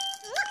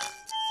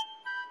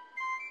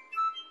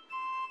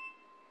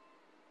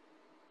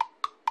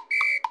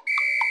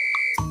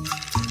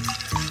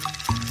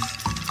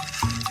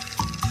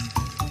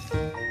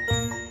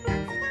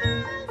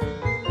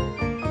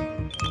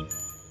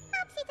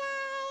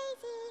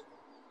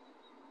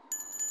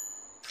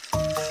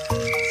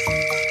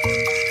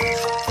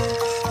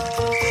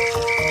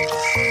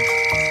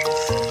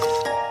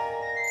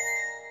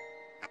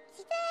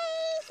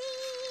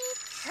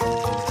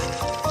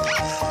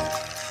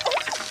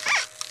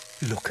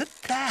 Look at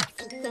that.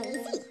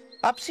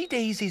 Upsy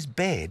Daisy's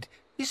bed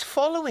is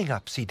following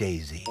Upsy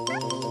Daisy.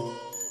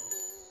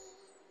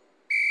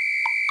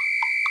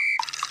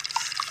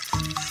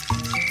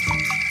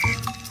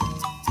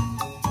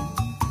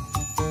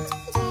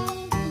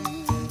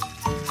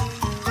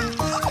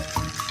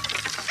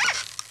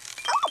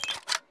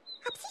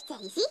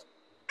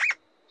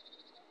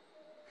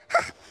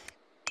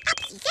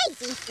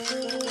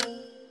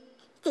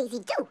 Daisy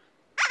do.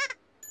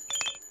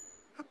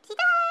 Upsy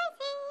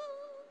Daisy.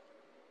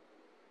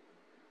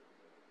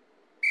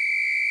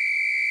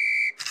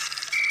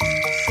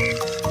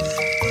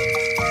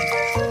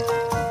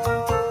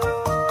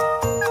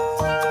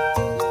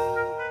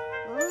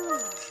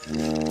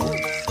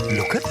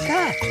 Look at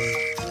that.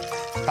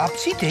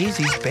 Upsy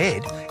Daisy's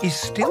bed is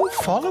still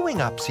following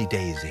Upsy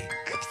Daisy.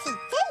 Upsy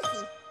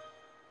Daisy.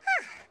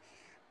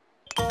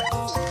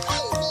 Upsy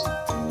Daisy.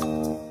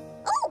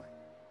 Oh.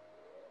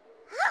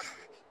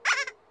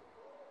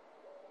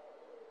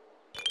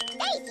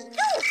 Daisy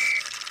do.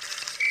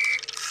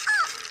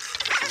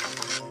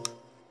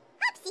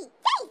 Upsy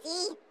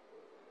Daisy.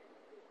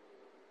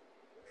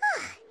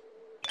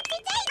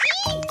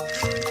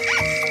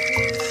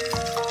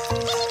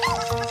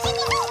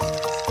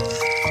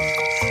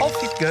 Off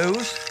it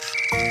goes.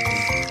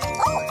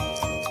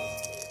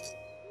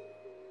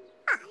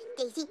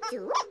 Daisy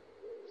do.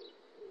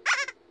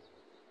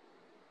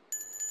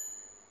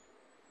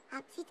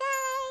 Upsy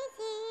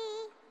Daisy.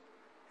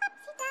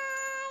 Upsy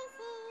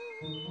Daisy.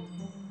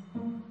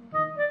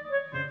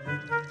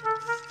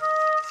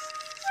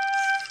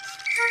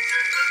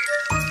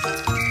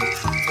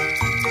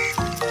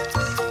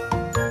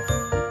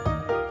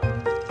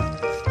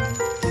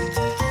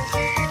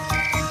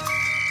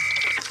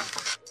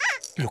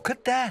 Look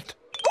at that.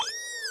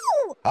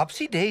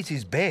 Upsy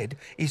Daisy's bed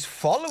is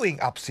following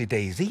Upsy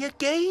Daisy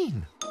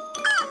again.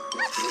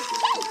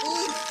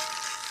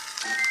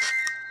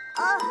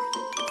 Oh,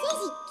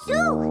 Daisy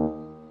do.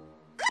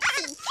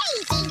 Upsy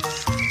Daisy.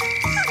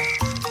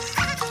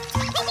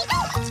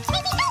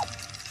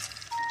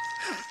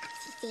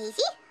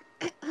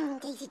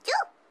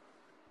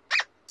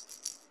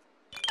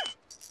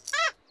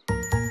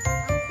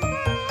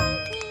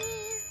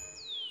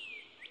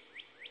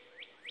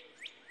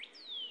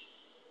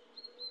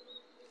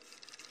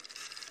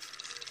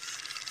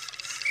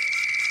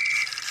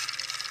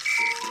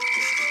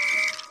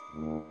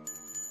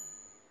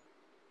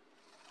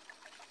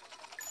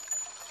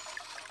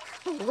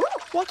 Ooh,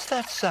 What's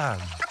that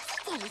sound?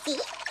 Daisy.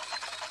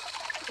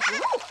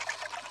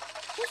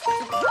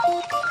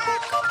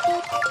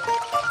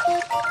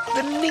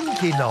 The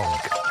Ninky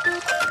Nonk.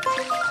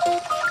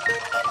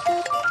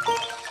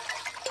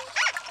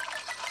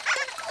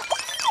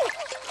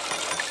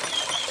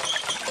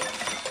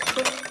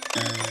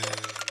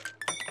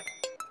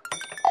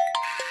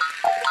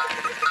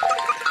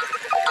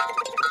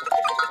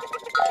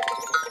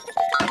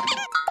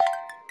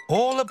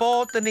 All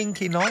aboard the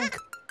Ninky Nonk.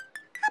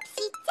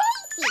 Upsy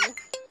Daisy.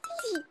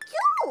 Daisy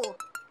too.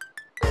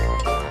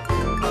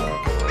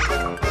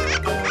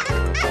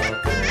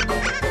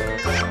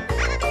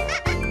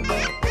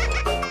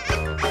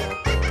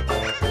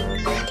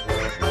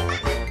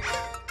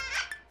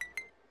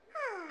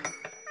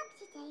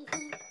 Upsy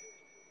Daisy.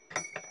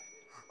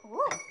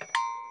 Oh.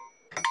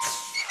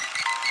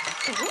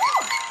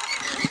 Oh.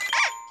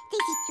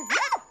 Daisy too.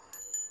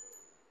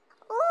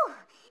 Oh,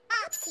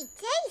 Upsy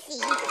Daisy.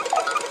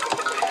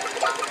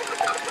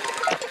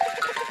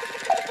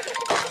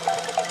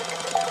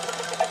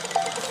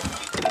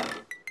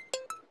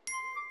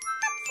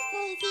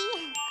 Daisy.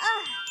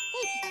 Oh,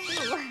 Daisy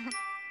too.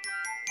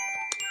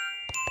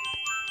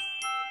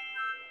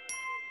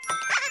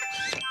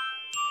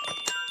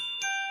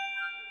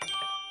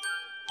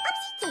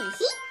 Upsy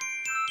Daisy.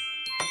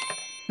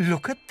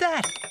 Look at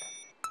that.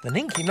 The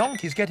Ninky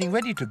Nonk is getting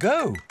ready to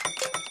go.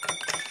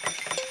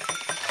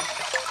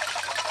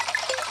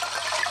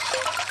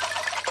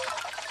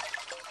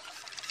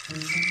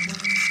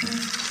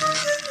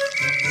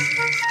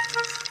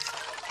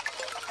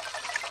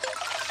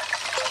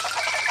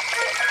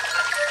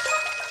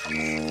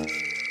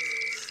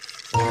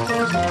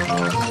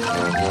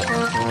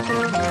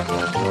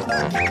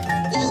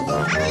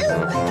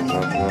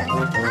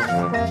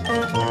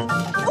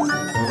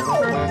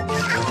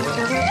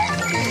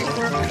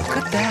 Look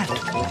at that.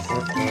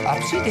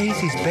 Upsy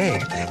Daisy's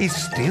bed is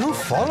still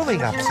following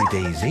Upsy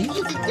Daisy,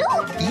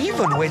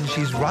 even when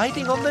she's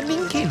riding on the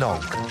Ninky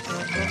Nonk.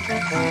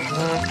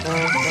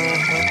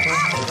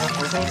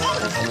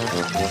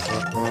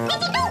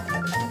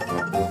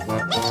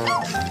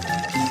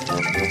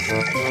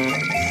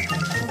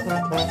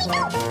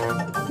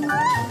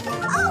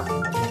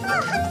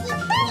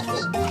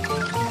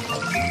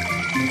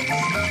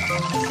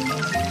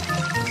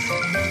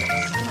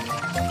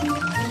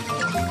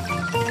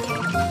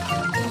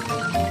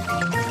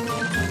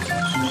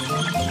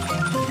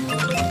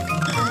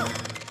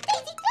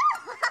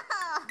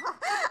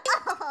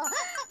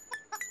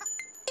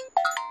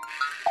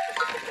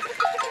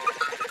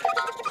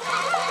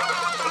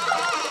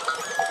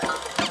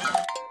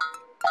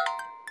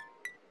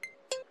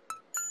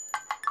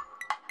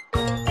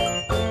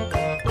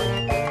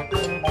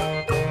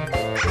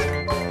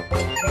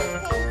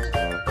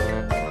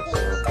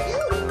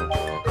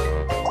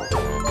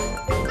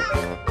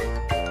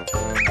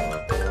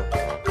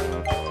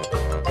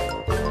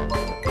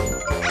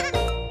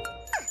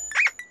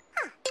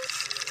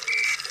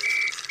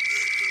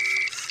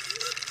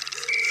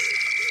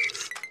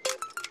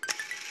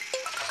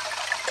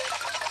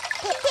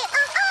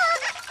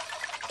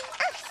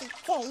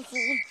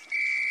 Daisy.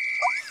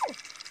 Oh,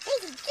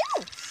 Daisy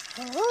too.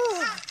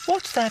 Oh,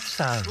 What's that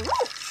sound?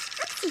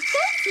 Upsy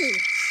Daisy.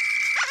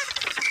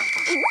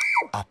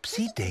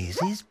 Upsy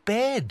Daisy's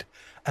bed.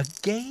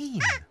 Again.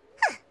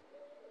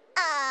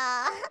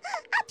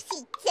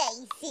 Upsy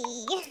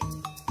Daisy.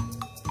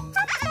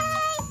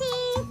 Daisy.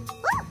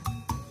 Oh,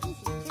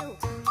 Daisy too.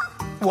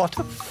 What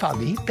a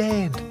funny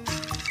bed.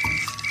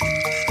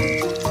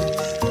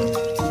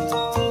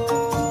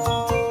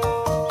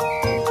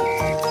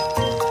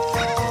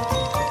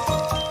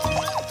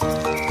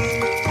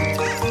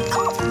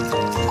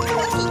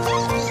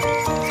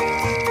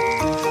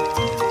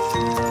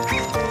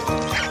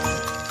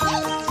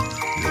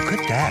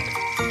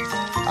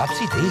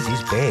 Upsy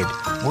Daisy's bed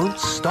won't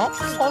stop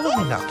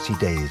following Upsy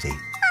Daisy.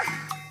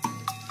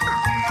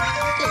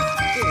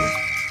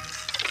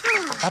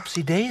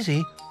 Upsy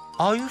Daisy,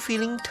 are you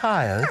feeling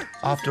tired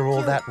after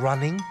all that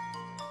running?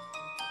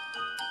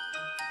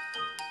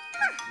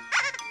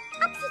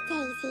 Upsy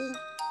Daisy.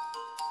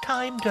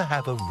 Time to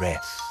have a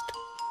rest.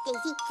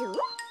 Daisy too.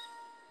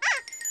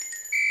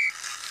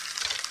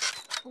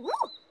 Ooh.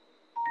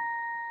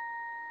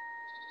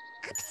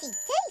 Upsy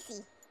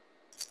Daisy.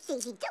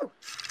 Daisy too.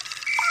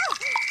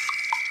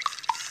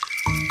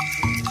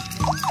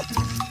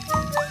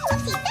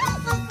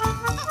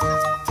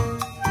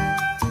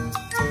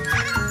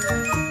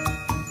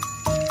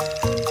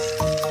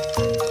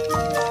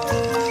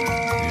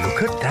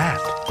 Look at that.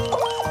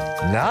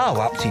 Now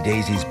Upsy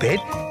Daisy's bed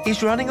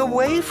is running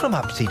away from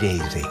Upsy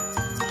Daisy.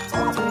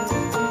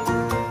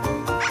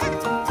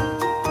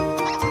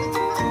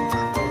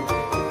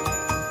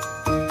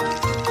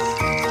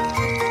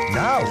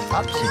 Now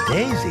Upsy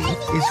Daisy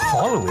is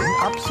following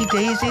Upsy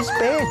Daisy's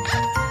bed.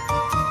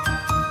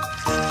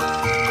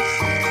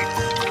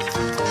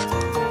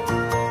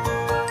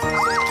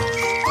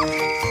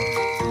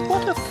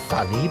 What a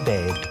funny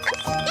bed.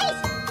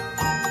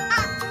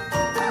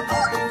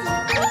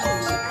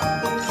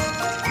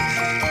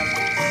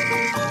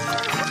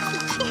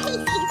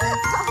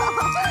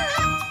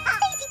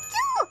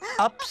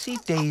 Upsy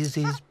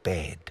Daisy's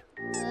bed.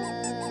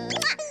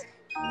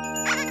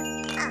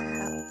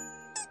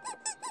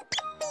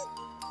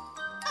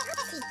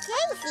 Upsy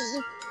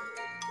Daisy.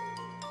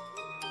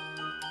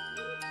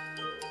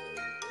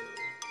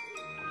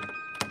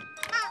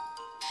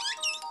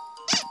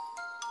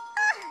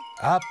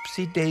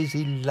 Upsy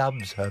Daisy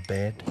loves her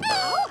bed.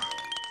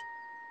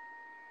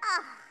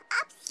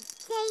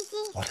 Upsy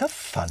Daisy. What a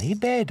funny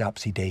bed,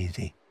 Upsy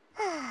Daisy.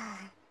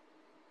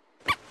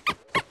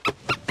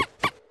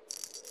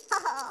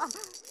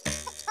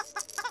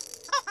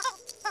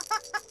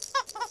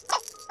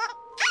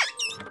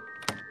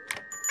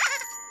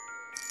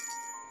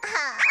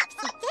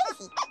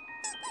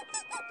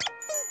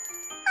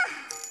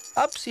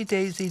 Upsy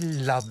Daisy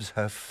loves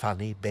her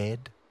funny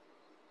bed.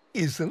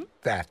 Isn't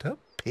that a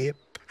pip?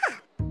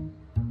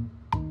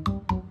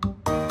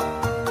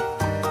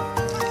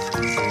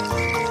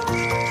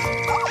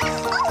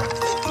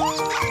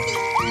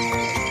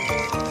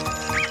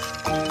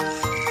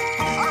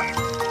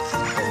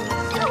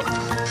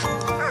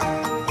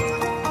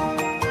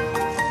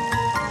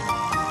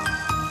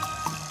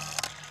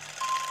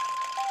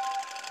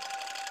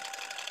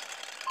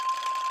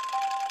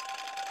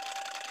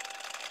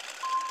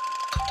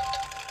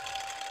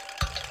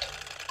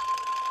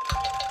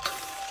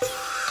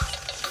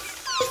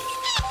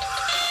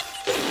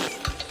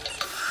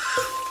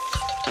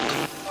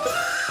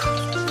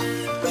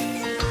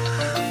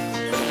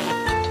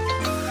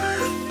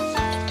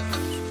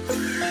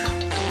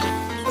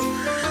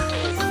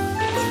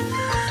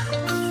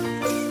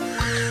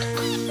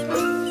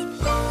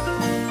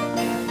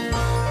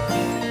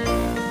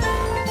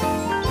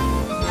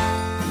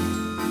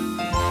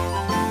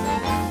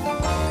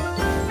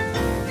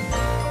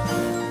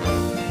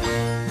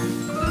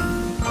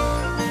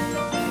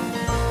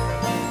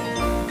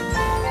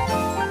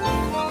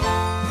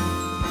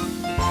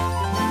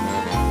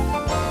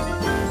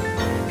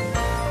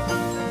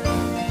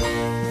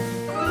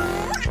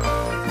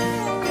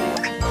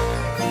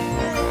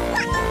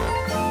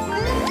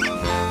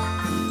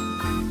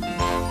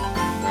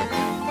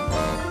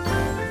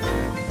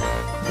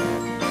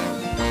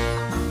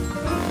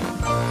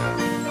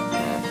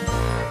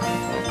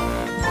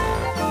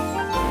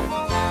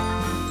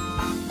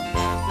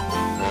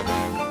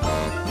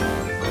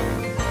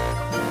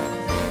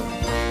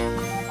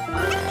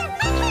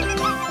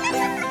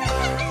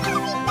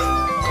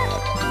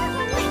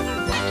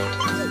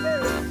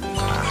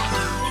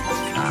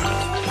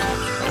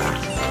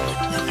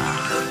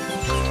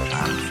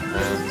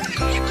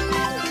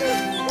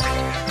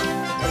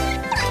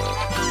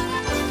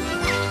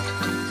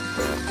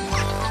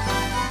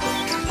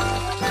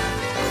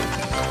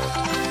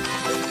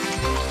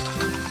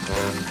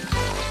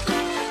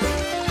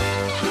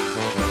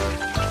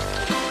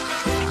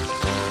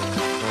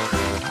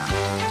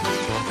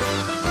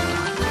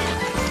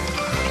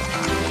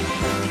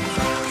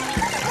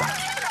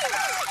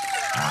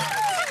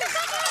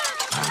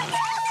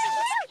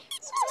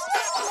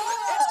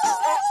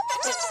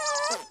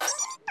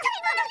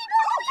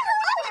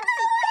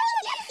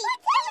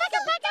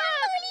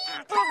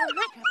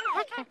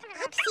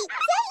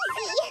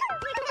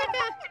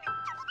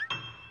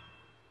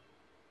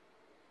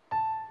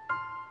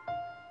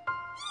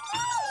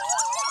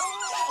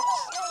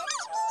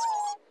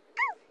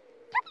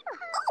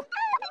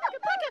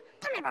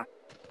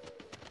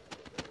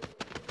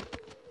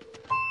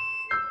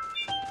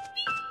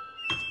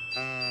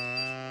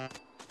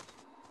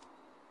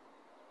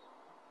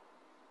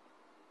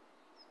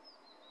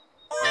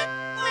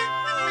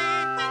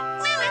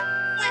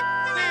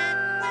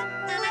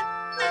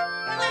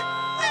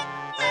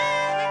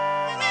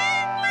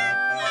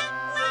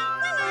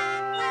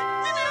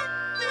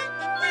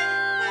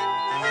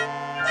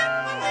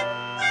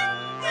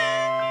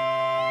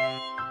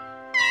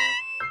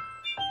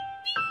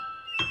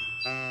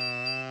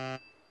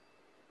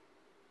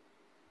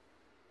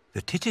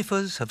 The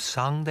Tittifers have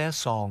sung their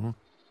song.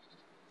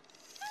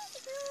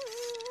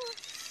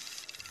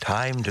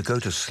 Time to go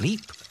to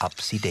sleep,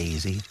 Upsy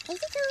Daisy.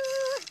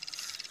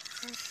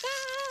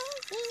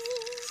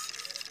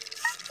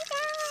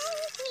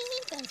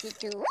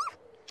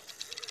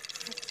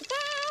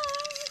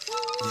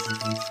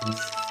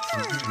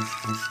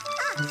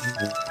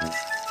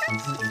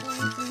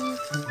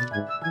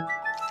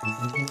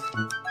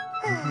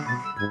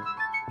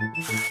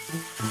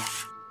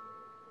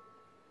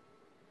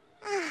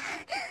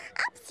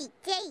 Upsy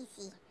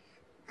Daisy.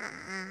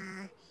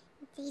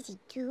 Daisy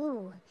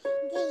too.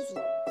 Daisy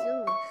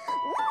too.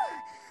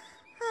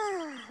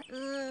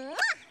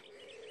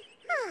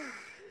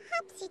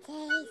 Upsy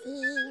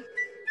Daisy.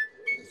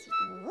 Daisy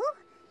too.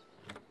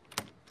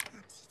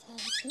 Upsy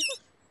Daisy.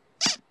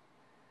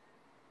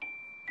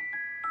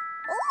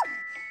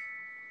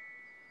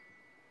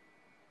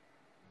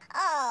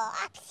 Oh,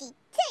 Upsy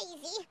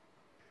Daisy.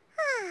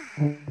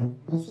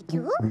 Daisy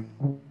too.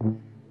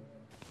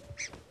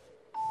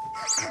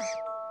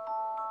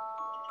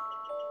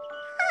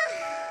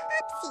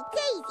 Upsy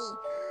Daisy.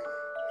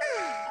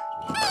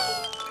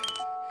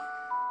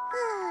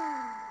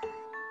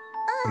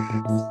 A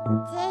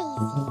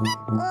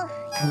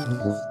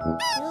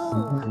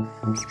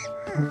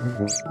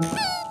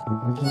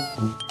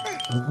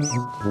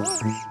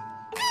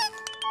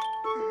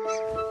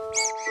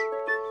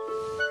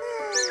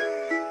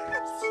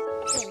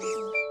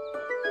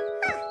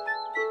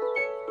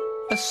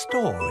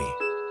story.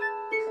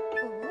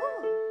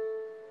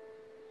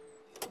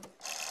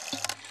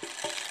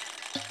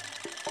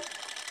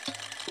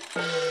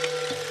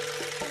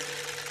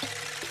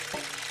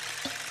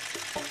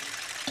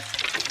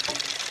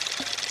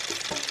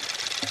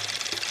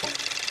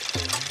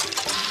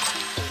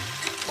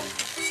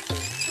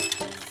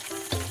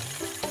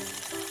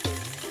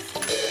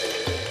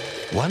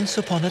 Once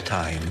upon a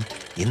time,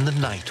 in the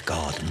night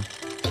garden,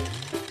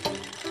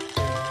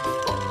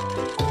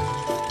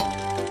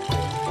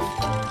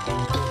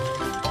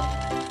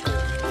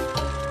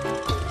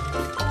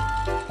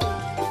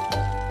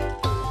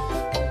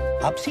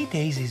 Upsy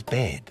Daisy's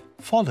bed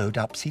followed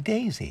Upsy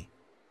Daisy.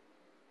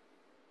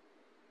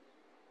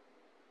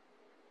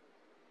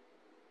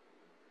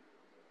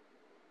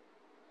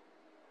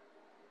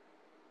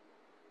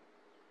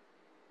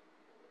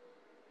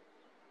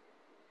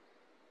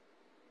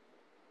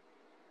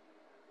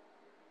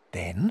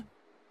 Then,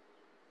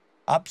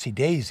 Upsy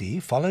Daisy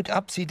followed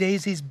Upsy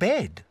Daisy's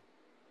bed.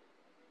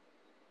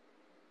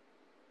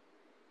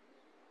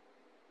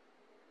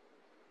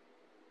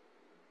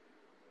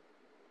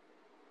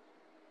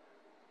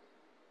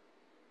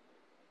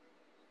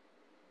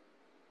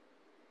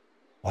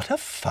 What a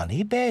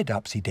funny bed,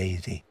 Upsy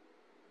Daisy.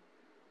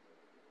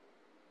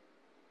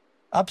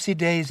 Upsy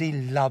Daisy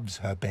loves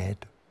her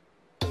bed.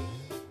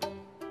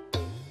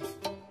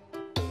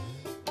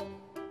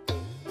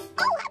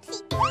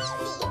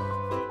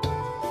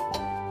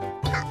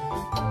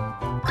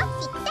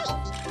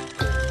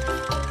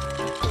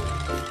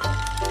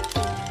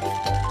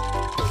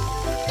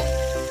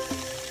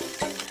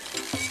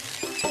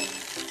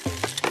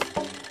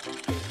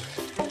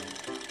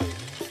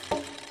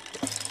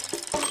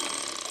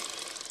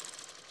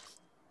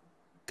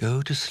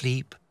 Go to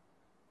sleep,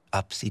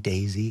 Upsy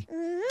Daisy.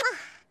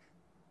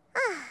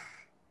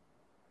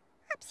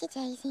 Upsy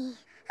Daisy.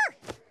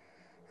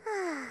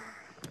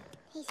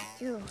 He's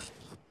through.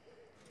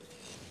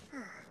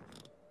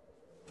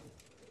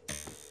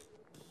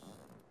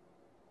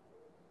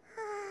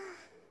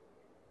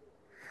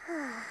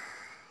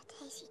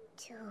 Daisy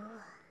too.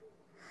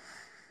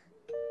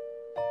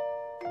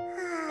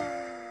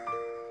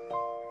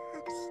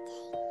 Upsy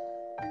Daisy.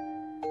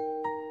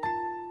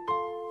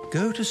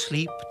 Go to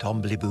sleep,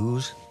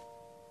 Tombliboos.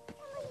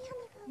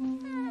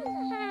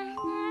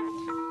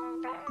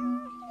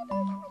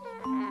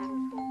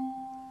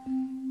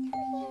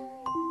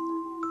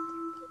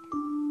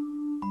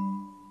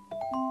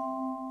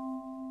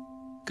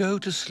 Go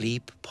to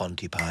sleep,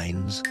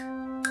 Pontypines.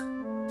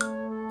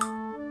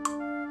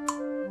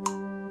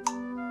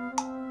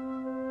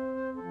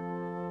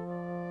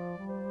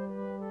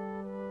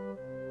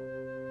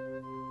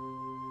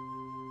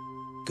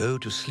 Go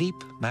to sleep,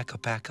 Makka.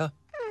 Pakka.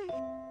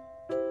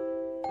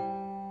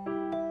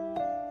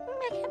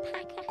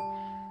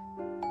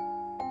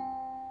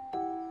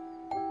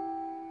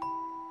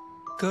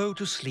 Go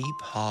to sleep,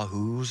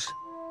 Hahoos.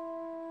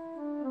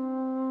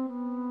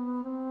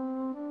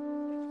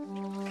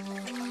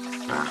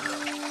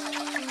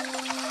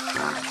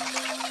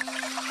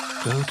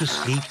 Go to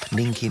sleep,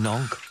 Ninky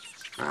Nonk.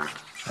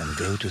 And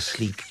go to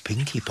sleep,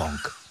 Pinky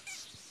Ponk.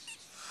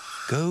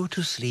 Go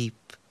to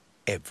sleep,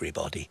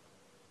 everybody.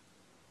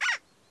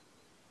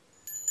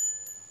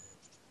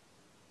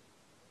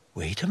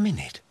 Wait a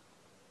minute.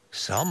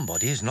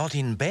 Somebody's not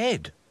in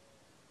bed.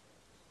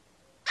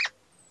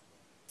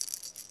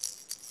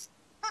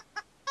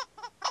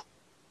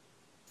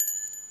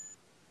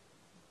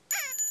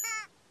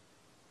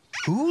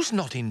 Who's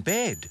not in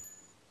bed?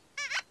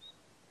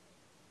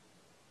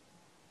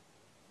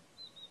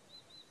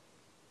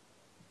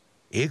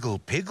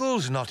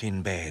 Igglepiggle's not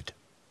in bed.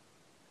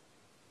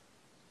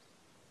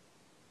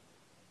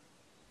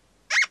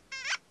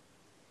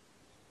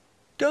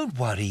 Don't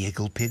worry,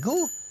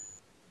 Igglepiggle.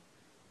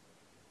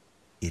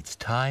 It's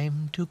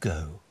time to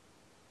go.